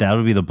be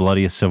the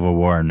bloodiest civil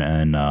war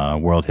in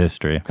world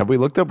history. Have we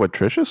looked up what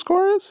Trisha's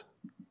score is?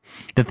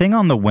 The thing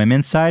on the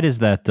women's side is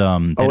that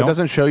it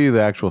doesn't show you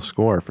the actual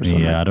score for some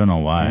reason. I don't know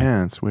why.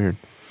 Yeah, it's weird.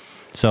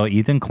 So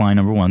Ethan Klein,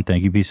 number 1,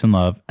 thank you, peace and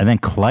love. And then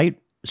Clyde.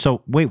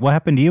 So wait, what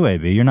happened to you,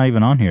 AB? You're not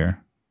even on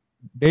here.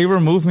 They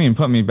removed me and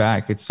put me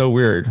back. It's so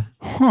weird.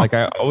 Like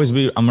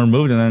I'm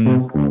removed and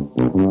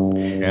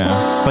then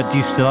yeah. But do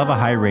you still have a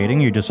high rating?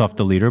 You're just off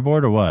the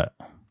leaderboard or what?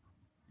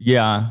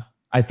 Yeah,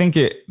 I think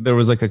there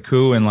was like a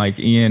coup and like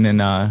Ian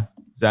and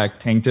Zach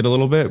tanked it a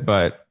little bit,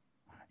 but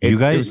you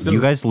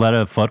guys led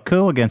a foot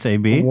coup against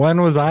AB?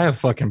 When was I a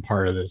fucking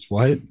part of this?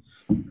 What?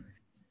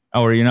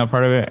 Oh, were you not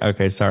part of it?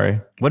 Okay,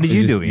 sorry. What did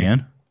you do,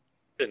 Ian?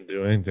 Didn't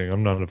do anything.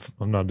 I'm not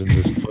in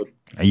this foot.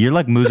 You're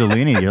like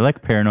Mussolini. You're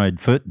like paranoid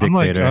foot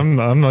dictator.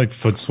 I'm like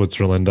foot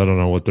Switzerland. I don't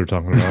know what they're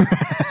talking about.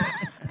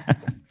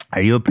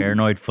 Are you a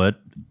paranoid foot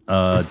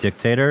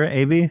dictator,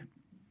 AB?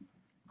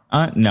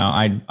 No,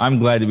 I'm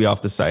glad to be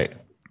off the site.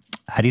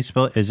 How do you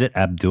spell it? Is it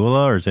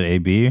Abdullah or is it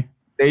AB?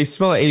 They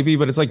spell it AB,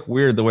 but it's like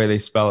weird the way they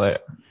spell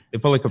it. They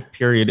put like a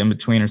period in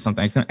between or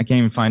something. I can't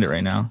even find it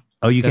right now.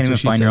 Oh, you can't even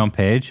find your own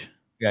page?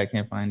 Yeah, I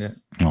can't find it.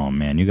 Oh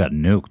man, you got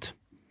nuked.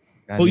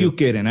 Who you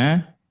kidding,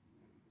 eh?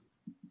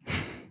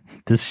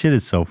 This shit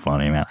is so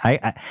funny, man.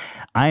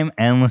 I'm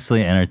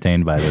endlessly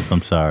entertained by this.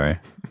 I'm sorry.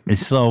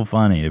 It's so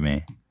funny to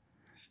me.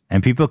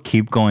 And people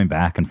keep going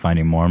back and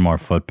finding more and more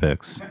foot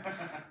pics.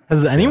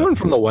 Has anyone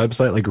from the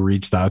website like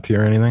reached out to you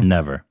or anything?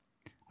 Never.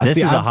 This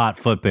is a hot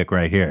foot pic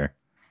right here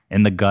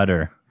in the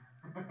gutter.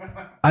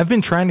 I've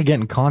been trying to get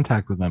in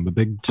contact with them, but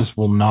they just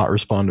will not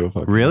respond to a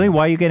fucking. Really?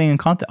 Why are you getting in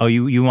contact? Oh,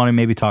 you want to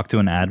maybe talk to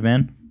an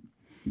admin?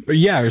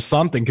 Yeah, or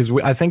something, because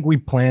I think we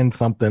planned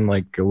something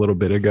like a little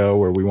bit ago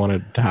where we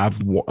wanted to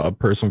have a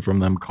person from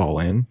them call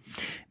in.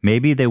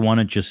 Maybe they want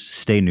to just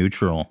stay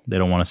neutral. They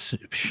don't want to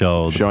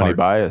show any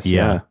bias.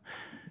 Yeah.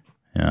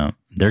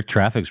 Their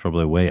traffic's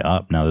probably way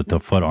up now that the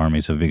foot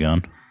armies have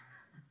begun.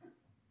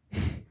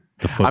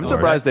 I'm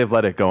surprised they've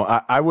let it go.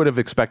 I would have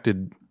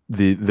expected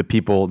the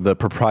people, the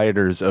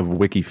proprietors of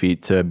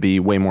WikiFeet, to be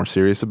way more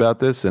serious about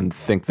this and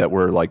think that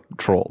we're like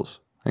trolls.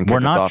 And we're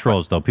not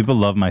trolls, though. People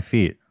love my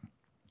feet.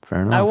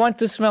 Fair enough. I want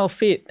to smell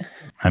feet.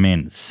 I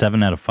mean,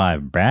 7 out of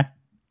 5, bruh.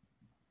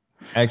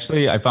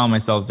 Actually, I found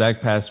myself.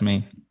 Zach passed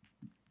me.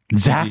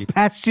 Zach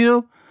passed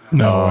you?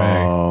 No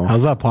way.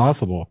 How's that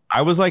possible?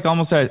 I was like I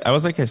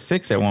was like a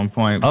 6 at one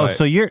point. Oh, but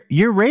so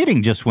your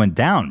rating just went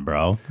down,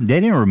 bro. They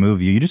didn't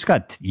remove you.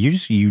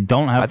 You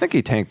don't have. I think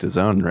he tanked his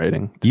own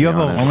rating. You have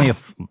only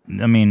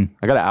I mean,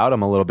 I got to out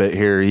him a little bit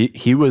here.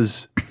 He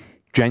was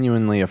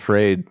genuinely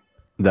afraid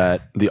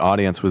that the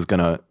audience was going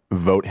to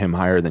vote him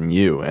higher than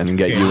you and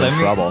get you in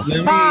trouble.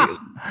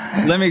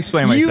 Let me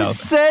explain myself. You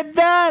said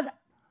that?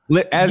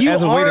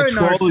 As a way to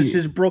troll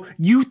you, bro.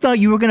 You thought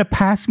you were gonna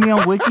pass me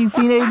on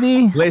WikiFeet,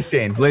 AB?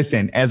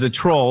 Listen. As a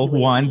troll,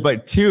 1,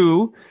 but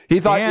 2, he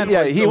thought.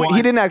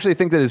 He didn't actually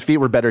think that his feet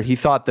were better. He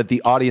thought that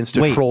the audience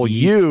to troll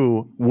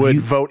you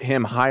would vote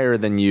him higher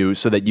than you,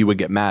 so that you would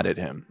get mad at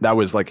him. That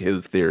was like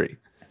his theory.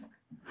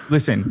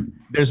 Listen,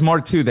 there's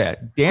more to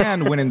that.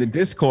 Dan went in the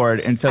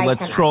Discord and said,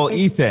 "Let's troll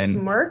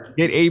Ethan,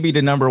 get AB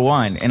to number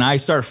 1," and I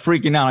start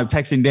freaking out. I'm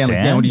texting Dan,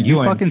 like, "Dan, what are you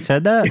doing?" You fucking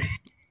said that?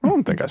 I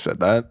don't think I said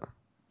that.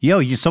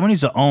 Yo, someone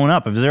needs to own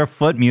up. If there's a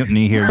foot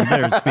mutiny here, you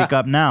better speak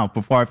up now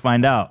before I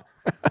find out.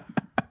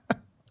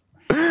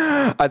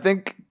 I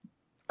think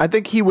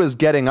he was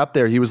getting up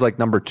there. He was like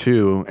number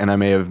 2, and I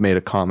may have made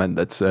a comment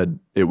that said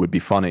it would be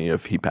funny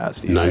if he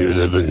passed. Now you're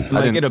living.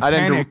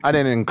 I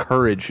didn't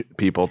encourage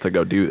people to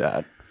go do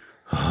that.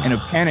 In a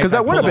panic, because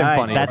that would have been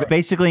funny. That's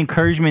basically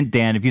encouragement,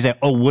 Dan. If you say,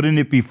 "Oh, wouldn't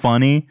it be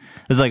funny?"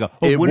 It's like,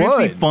 "Oh, wouldn't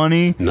it be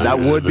funny?" That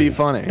would be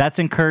funny. That's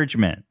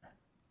encouragement.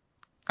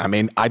 I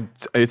mean,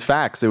 it's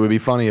facts. It would be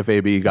funny if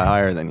AB got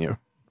higher than you.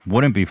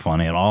 Wouldn't be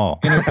funny at all.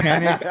 In a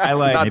panic, I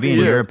like maybe in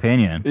your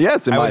opinion.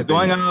 Yes, I was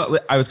going out.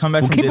 I was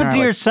coming back. From keep dinner, it to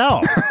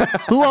yourself.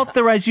 Who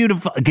authorized you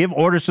to give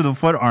orders to the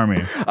foot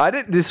army? I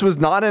didn't. This was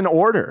not an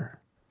order.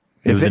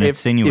 It was an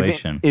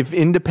insinuation. If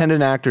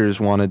independent actors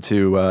wanted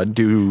to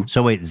do.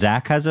 So wait,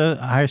 Zach has a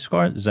higher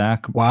score.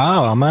 Zach.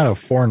 Wow, I'm at a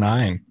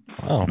 4.9.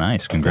 Wow,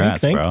 nice.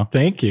 Congrats, bro.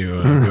 Thank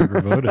you. Whoever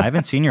voted. I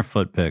haven't seen your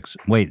foot pics.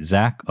 Wait,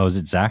 Zach. Oh, is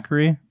it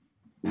Zachary?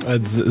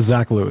 It's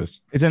Zach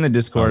Lewis. It's in the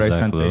Discord. I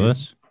sent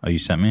Lewis. Oh, you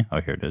sent me?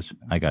 Oh, here it is.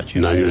 I got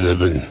you. Now you're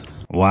living.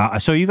 Wow.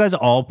 So you guys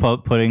all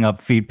putting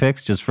up feet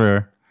pics just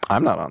for?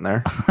 I'm not on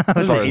there.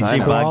 As far as the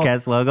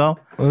podcast logo.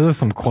 Well, those are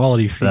some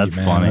quality feet. That's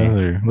man.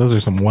 funny. Those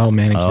are some well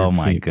manicured. Oh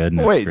my feet.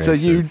 goodness. Wait,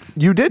 gracious. so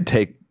you did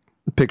take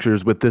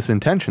pictures with this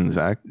intention,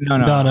 Zach?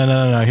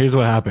 No. Here's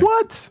what happened.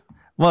 What?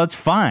 Well, it's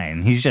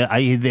fine. He's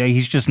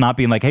just not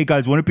being like, "Hey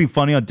guys, wouldn't it be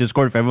funny on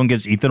Discord if everyone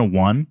gives Ethan a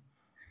 1?"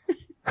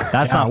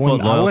 That's not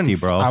foot loyalty,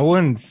 bro. I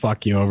wouldn't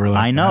fuck you over like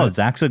that. I know.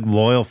 Zach's a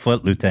loyal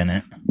foot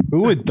lieutenant.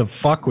 Who would the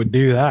fuck would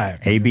do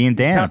that? AB and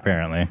Dan,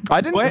 apparently.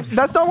 I didn't. What?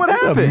 That's not what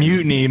happened. A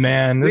mutiny,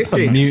 man. This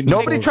is a mutiny.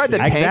 Nobody tried to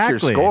tank your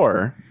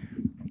score.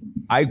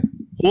 I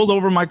pulled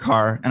over my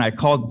car and I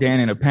called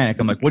Dan in a panic.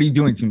 I'm like, "What are you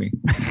doing to me?"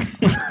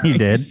 He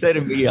did.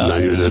 Setting me up. Now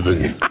you're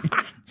living.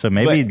 So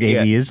maybe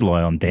AB is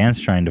loyal and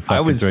Dan's trying to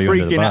fucking throw you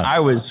under the bus. I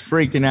was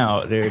freaking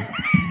out, dude.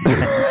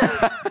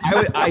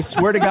 I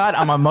swear to God,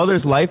 on my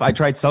mother's life, I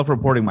tried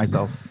self-reporting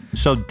myself.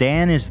 So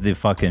Dan is the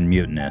fucking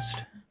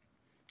mutinist.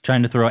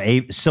 Trying to throw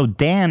So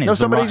Dan is No,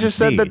 somebody the just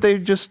said that they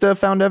just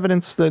found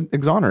evidence that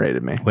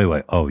exonerated me.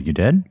 Wait. Oh, you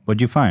did?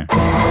 What'd you find?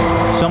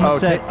 Someone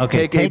said,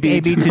 take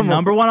AB to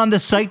number 1 on the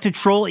site to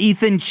troll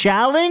Ethan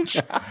challenge?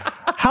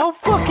 How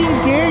fucking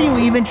dare you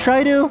even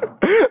try to...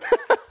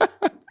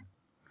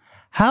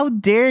 How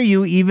dare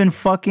you even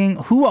fucking...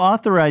 Who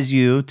authorized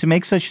you to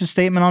make such a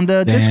statement on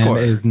the Discord?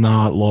 Dan is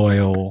not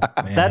loyal.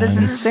 That is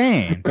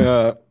insane.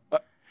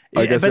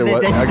 I guess it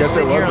was. I guess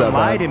it was that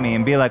lie bad. to me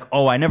and be like,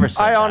 "Oh, I never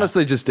said I that."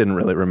 honestly just didn't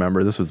really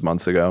remember. This was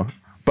months ago.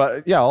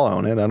 But yeah, I'll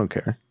own it. I don't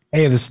care.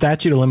 Hey, the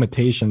statute of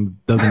limitations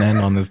doesn't end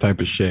on this type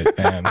of shit,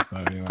 man.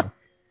 So, you know.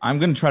 I'm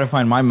gonna try to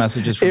find my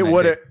messages. From it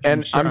would have,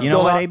 and I'm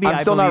still not. I'm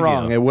still not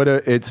wrong. It would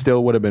have. It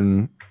still would have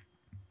been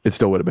It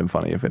still would have been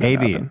funny if it had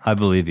AB, happened. I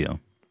believe you.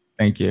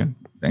 Thank you.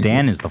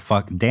 Dan is the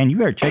fuck. Dan, you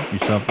better check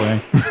yourself,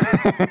 boy.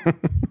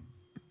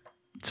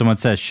 Someone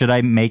says, should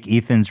I make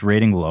Ethan's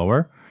rating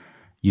lower?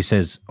 You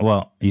said,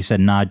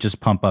 nah, just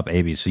pump up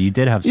AB. So you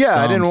did have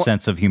some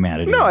sense of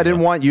humanity. No, I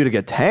didn't want you to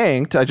get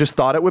tanked. I just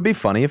thought it would be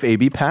funny if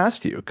AB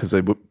passed you because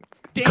it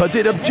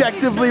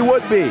objectively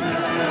would be.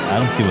 I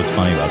don't see what's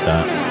funny about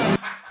that.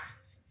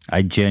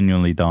 I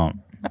genuinely don't.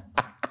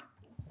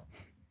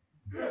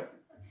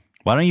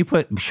 Why don't you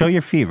show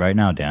your feet right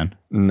now, Dan?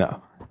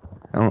 No,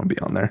 I don't want to be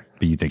on there.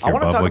 But you think you're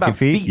above wicked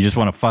feet? You just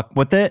want to fuck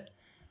with it?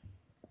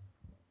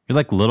 You're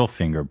like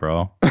Littlefinger,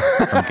 bro.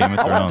 From Game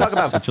of Thrones. Talk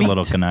about Such feet. a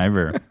little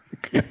conniver.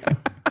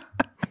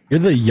 You're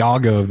the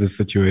Yago of this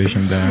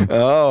situation, Dan.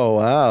 Oh,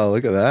 wow.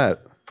 Look at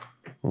that.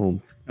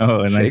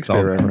 A nice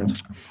Shakespeare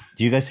reference.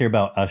 Do you guys hear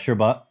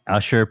about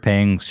Usher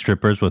paying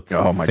strippers with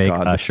Oh, my fake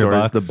God. The Usher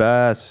story's bucks? the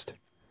best.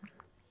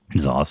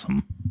 It's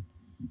awesome.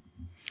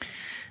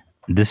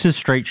 This is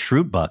straight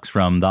Shroot bucks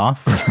from The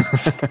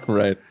Office.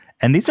 Right.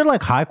 And these are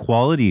like high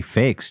quality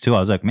fakes, too. I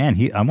was like, man,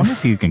 I wonder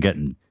if you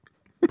can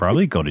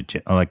probably go to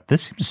jail. Like,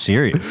 this seems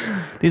serious.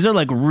 These are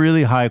like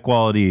really high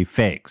quality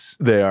fakes.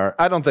 They are.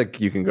 I don't think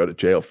you can go to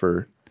jail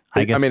for.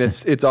 I mean,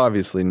 it's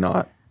obviously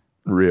not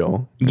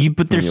real.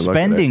 But they're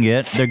spending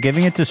it. They're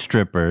giving it to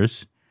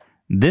strippers.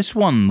 This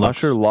one looks.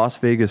 Usher Las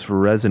Vegas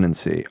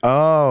residency.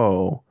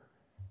 Oh,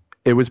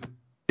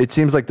 it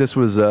seems like this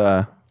was.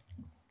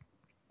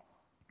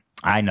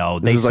 I know.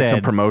 This was like some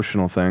said-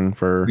 promotional thing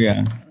for.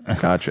 Yeah.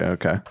 Gotcha.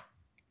 Okay.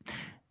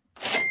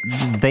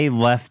 They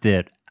left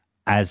it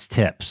as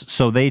tips.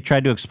 So they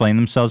tried to explain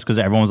themselves because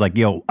everyone was like,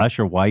 yo,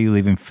 Usher, why are you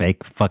leaving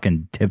fake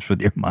fucking tips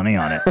with your money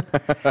on it?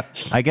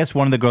 I guess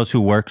one of the girls who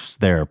works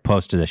there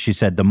posted this. She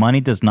said, the money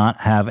does not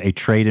have a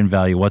trade-in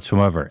value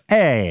whatsoever.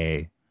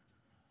 Hey.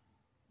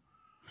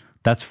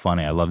 That's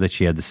funny. I love that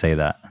she had to say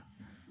that.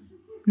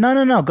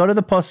 No. Go to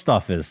the post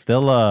office.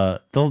 They'll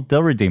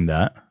redeem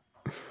that.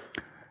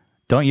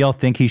 Don't y'all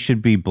think he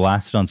should be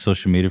blasted on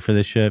social media for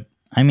this shit?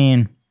 I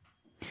mean,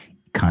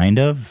 kind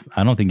of.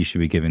 I don't think you should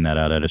be giving that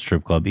out at a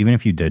strip club, even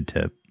if you did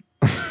tip.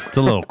 It's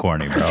a little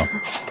corny, bro.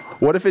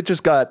 What if it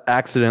just got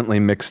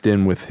accidentally mixed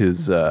in with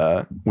his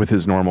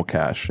normal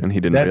cash and he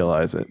didn't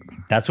realize it?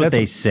 That's what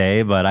they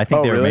say, but I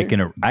think Oh, they were really?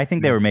 making it. I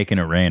think they were making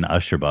it rain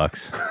Usher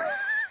bucks.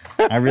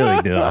 I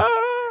really do.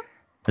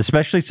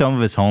 Especially some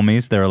of his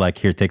homies. They were like,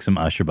 "Here, take some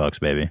Usher bucks,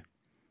 baby."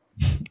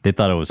 They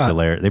thought it was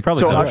hilarious. They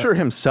probably So thought Usher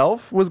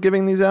himself was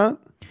giving these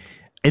out?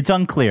 It's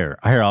unclear.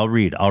 Here, I'll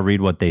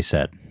read what they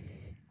said.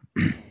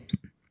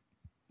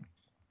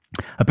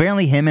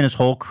 Apparently, him and his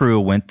whole crew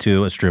went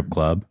to a strip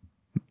club,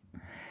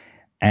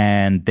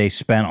 and they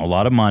spent a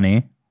lot of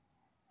money,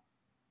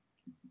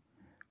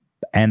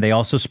 and they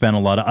also spent a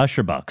lot of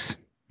Usher bucks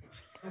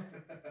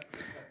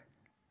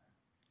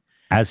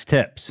as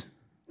tips.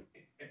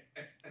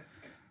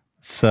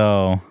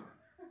 So, I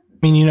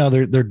mean,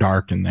 they're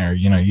dark in there.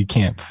 You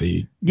can't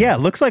see. Yeah, it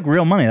looks like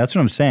real money. That's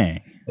what I'm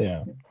saying.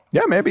 Yeah.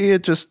 Yeah, maybe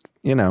it just,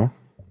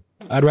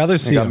 I'd rather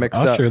see got an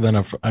mixed Usher up. than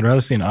I'd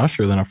rather see an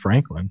Usher than a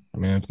Franklin. I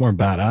mean, it's more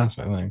badass,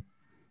 I think.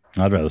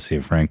 I'd rather see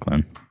a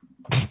Franklin.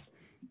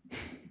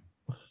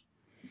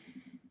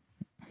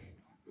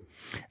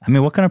 I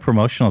mean, what kind of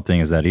promotional thing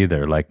is that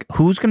either? Like,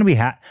 who's going to be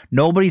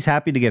nobody's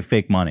happy to get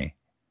fake money.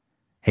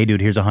 Hey,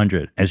 dude, here's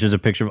 100. It's just a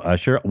picture of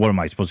Usher. What am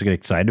I supposed to get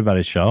excited about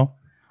his show?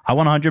 I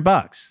want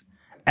 $100.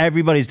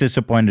 Everybody's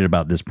disappointed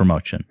about this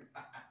promotion.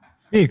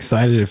 Be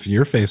excited if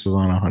your face was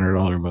on a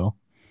 $100 bill.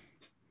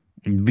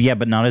 Yeah,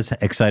 but not as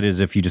excited as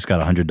if you just got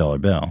a $100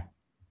 bill.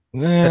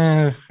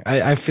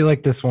 I feel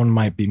like this one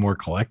might be more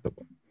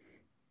collectible.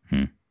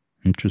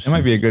 Interesting. It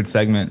might be a good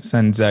segment.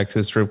 Send Zach to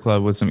the strip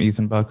club with some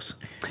Ethan bucks.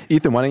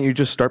 Ethan, why don't you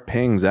just start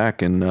paying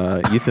Zach and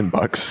Ethan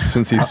bucks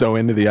since he's so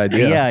into the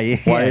idea? Yeah.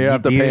 Why do you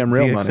have to pay him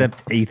real money?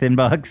 Accept Ethan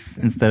bucks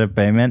instead of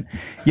payment?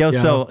 Yo,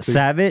 so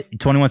Savage,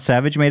 21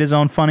 Savage made his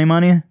own funny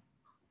money.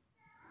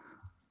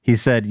 He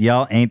said,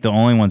 y'all ain't the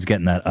only ones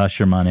getting that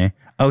Usher money.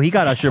 Oh, he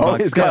got Usher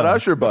bucks. He's got too.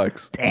 Usher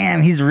bucks.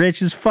 Damn, he's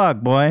rich as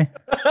fuck, boy.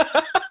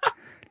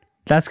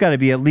 That's got to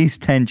be at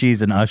least 10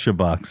 G's in Usher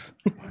bucks.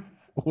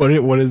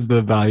 What is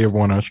the value of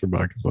one Usher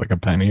buck? Is it like a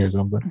penny or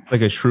something?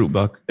 Like a Shroot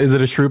buck. Is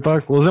it a Shroot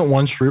buck? Well, isn't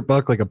one Shroot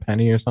buck like a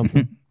penny or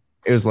something?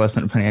 It was less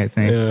than a penny, I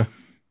think. Yeah.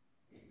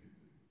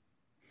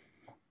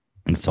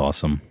 It's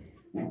awesome.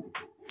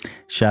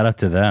 Shout out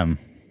to them.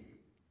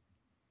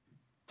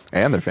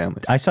 And their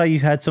families. I saw you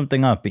had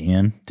something up,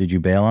 Ian. Did you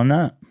bail on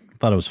that?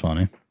 Thought it was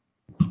funny.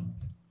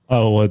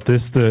 Oh, what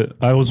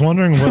I was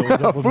wondering what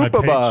was up with my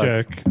Fupa.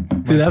 paycheck.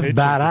 Dude, that's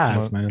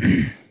badass,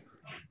 man.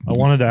 I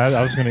wanted to add,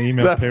 I was going to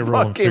email That payroll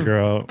and fucking figure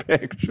out.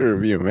 Picture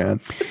of you, man.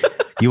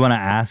 You want to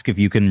ask if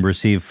you can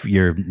receive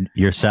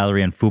your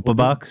salary in Fupa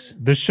bucks?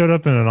 This showed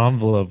up in an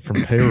envelope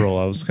from payroll.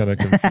 I was kind of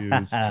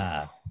confused.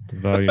 The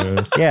value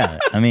is. Yeah,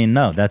 I mean,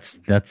 no, that's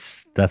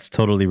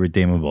totally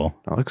redeemable.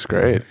 That looks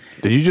great.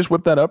 Did you just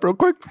whip that up real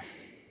quick?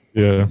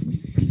 Yeah.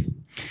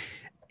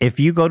 If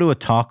you go to a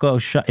taco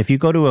shop, if you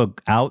go to an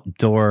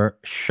outdoor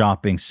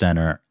shopping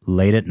center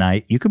late at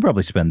night, you could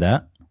probably spend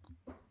that.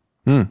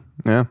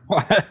 Yeah.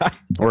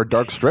 Or a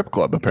dark strip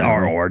club,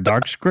 apparently. Or a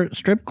dark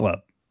strip club.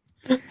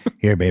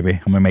 Here, baby,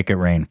 I'm gonna make it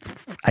rain.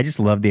 I just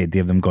love the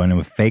idea of them going in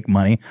with fake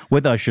money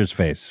with Usher's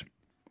face.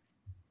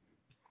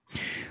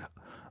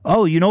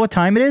 Oh, you know what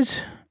time it is?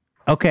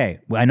 Okay,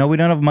 I know we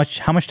don't have much.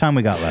 How much time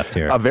we got left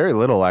here? Very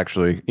little,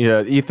 actually.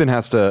 Yeah, Ethan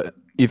has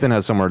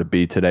somewhere to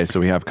be today, so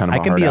we have kind of.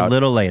 I can be a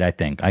little late. I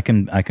think I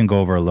can go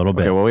over a little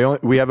bit. Okay, well,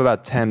 we have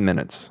about 10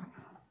 minutes.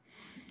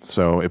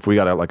 So if we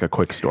got like a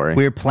quick story,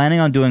 we're planning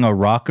on doing a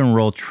rock and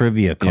roll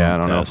trivia contest. Yeah, I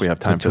don't know if we have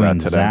time for that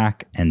today.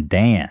 Zach and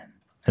Dan,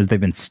 as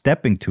they've been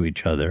stepping to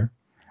each other,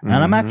 and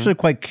I'm actually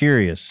quite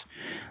curious.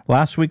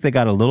 Last week they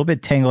got a little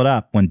bit tangled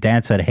up when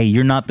Dan said, "Hey,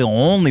 you're not the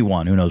only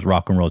one who knows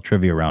rock and roll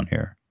trivia around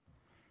here."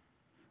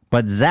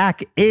 But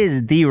Zach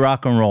is the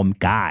rock and roll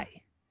guy.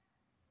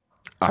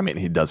 I mean,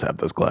 he does have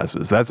those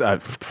glasses. That's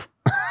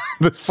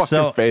this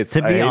fucking face.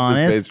 To be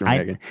honest,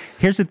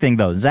 here's the thing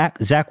though,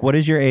 Zach, what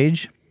is your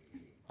age?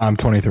 I'm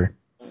 23.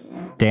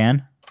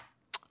 Dan?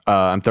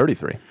 I'm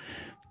 33.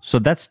 So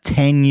that's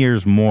 10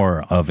 years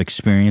more of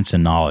experience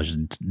and knowledge.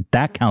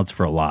 That counts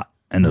for a lot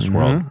in this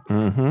world.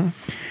 Mm-hmm.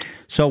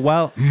 So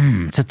while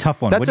it's a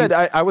tough one. That said,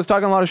 I was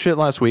talking a lot of shit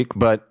last week,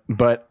 but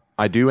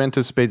I do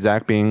anticipate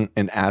Zach being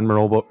an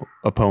admirable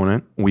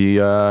opponent.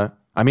 Him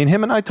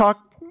and I talk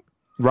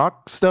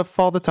rock stuff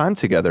all the time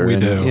together. We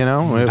do. You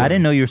know, I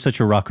didn't know you were such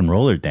a rock and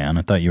roller, Dan.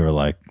 I thought you were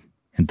like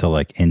into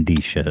like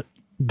indie shit.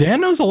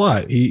 Dan knows a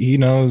lot. He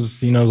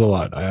knows a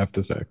lot. I have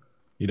to say,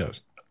 he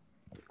does.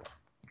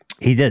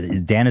 He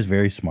did. Dan is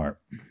very smart.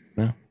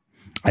 Yeah.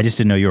 I just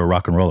didn't know you were a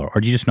rock and roller, or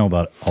do you just know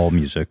about all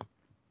music?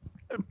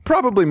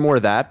 Probably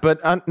more that,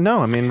 but no.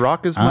 I mean,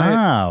 rock is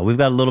my. We've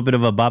got a little bit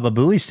of a Baba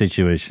Booey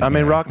situation. I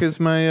mean, rock is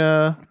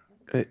my.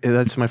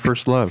 That's my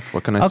first love.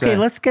 What can I say? Okay,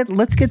 let's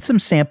get some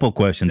sample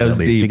questions at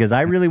least, because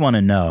I really want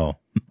to know.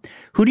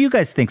 Who do you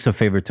guys think's a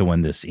favorite to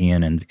win this,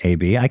 Ian and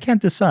AB? I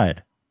can't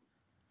decide.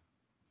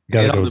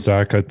 Gotta go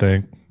Zach, I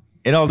think.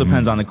 It all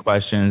depends on the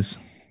questions.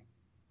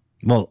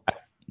 Well,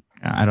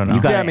 I don't know.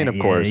 I mean, of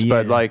course,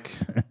 but like,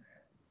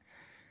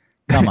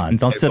 come on,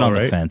 don't sit on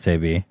the fence,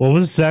 AB.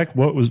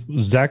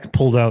 Zach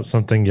pulled out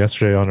something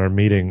yesterday on our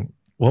meeting.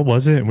 What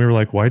was it? And we were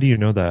like, "Why do you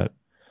know that?"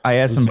 I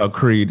asked him about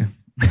Creed.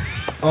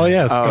 Oh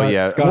yeah,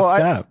 Scott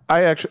Stapp.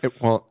 I actually,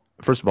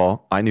 first of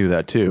all, I knew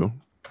that too.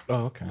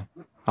 Oh, okay.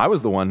 I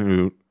was the one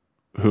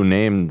who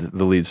named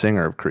the lead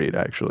singer of Creed,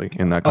 actually,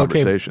 in that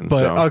conversation.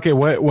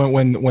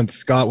 When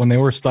Scott, when they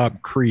were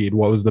stopped Creed,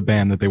 what was the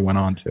band that they went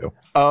on to?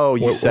 Oh,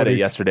 you said it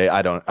yesterday.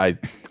 I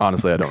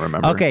honestly, I don't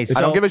remember. Okay,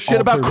 I don't give a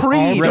shit about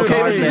Creed.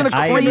 Okay, this isn't a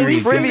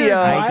Creed trivia.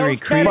 I agree.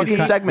 Creed fucking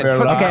segment.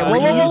 Okay,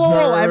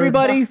 whoa,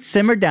 everybody,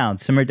 simmer down.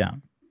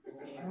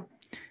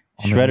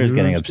 Shredder's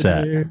getting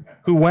upset.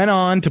 Who went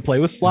on to play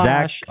with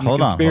Slash? Zach,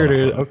 hold on.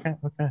 Okay.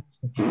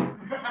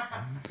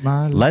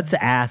 Let's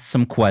ask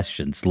some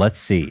questions. Let's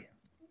see.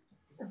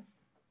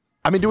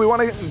 I mean, do we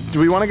want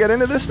to get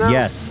into this now?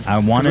 Yes, I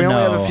want to know. We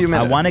only have a few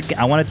minutes.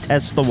 I want to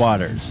test the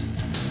waters.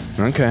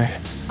 Okay.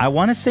 I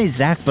want to say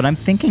Zach, but I'm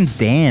thinking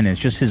Dan is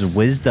just his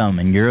wisdom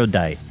and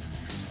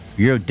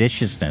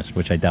eurodiciousness,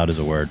 which I doubt is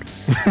a word,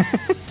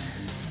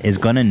 is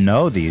going to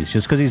know these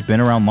just because he's been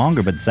around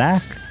longer. But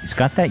Zach, he's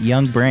got that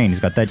young brain. He's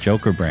got that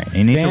Joker brain.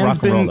 He needs a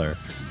rock and roller.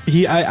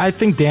 I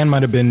think Dan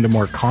might have been to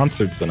more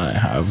concerts than I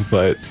have,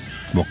 but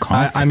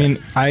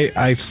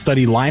I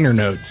study liner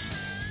notes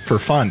for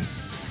fun.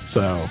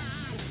 So,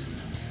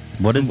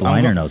 what is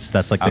liner notes?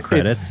 That's like the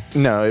credits?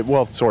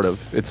 Sort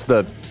of. It's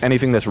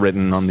anything that's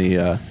written on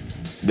the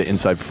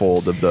inside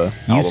fold of the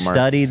album art. You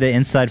study the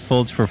inside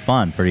folds for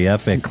fun. Pretty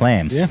epic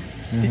claim. Yeah.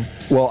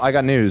 Mm-hmm. Well, I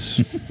got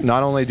news.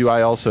 Not only do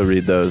I also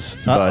read those,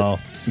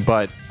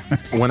 but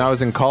when I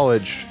was in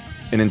college,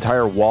 an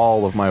entire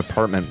wall of my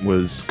apartment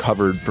was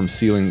covered from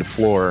ceiling to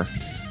floor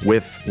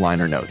with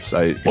liner notes.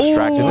 I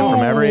extracted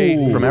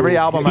them from every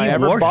album I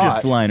ever bought. He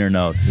worships liner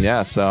notes.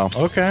 Yeah, so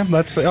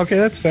that's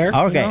fair.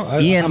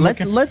 Okay, Ian,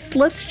 let's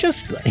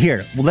just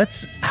here.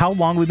 How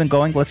long we've been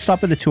going? Let's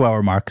stop at the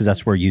 2-hour mark because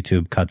that's where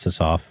YouTube cuts us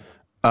off.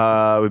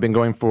 We've been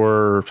going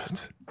for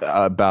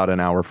about an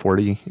hour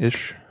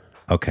 40-ish.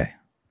 Okay,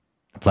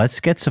 let's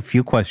get a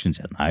few questions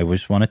in. I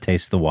just want to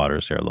taste the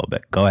waters here a little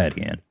bit. Go ahead,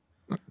 Ian.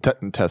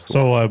 Test.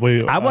 So I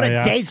want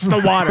to taste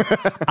the water.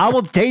 I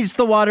will taste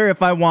the water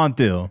if I want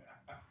to.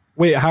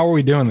 Wait, how are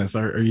we doing this?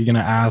 Are you going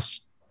to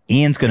ask?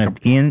 Ian,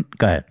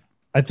 go ahead.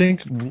 I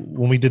think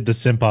when we did the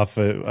simp off,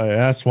 I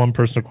asked one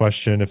person a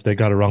question. If they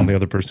got it wrong, the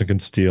other person can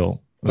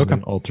steal. And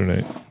then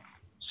alternate.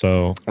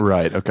 So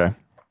right. Okay.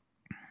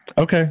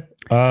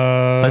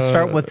 Let's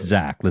start with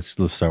Zach. Let's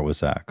start with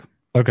Zach.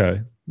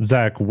 Okay,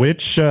 Zach.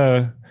 Which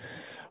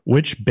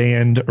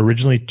band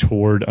originally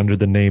toured under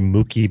the name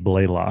Mookie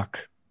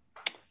Blaylock?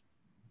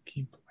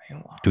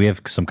 Do we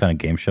have some kind of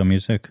game show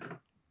music?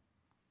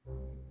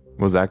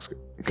 Well, Zach's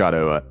got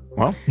to.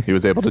 He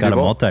was able to. Got a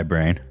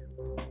multi-brain.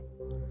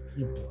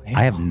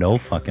 I have no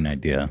fucking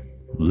idea.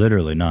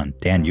 Literally none.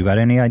 Dan, you got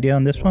any idea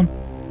on this one?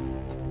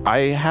 I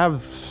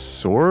have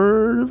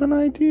sort of an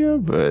idea,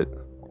 but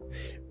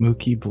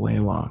Mookie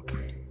Blaylock.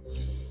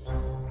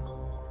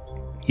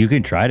 You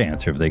can try to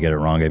answer if they get it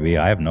wrong, AB.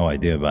 I have no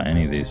idea about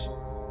any of these.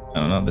 I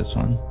don't know this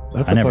one.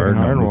 That's I a never fucking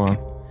heard hard one. one.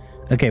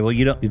 Okay, well,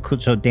 you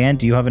don't. So, Dan,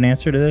 do you have an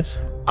answer to this?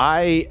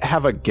 I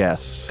have a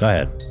guess. Go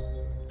ahead.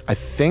 I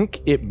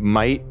think it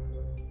might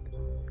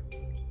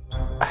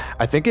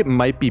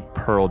be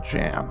Pearl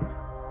Jam.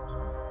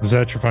 Is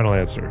that your final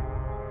answer?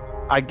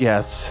 I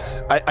guess.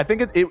 I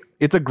think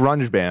it's a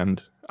grunge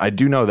band. I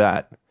do know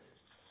that.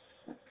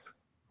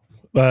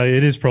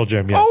 It is Pearl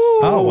Jam, yes.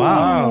 Oh,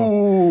 wow.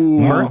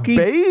 Murky?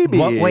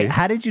 Baby. Wait,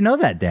 how did you know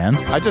that, Dan?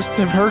 I just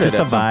have heard it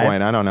at some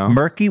point. I don't know.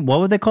 Murky, what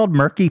were they called?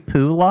 Murky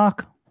Poo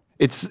Lock?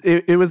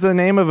 It was the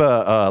name of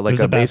a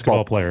a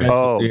basketball player.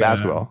 Oh,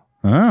 basketball.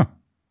 Oh.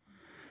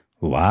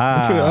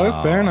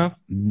 Wow. Fair enough.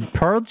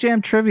 Pearl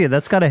Jam trivia,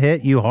 that's got to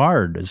hit you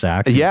hard,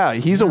 Zach. Yeah,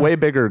 he's a way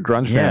bigger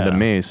grunge fan than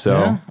me, so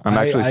Yeah. I'm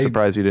actually I-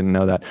 surprised you didn't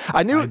know that.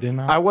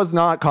 I was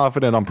not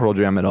confident on Pearl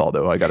Jam at all,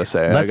 though, I got to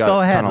say. Let's go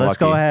ahead. Let's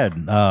go ahead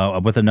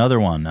with another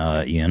one,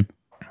 Ian.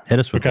 Hit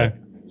us with Okay,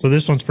 so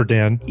this one's for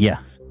Dan. Yeah.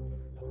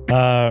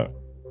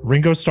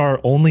 Ringo Starr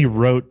only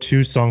wrote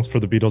 2 songs for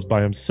the Beatles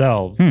by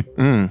himself.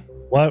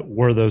 What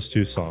were those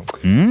 2 songs?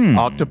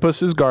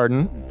 Octopus's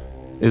Garden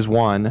is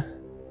one.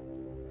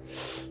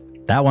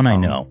 That one I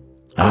know.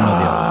 I don't know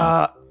the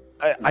other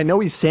one. I know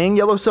he sang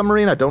Yellow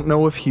Submarine. I don't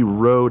know if he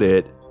wrote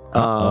it.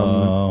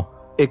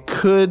 It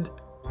could.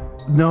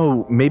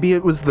 No, maybe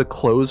it was the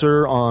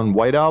closer on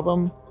White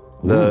Album.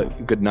 The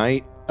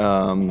Goodnight.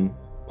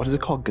 What is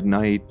it called?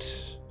 Goodnight.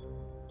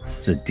 This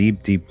is a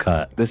deep, deep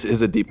cut. This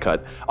is a deep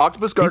cut.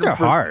 Octopus Garden. These are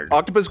hard.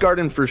 Octopus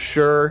Garden for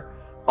sure.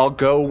 I'll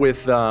go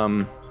with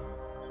the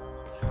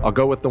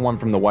one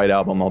from the White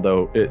Album.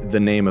 Although the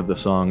name of the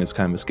song is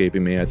kind of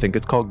escaping me. I think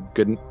it's called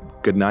Good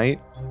Night,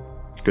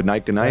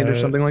 or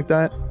something like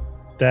that.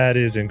 That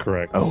is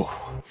incorrect.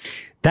 Oh,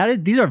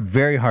 these are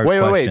very hard wait,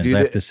 questions. dude, I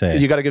have to say.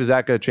 You got to give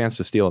Zach a chance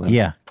to steal them.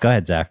 Yeah, go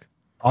ahead, Zach.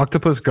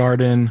 Octopus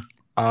Garden.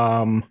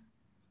 I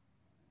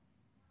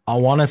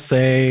want to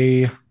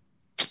say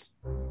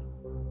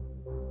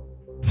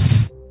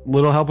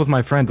Little Help with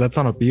My Friends. That's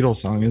not a Beatles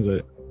song, is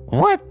it?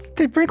 What?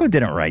 Ringo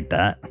didn't write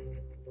that.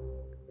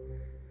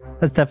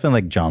 That's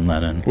definitely like John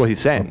Lennon. Well, he's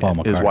saying Paul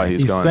it is why McCartney.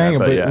 he's going sang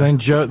there, it,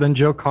 but yeah. then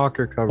Joe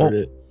Cocker covered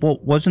it. Well,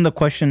 wasn't the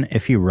question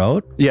if he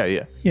wrote? Yeah.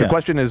 Yeah. The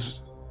question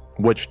is,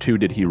 which 2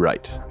 did he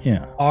write?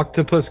 Yeah.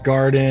 Octopus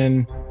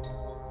Garden.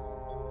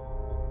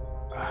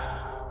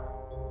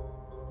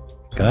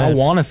 Go I ahead.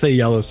 want to say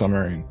Yellow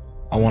Submarine.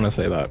 I want to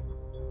say that.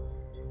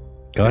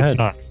 Go ahead.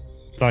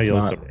 It's not Yellow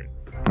not. Submarine.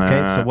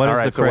 Okay, so what is all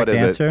right, the so what correct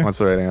is answer? it? What's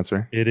the right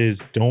answer? It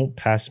is Don't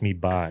Pass Me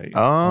By.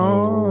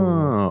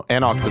 Oh,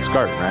 and Octopus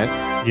Garden,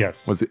 right?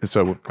 Yes. Was it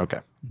so? Okay.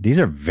 These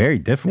are very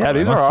difficult. Yeah,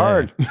 these I are must say.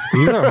 hard.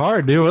 These are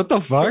hard, dude. What the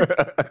fuck?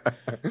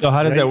 So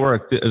how does that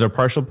work? Is there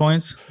partial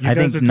points? You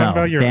guys are talking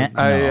about your.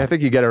 I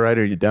think you get it right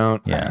or you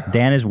don't. Yeah,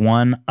 Dan is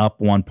 1 up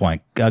 1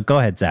 point. Go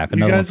ahead, Zach. You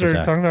Another guys one are for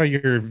Zach. talking about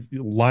your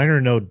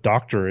liner note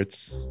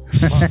doctorates.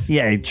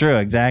 Yeah, true,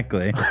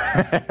 exactly.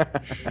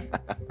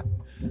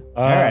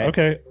 right.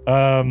 Okay.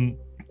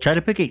 Try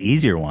to pick an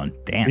easier one.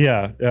 Damn.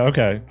 Yeah.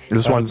 Okay.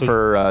 This one's so-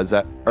 for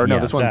Zach. Or no,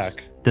 Yeah, this one's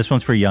Zach. This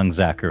one's for young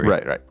Zachary.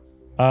 right.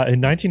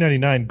 In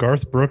 1999,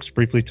 Garth Brooks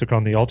briefly took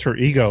on the alter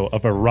ego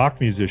of a rock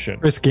musician.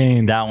 Chris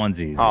Gaines. That one's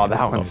easy. Oh,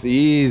 that one's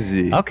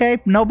easy. Okay,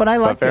 no, but I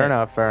like But fair it.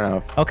 enough. Fair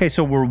enough. Okay,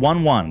 so we're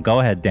 1-1. Go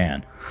ahead,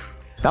 Dan.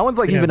 That one's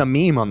like Yeah. even a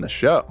meme on the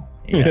show.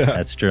 Yeah,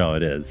 that's true.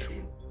 It is.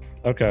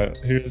 Okay.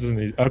 Here's an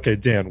easy. Okay,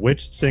 Dan.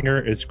 Which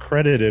singer is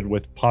credited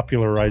with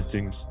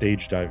popularizing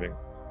stage diving?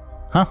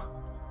 Huh?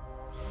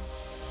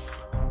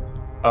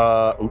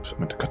 Oops, I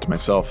meant to cut to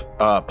myself.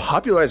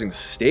 Popularizing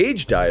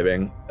stage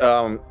diving.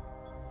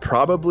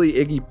 Probably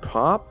Iggy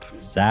Pop.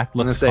 Zach I'm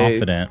gonna looks say.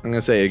 confident. I'm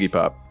gonna say Iggy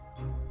Pop.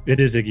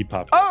 It is Iggy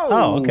Pop.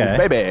 Oh, okay.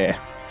 baby.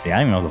 See, I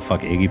don't even know who the fuck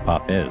Iggy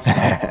Pop is.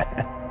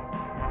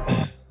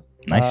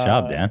 Nice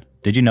job, Dan.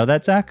 Did you know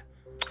that, Zach?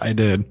 I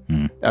did.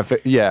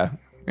 Yeah.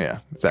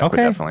 Zach would Okay.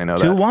 definitely know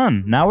that.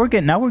 2-1. Now we're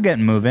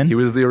getting moving. He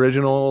was the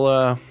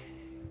original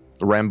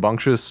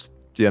rambunctious,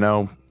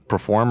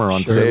 performer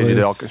on stage. He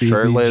did all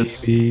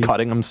shirtless, CBGB.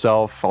 cutting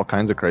himself, all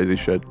kinds of crazy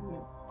shit.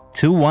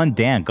 2-1,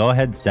 Dan. Go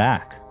ahead,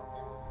 Zach.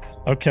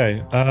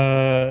 Okay.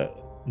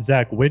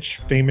 Zach, which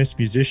famous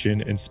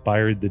musician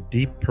inspired the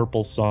Deep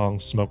Purple song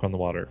 "Smoke on the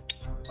Water"?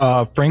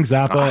 Frank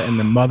Zappa and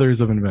the Mothers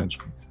of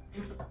Invention.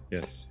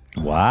 Yes.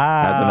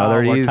 Wow. That's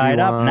another we're easy tied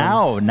up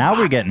one. now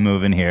we're getting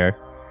moving here.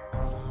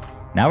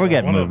 Now we're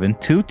getting moving.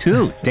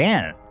 2-2.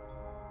 Dan,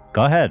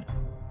 go ahead.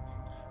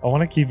 I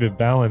want to keep it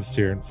balanced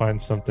here and find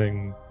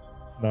something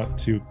not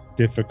too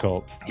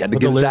difficult. You had to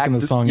But the give lyric Zach in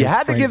the song is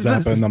Frank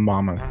Zappa and the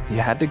Mama. You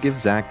had to give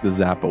Zach the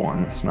Zappa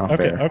one. It's not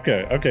fair.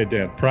 Okay,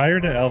 Dan. Prior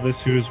to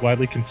Elvis, who is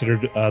widely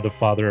considered the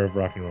father of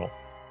rock and roll?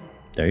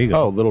 There you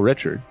go. Oh, Little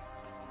Richard.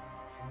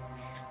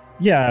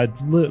 Yeah,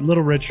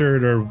 Little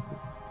Richard or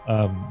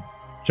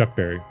Chuck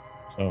Berry.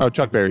 So. Oh,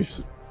 Chuck Berry's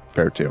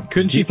fair too.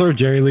 Couldn't you throw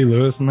Jerry Lee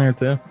Lewis in there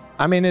too?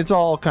 I mean, it's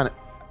all kind of.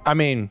 I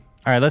mean,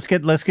 All right, let's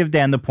give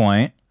Dan the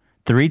point.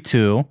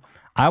 3-2.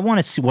 I want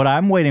to see what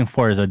I'm waiting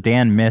for is a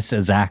Dan miss,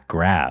 a Zach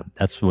grab.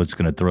 That's what's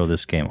going to throw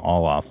this game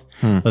all off.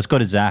 Let's go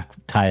to Zach.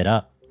 Tie it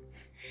up.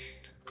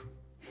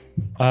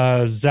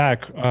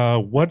 Zach,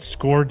 what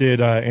score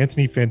did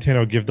Anthony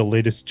Fantano give the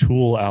latest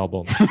Tool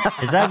album?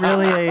 Is that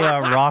really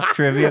a rock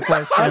trivia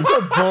question? That's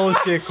a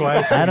bullshit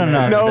question. I don't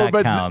know. No, if that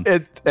but counts.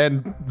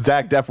 and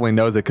Zach definitely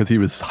knows it because he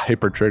was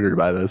hyper triggered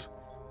by this.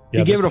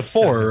 He gave it a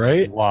 4,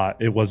 right? A lot.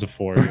 It was a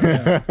 4.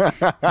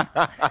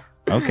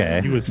 Okay,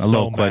 He was a so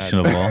little mad.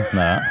 questionable.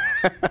 No.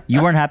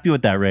 You weren't happy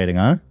with that rating,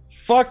 huh?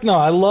 Fuck no,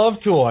 I love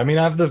Tool. I mean,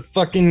 I have the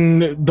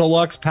fucking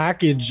deluxe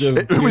package of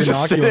It was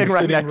just Inoculum sitting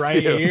right next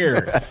to you.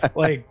 here.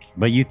 Like,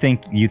 But you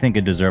think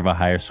it deserve a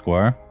higher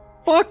score?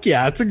 fuck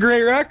yeah, it's a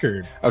great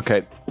record.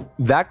 Okay,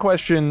 that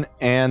question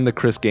and the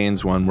Chris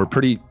Gaines one were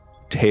pretty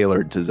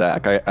tailored to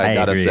Zach. I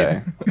gotta agree.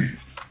 say,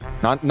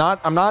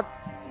 I'm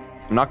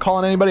not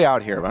calling anybody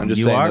out here. But I'm just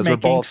You saying are those were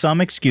making both.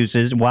 some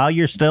excuses while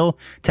you're still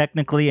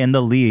technically in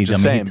the lead.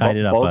 Just I mean, saying, he tied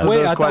it up. both but- of Wait,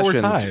 those I thought we're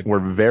questions tied. were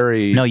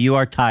very. No, you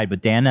are tied,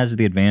 but Dan has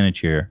the advantage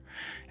here,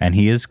 and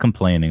he is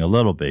complaining a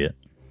little bit.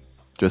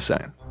 Just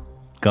saying.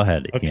 Go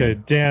ahead. Okay,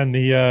 Ian. Dan,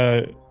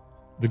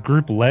 the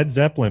group Led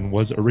Zeppelin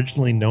was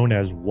originally known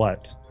as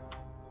what?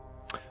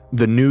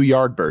 The New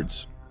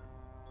Yardbirds.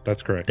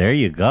 That's correct. There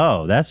you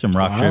go. That's some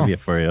rock Wow. trivia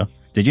for you.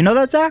 Did you know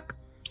that, Zach?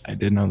 I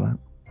did know that.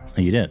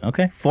 Oh, you did.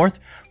 Okay. 4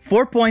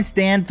 points,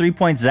 Dan. 3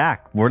 points,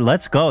 Zach.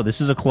 Let's go.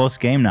 This is a close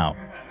game now.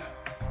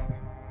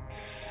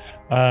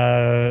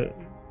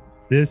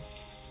 Let's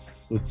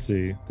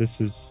see.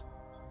 This is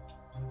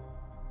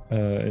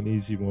an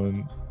easy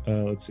one.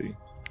 Let's see.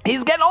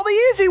 He's getting all the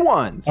easy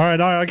ones. All right.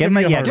 I'll Give give him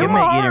you a hard give him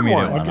one. an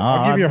intermediate one.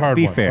 I'll give you a hard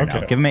Be one. fair Okay.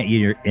 now. Give him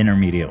an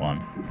intermediate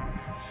one.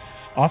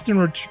 Often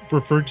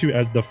referred to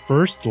as the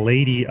first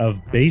lady of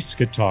bass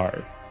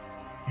guitar.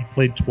 He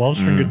played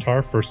 12-string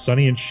guitar for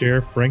Sonny and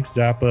Cher, Frank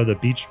Zappa, the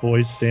Beach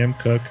Boys, Sam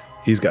Cooke.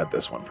 He's got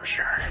this one for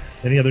sure.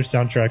 Any other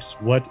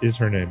soundtracks? What is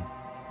her name?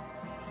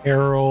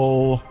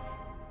 Errol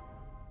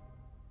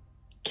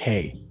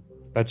K.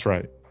 That's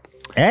right.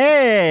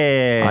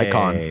 Hey.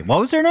 Icon. What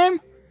was her name?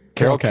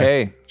 Carol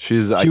Okay. K. She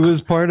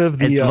was part of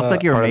the. It looked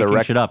like you were part of the making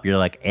rec- shit up. You're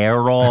like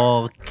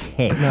Errol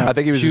K. I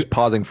think he was just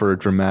pausing for a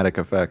dramatic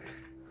effect.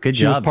 Good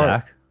She was job, part-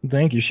 Zach.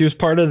 Thank you. She was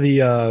part of the.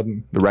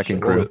 The Wrecking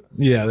Crew.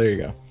 Yeah, there you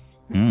go.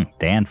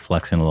 Dan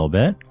flexing a little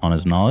bit on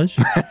his knowledge.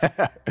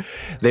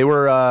 They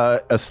were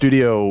a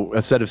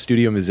set of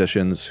studio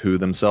musicians who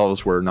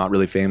themselves were not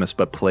really famous,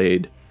 but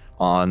played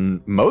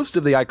on most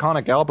of the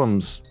iconic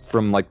albums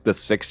from like the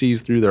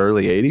 60s through the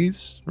early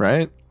 80s,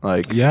 right?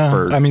 Like,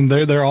 Yeah, I mean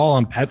they're all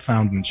on Pet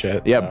Sounds and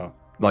shit. yeah, so.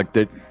 like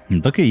the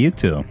Look at you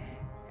two.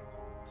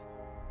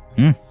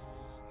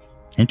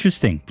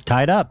 Interesting.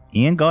 Tied up.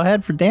 Ian, go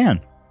ahead for Dan.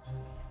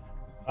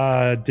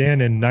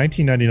 Dan, in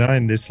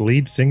 1999, this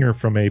lead singer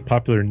from a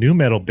popular nu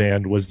metal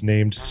band was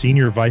named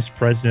Senior Vice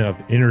President of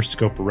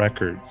Interscope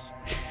Records.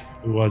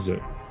 Who was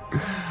it?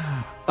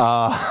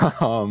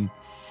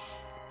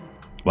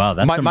 Wow,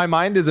 that's my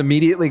mind is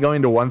immediately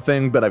going to one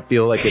thing, but I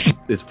feel like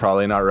it's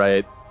probably not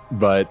right.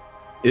 But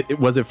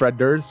was it Fred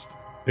Durst?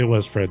 It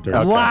was Fred Durst.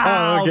 Okay.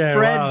 Wow, Okay,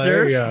 Fred wow,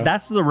 there you Durst. go.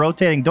 That's the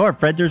rotating door.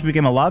 Fred Durst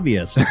became a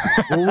lobbyist.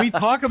 Well, we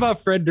talk about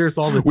Fred Durst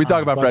all the time. We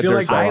talk about so I Fred feel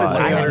Durst like a lot.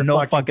 I had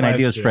no fucking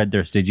idea it was Fred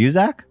Durst. Did you,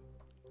 Zach?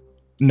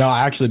 No,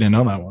 I actually didn't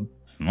know that one.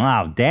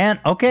 Wow, Dan.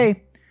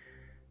 Okay.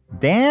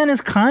 Dan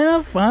is kind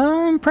of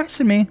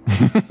impressing me.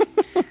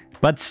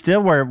 But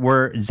still,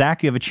 we're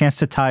Zach, you have a chance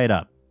to tie it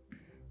up.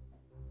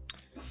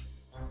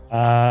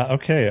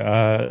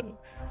 Okay.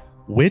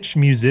 Which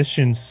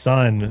musician's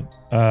son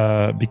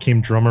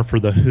became drummer for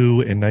The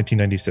Who in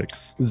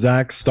 1996?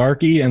 Zach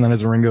Starkey, and then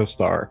it's Ringo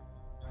Starr.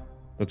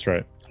 That's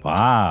right.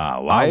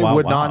 Wow. I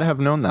would not have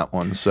known that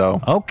one.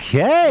 So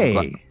Okay.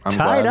 I'm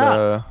Tied glad,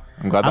 up.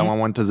 I'm glad that one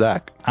went to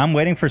Zach. I'm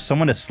waiting for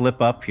someone to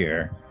slip up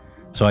here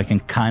so I can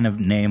kind of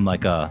name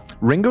like a.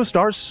 Ringo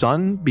Starr's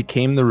son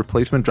became the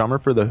replacement drummer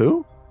for The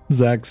Who?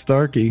 Zach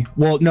Starkey.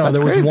 Well, no, That's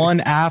there was crazy. one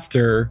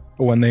after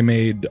when they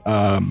made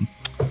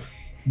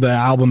the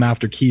album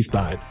after Keith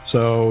died.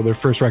 So their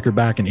first record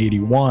back in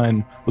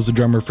 '81 was the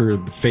drummer for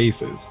The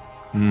Faces.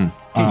 You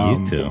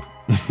too.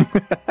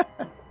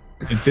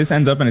 If this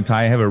ends up in a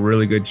tie, I have a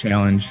really good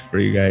challenge for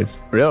you guys.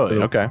 Really?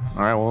 Okay.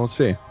 All right. Well, let's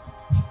see.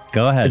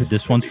 Go ahead.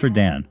 This one's for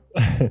Dan.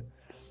 All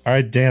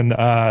right, Dan.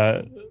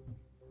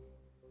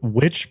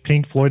 Which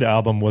Pink Floyd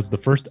album was the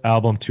first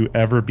album to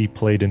ever be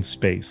played in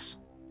space?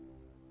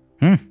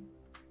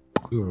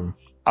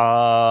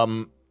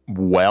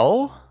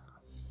 Well,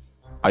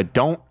 I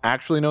don't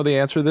actually know the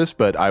answer to this,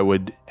 but I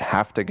would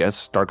have to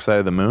guess Dark Side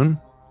of the Moon.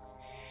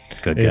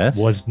 Good It guess.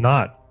 was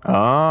not.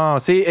 Oh,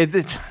 see,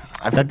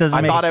 That doesn't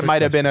I make thought it sense.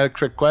 might have been a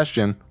trick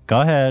question.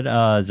 Go ahead,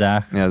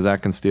 Zach. Yeah,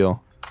 Zach can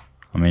steal.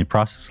 I mean,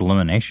 process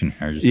elimination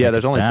here. Just Yeah, take a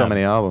there's only so stab.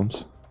 many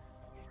albums.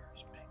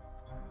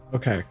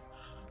 Okay.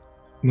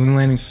 Moon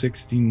landing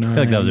 69. I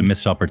feel like that was a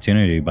missed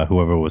opportunity by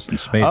whoever was in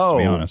space, to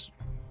be honest.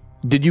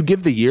 Did you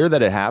give the year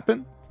that it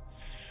happened?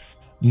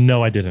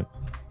 No, I didn't.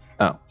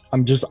 Oh.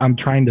 I'm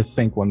trying to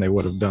think when they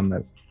would have done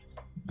this.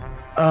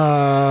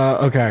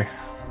 Okay.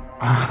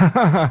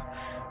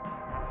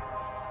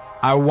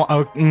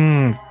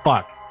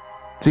 Fuck.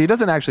 See, he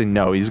doesn't actually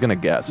know. He's gonna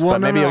guess, but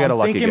maybe you'll get a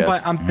lucky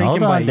guess. I'm thinking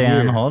Hold on, by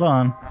Dan. year. Hold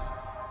on.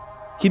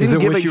 He didn't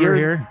give a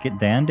year. Get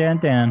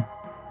Dan.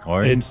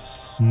 Or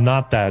It's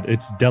not that.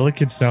 It's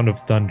Delicate Sound of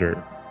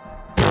Thunder.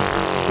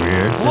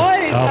 Weird.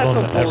 Best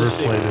album That's a ever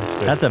bullshit. played in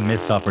space. That's a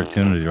missed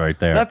opportunity right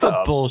there. That's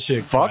a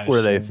bullshit. Fuck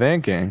were they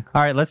thinking?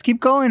 All right, let's keep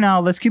going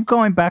now. Let's keep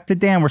going. Back to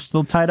Dan. We're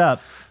still tied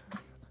up.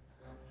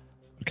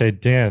 Okay,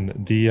 Dan,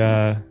 the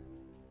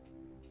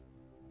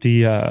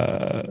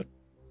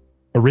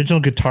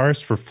original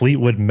guitarist for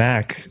Fleetwood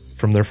Mac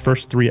from their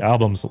first 3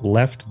 albums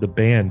left the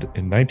band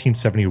in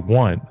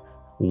 1971.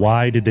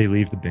 Why did they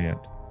leave the band?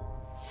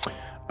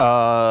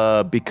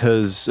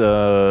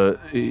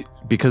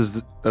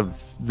 Because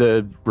of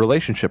the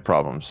relationship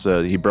problems.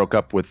 He broke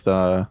up with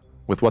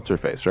what's her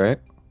face, right?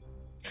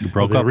 He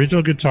broke the up.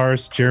 original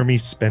guitarist Jeremy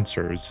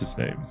Spencer is his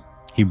name.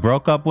 He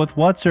broke up with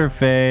what's her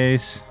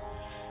face.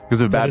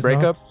 Because of a bad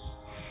breakup.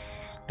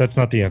 That's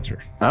not the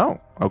answer. Oh,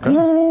 okay.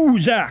 Ooh,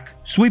 Zach,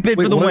 sweep it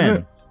for the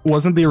win.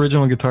 Wasn't the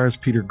original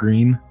guitarist Peter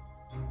Green?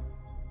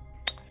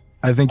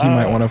 I think you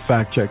might want to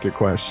fact check your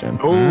question.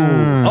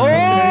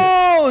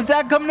 Oh,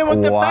 Zach coming in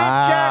with the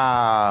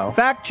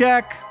fact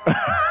check.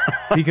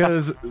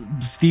 Because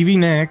Stevie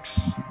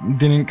Nicks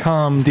didn't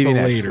come till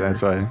later.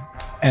 That's why.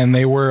 And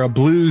they were a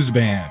blues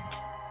band.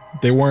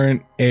 They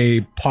weren't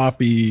a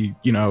poppy,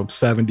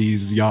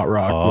 70s yacht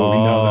rock. What we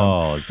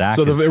know them. Zach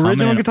So the is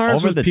original coming guitarist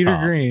over was the Peter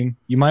top. Green.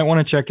 You might want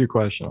to check your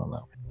question on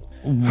that.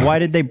 Why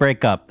did they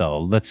break up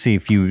though? Let's see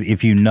if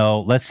you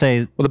know. Let's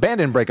say. Well, the band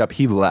didn't break up.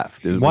 He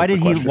left. Why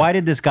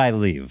did this guy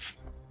leave?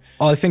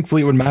 Well, I think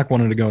Fleetwood Mac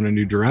wanted to go in a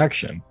new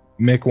direction.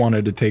 Mick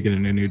wanted to take it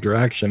in a new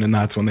direction, and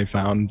that's when they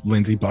found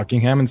Lindsey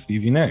Buckingham and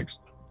Stevie Nicks.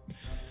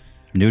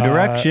 New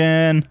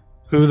direction.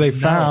 Who they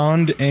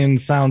found in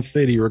Sound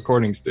City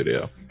recording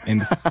studio.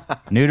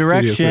 New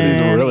direction. He's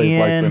really Ian.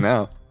 flexing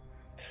now.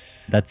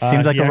 That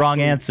seems like he a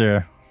wrong actually-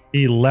 answer.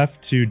 He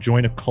left to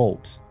join a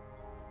cult.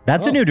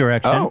 That's a new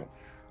direction. Oh,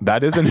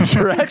 that is a new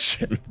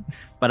direction.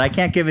 But I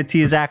can't give it to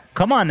you, Zach.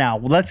 Come on now.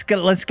 Let's get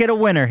a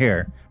winner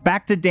here.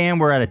 Back to Dan.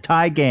 We're at a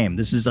tie game.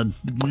 This is a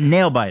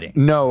nail biting.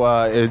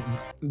 No,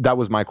 that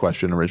was my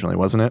question originally,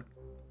 wasn't it?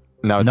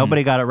 No, it's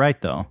Nobody got it right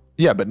though.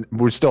 Yeah, but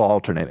we're still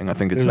alternating. I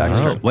think it's Zach's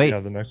turn. Wait, Yeah,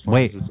 the next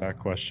one is a Zach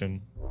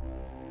question.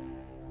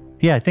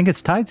 Yeah, I think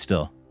it's tied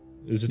still.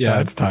 Is it Yeah,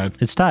 tied? it's tied.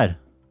 It's tied.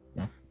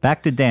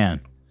 Back to Dan.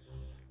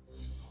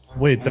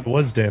 Wait, that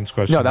was Dan's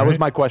question. No, that was right?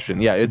 my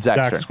question. Yeah, it's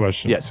Zach's turn.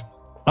 question. Yes.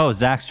 Oh,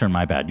 Zach's turn.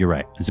 My bad. You're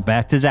right. It's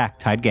back to Zach.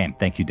 Tied game.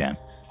 Thank you, Dan.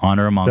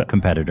 Honor among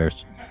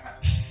competitors.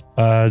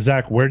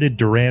 Zach, where did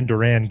Duran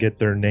Duran get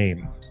their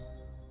name?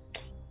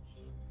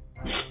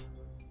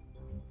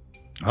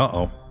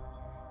 Uh-oh.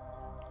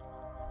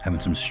 Having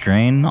some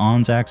strain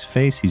on Zach's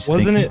face. He's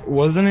Wasn't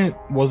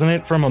thinking-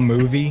 it from a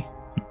movie?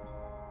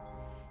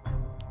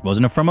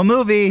 Wasn't it from a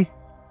movie?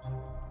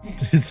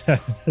 That's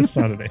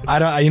not an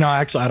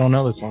answer. I don't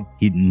know this one.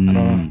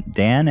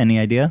 Dan, any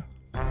idea?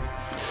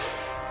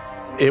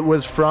 It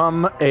was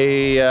from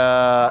a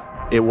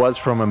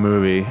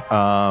movie.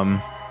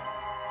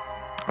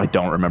 I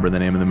don't remember the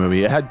name of the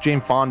movie. It had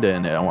Jane Fonda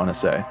in it, I want to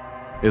say.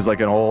 It was like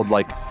an old,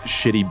 like,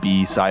 shitty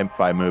B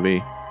sci-fi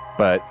movie.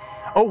 But,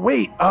 oh,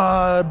 wait.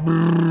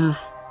 No,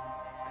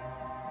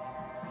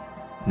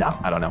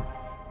 I don't know.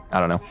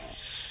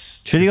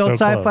 Shitty old So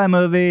sci-fi close.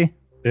 movie.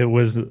 It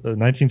was the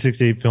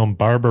 1968 film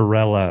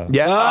Barbarella.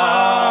 Yeah.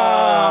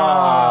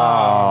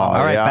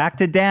 All right, back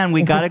to Dan.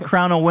 We got to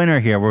crown a winner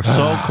here. We're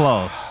so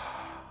close.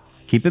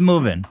 Keep it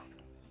moving.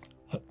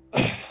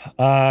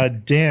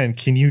 Dan,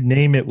 can you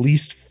name at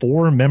least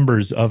 4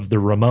 members of the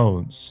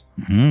Ramones?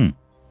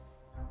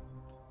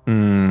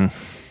 I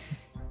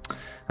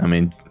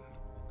mean,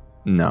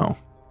 no.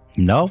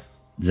 No?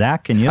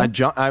 Zach, can you? I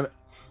don't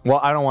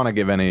want to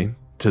give any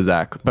to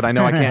Zach, but I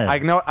know I can't.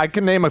 I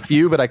can name a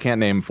few, but I can't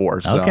name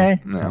 4. So, Okay.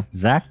 no.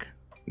 Zach?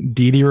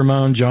 Dee Dee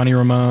Ramone, Johnny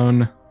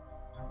Ramone,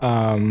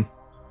 Those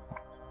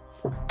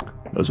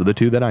are the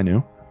 2 that I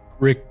knew.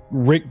 Rick.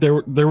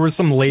 There were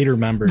some later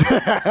members.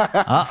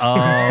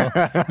 Uh-oh.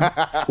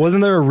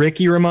 Wasn't there a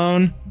Ricky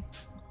Ramone?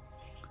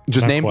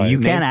 Just name. You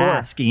name can't 4.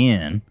 ask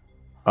Ian.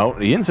 Oh,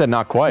 Ian said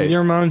not quite. Dee Dee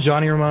Ramone,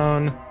 Johnny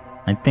Ramone.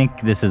 I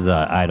think this is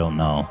I don't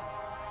know.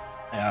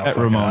 Yeah, At fuck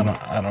it, Ramone.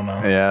 I don't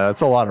know. Yeah,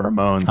 that's a lot of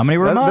Ramones. How many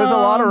There's a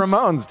lot of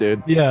Ramones? Ramones,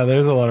 dude. Yeah,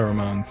 there's a lot of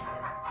Ramones.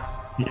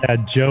 Yeah,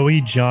 Joey,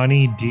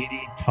 Johnny, Dee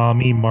Dee,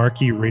 Tommy,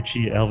 Marky,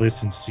 Richie,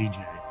 Elvis, and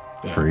CJ.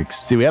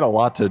 Freaks. See, we had a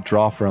lot to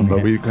draw from,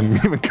 but we couldn't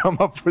even come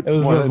up with. It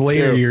was one those or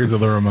later two. years of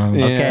the Ramones.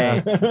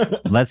 Yeah. Okay.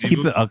 Let's keep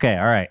it. Okay.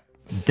 All right.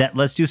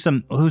 Let's do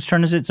some. Whose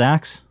turn is it?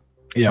 Zach's?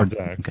 Yeah. Or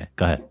Zach's. Okay.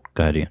 Go ahead.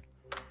 Go ahead, Ian.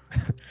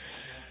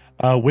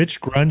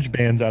 Which grunge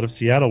bands out of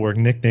Seattle were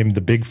nicknamed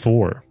the Big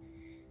Four?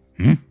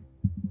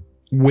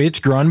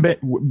 Which grunge band?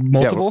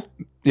 Multiple?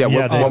 Yeah.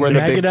 What were the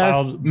big?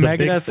 Megadeth,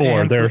 Big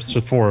Four. There's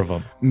 4 of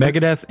them.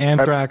 Megadeth,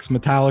 Anthrax,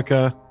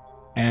 Metallica,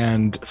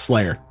 and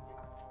Slayer.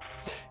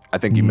 I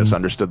think you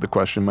misunderstood the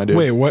question, my dude.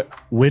 Wait, what?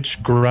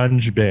 Which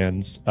grunge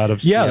bands out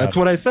of Yeah, Seattle that's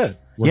what I said.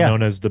 were Yeah.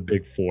 known as the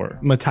Big Four?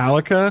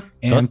 Metallica,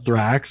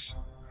 Anthrax.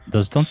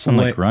 Those don't sound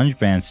like grunge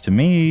bands to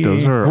me.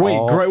 Those are Wait,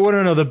 all.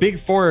 no, the Big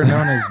Four are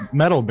known as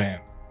metal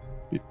bands.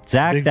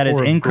 Zach, Big that is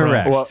Four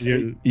incorrect. grunge. Well,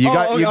 You- you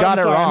got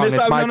it wrong.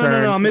 It's my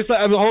turn.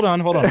 No. Hold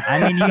on. I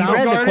mean, you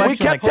read the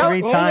question like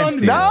 3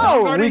 times.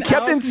 No, we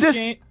kept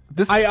insisting.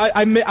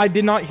 I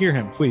did not hear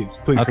him. Please.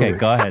 Okay,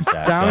 go ahead,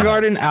 Zach. Go ahead.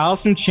 Soundgarden,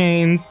 Alice in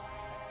Chains,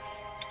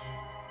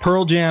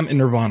 Pearl Jam, and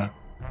Nirvana.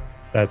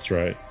 That's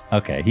right.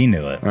 Okay, he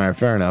knew it. All right,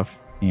 fair enough.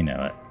 He knew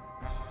it.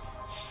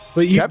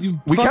 But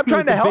we kept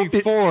trying to help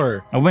Big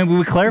Four. I mean,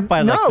 we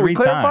clarified like 3 we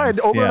clarified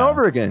times. over and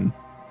over again.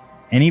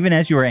 And even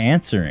as you were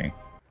answering,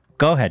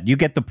 go ahead. You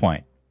get the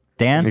point.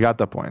 Dan? You got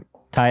the point.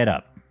 Tie it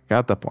up.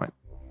 Got the point.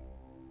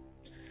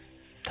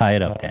 Tie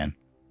it up, Dan.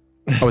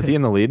 Oh, is he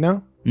in the lead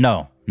now?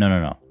 No.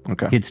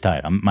 Okay. It's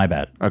tied. My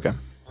bad. Okay.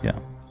 Yeah.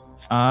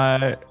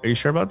 Are you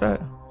sure about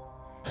that?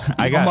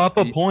 I'm up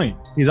a point.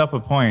 He's up a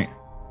point.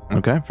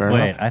 Okay, fair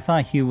Wait, enough. I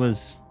thought he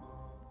was...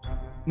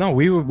 No,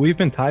 we've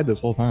been tied this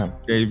whole time.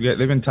 Yeah,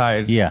 they've been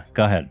tied. Yeah,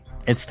 go ahead.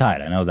 It's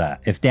tied. I know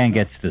that. If Dan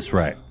gets this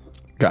right.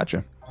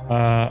 Gotcha.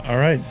 All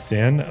right,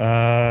 Dan.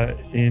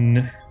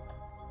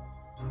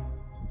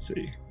 Let's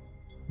see.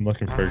 I'm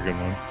looking for a good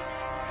one.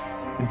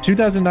 In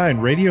 2009,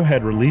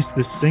 Radiohead released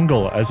this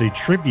single as a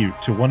tribute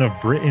to one of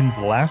Britain's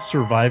last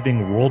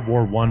surviving World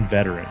War I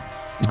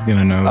veterans. He's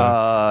gonna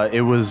know.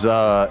 It was.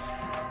 I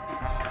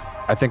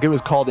think it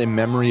was called "In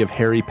Memory of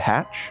Harry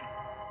Patch."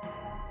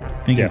 I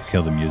think Yes. you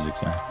killed the music,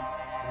 Zach.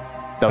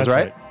 That was That's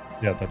right.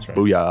 Yeah, that's right.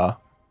 Booyah!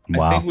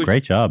 Wow,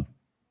 great job.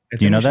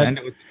 Do you know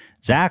that?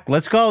 Zach,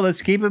 let's go.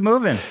 Let's keep it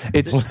moving.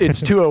 It's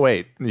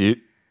 2:08.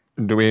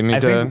 Do we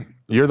need to?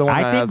 You're the one.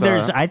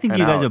 I think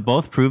you guys have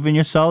both proven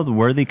yourselves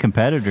worthy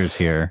competitors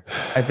here.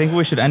 I think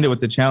we should end it with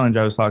the challenge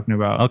I was talking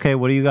about. Okay,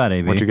 what do you got,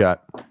 AB? What you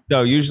got?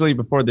 So usually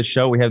before the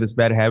show, we have this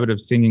bad habit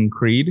of singing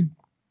Creed.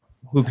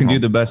 Who can do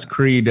the best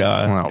Creed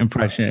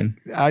impression?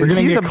 We're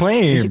gonna get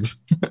claimed.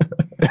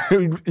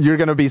 You're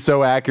gonna be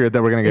so accurate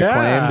that we're gonna get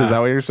claimed. Is that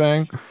what you're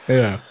saying?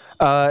 Yeah.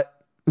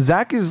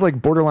 Zach is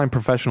like borderline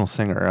professional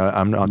singer.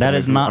 I'm not. That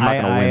is not.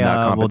 I'm not gonna win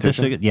that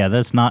competition.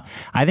 That's not.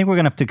 I think we're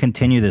gonna have to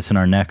continue this in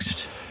our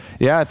next.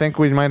 Yeah, I think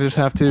we might just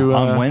have to.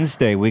 On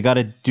Wednesday, we got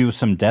to do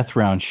some death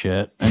round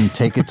shit and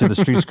take it to the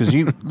streets because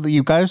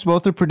you guys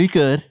both are pretty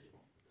good.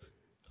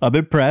 I'm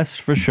impressed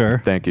for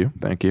sure. Thank you.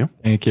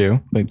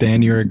 Like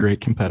Dan, you're a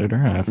great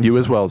competitor. You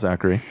as well,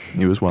 Zachary.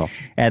 You as well.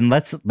 And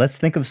let's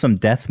think of some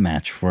death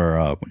match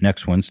for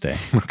next Wednesday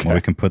where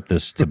we can put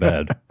this to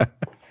bed.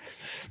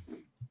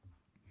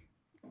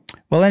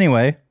 Well,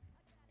 anyway,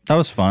 that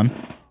was fun.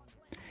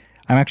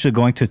 I'm actually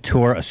going to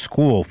tour a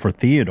school for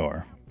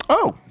Theodore.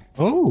 Oh,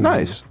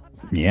 nice.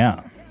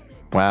 Yeah.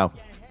 Wow.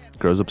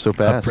 Grows up so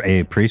fast.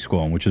 A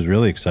preschool, which is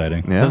really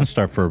exciting. Yeah. It doesn't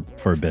start for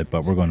a bit,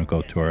 but we're going to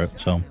go tour it.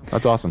 So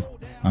that's awesome.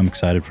 I'm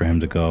excited for him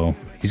to go.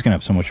 He's going to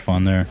have so much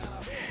fun there.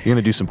 You're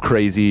going to do some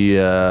crazy,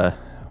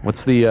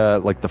 what's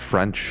the, like the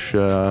French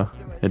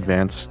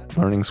advanced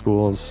learning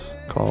schools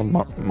called?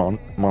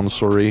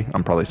 Montessori?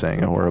 I'm probably saying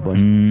it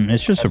horribly.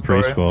 It's just a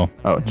preschool.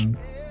 Oh, it's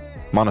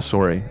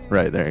Montessori.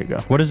 Right, there you go.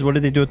 What do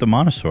they do at the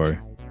Montessori?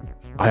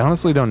 I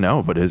honestly don't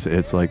know, but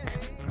it's like,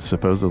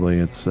 supposedly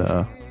it's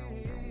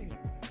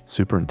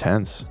super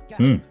intense.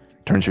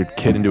 Turns your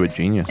kid into a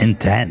genius.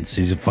 Intense.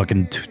 He's a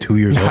fucking 2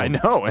 years old. I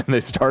know, and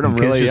they start him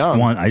really young.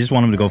 I just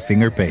want him to go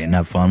finger paint and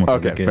have fun with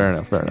other kids. Fair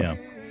enough. Yeah.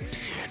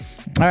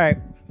 All right.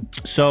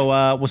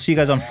 So we'll see you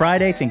guys on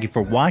Friday. Thank you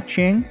for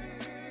watching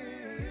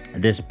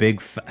this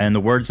big, in the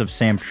words of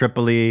Sam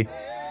Tripoli,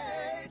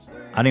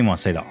 I don't even want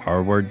to say the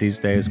R word these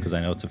days because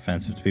I know it's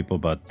offensive to people,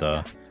 but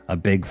a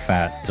big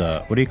fat,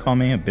 what do you call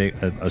me?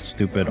 A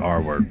stupid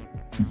R word.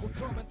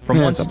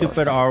 From one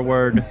stupid R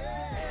word.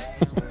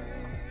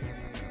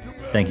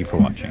 Thank you for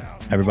watching.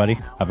 Everybody,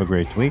 have a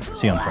great week.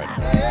 See you on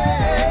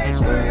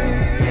Friday.